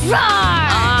 T-Rex! Roar!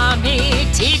 Mommy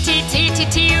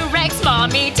T-T-T-T-T-Rex,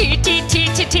 Mommy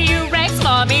T-T-T-T-T-Rex,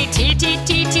 Mommy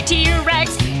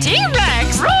T-T-T-T-T-Rex,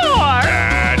 T-Rex! Roar!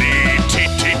 Daddy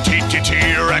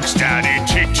T-T-T-T-T-Rex, Daddy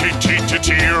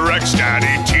T-T-T-T-T-Rex,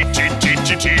 Daddy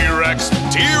T-T-T-T-T-Rex,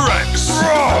 T-Rex!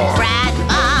 Roar!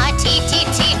 Grandma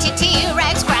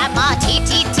T-T-T-T-T-Rex, Grandma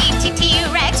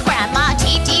T-T-T-T-T-Rex, Grandma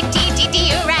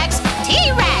T-T-T-T-T-Rex,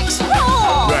 T-Rex!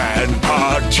 Roar!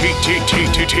 Grandpa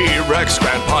T-T-T-T-T-Rex,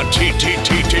 Grandpa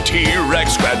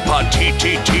T-T-T-T-T-Rex, Grandpa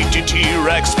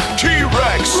T-T-T-T-T-Rex,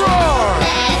 T-Rex! Roar!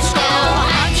 Let's go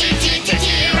hunt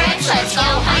T-T-T-T-Rex. Let's go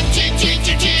hunt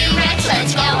T-T-T-T-Rex.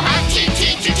 Let's go hunt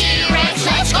T-T-T-T-Rex.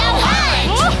 Let's go hunt!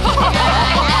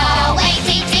 Run away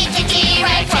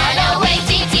T-T-T-T-Rex. Run away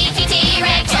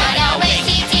T-T-T-T-Rex. Run away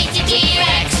T-T-T-T-Rex.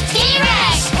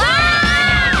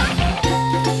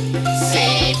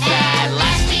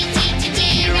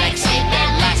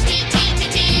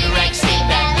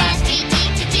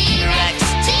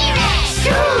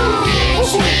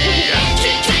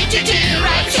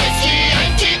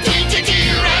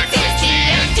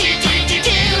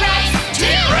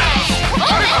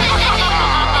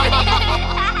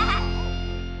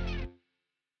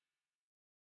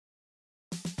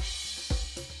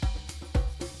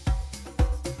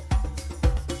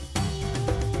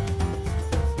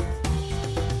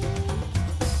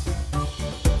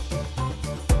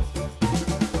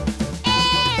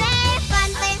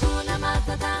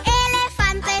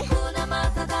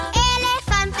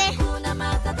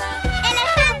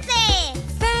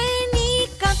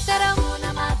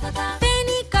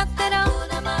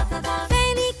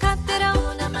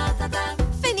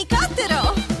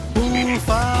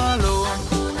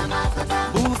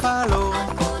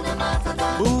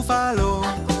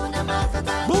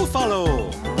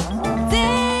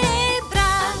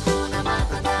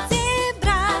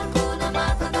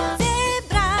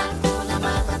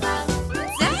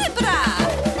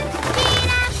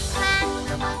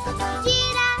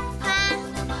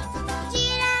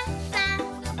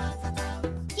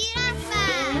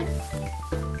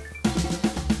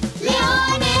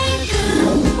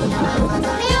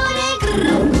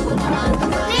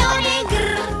 Leone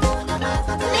grr.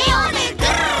 Leone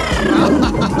grr.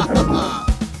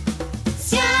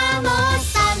 Siamo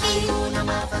salvi.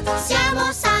 Siamo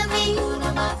salvi.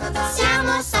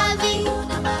 Siamo salvi.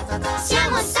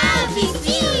 Siamo salvi.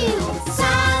 Fiu.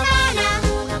 Savana.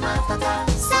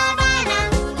 Savana.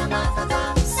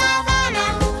 Savana.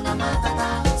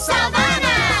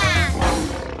 Savana.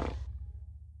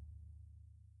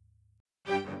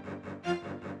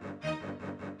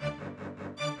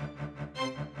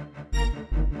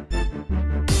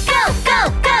 Go, go,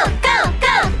 go, go,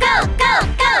 go, go, go,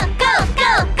 go, go,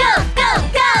 go, go, go,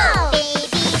 go.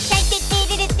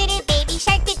 Baby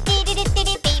shark,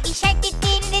 do-do-do-do-do, baby shark,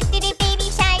 do-do-do-do-do, baby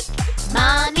shark.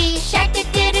 Mommy shark,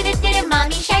 do-do-do-do-do,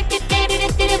 mommy shark,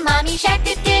 do-do-do-do-do, mommy shark,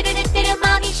 do-do-do-do-do,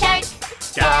 mommy shark.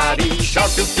 Daddy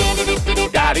shark, do-do-do-do-do,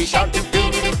 daddy shark,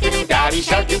 do-do-do-do-do, daddy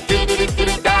shark,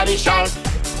 do-do-do-do-do, daddy shark.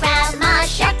 Grandma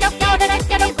shark,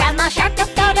 do-do-do-do-do, grandma shark,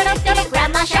 do-do-do-do-do,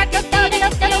 grandma shark,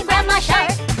 do-do-do-do-do, grandma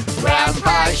shark.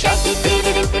 Grandpa shark,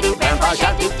 do-do-do-do-do, grandpa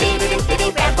shark,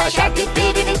 do-do-do-do-do, grandpa shark,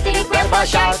 do-do-do-do-do, grandpa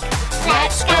shark.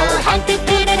 Let's go hunt,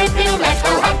 do-do-do-do-do, let's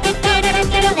go hunt,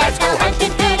 do-do-do-do-do, let's go hunt,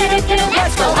 do-do-do-do-do,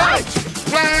 let's go hunt.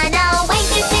 Run away,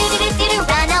 do-do-do-do-do,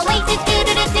 run away,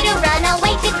 do-do-do-do-do, run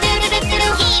away, do-do-do-do-do,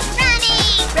 keep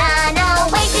running. Run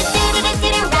away,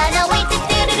 do-do-do-do-do, run away,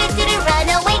 do-do-do-do-do, run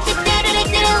away,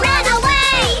 do-do-do-do-do, run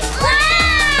away.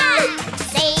 Run!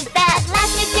 Save that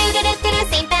last, do-do-do-do-do,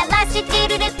 save that last,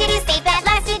 do-do-do-do-do, save that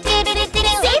last,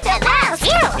 do-do-do-do-do, save that last.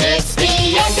 It's the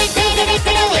end,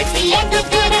 do-do-do-do-do, it's the end,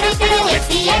 do-do-do-do-do, it's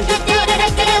the end,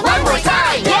 do-do-do-do-do, one more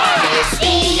time. Yeah! It's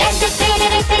the end,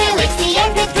 do-do-do-do-do, it's the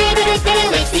end,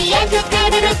 do-do-do-do-do, it's the end,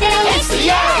 do-do-do-do-do, it's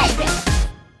the end.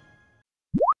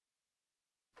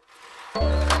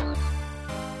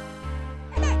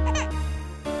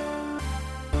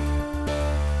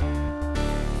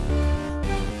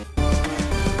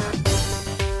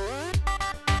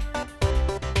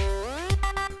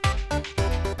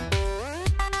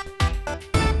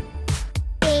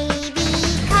 Baby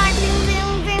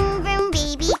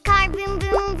car, boom,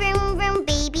 boom, vroom, vroom,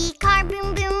 baby car,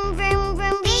 boom, boom, vroom,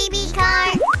 vroom, baby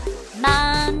car.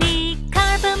 Mommy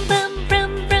car boom boom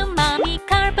vroom vroom. Mommy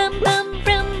car boom boom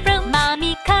vroom vroom.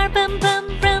 Mommy car boom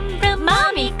boom vroom vroom.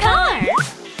 Mommy car.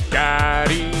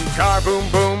 Daddy car boom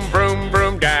boom vroom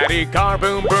vroom. Daddy car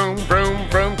boom boom vroom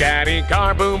vroom. Daddy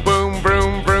car boom boom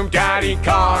vroom vroom. Daddy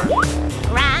car.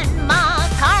 Grandma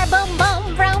car, boom,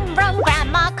 boom, vroom, vroom,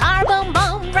 grandma car, boom,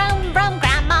 boom, vroom, vroom,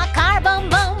 grandma car, boom,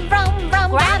 boom, vroom,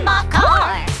 vroom, grandma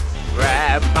car.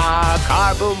 Grandma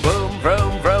car boom boom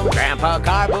vroom vroom. Grandpa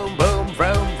car boom boom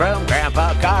vroom vroom.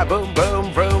 Grandpa car boom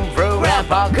boom vroom vroom.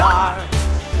 Grandpa car.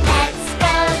 Let's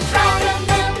go drive,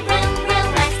 vroom, vroom,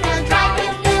 vroom, let's go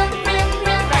drive, vroom, vroom,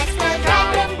 vroom, let's go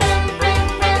drive, vroom, vroom,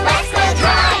 vroom, let's go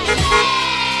drive.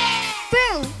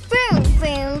 Vroom, vroom,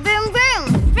 vroom, vroom, vroom,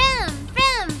 vroom,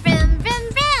 vroom, vroom, vroom,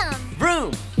 vroom.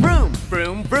 Vroom vroom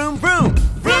vroom vroom vroom.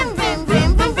 Vroom, vroom,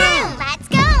 vroom, vroom, vroom. Let's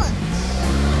go.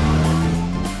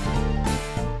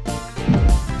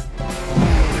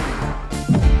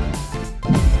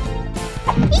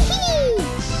 Hee-hee.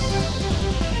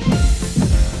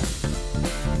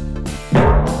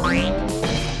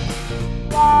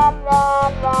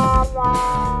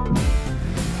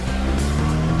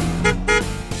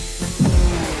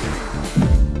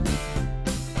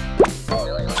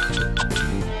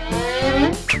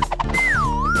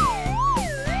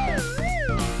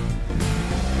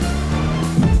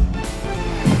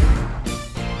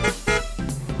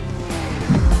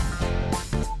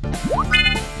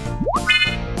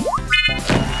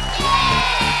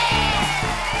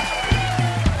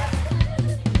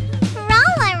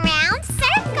 Roll around,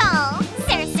 circle.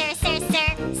 Sir, sir, sir, sir,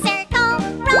 circle.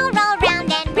 Roll, roll, round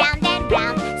and round and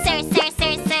round. Sir, sir,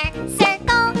 sir, sir,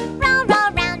 circle. Roll, roll,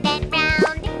 round and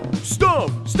round.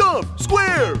 Stomp, stomp,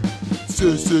 square.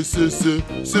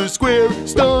 Square.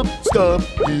 Stomp, stomp,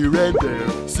 here and there.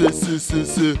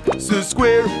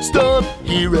 Square. Stomp,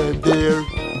 here and there.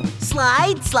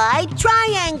 Slide, slide,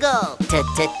 triangle.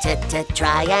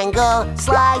 Triangle.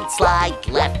 Slide, slide,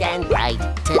 left and right.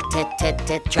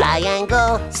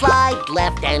 Triangle. Slide,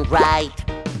 left and right.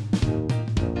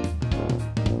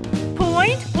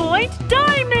 Point, point,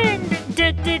 diamond.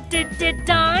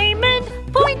 Diamond.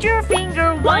 Point your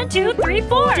finger. 1, 2, 3,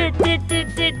 4.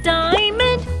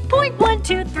 Diamond. Point 1,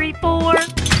 2, 3, 4.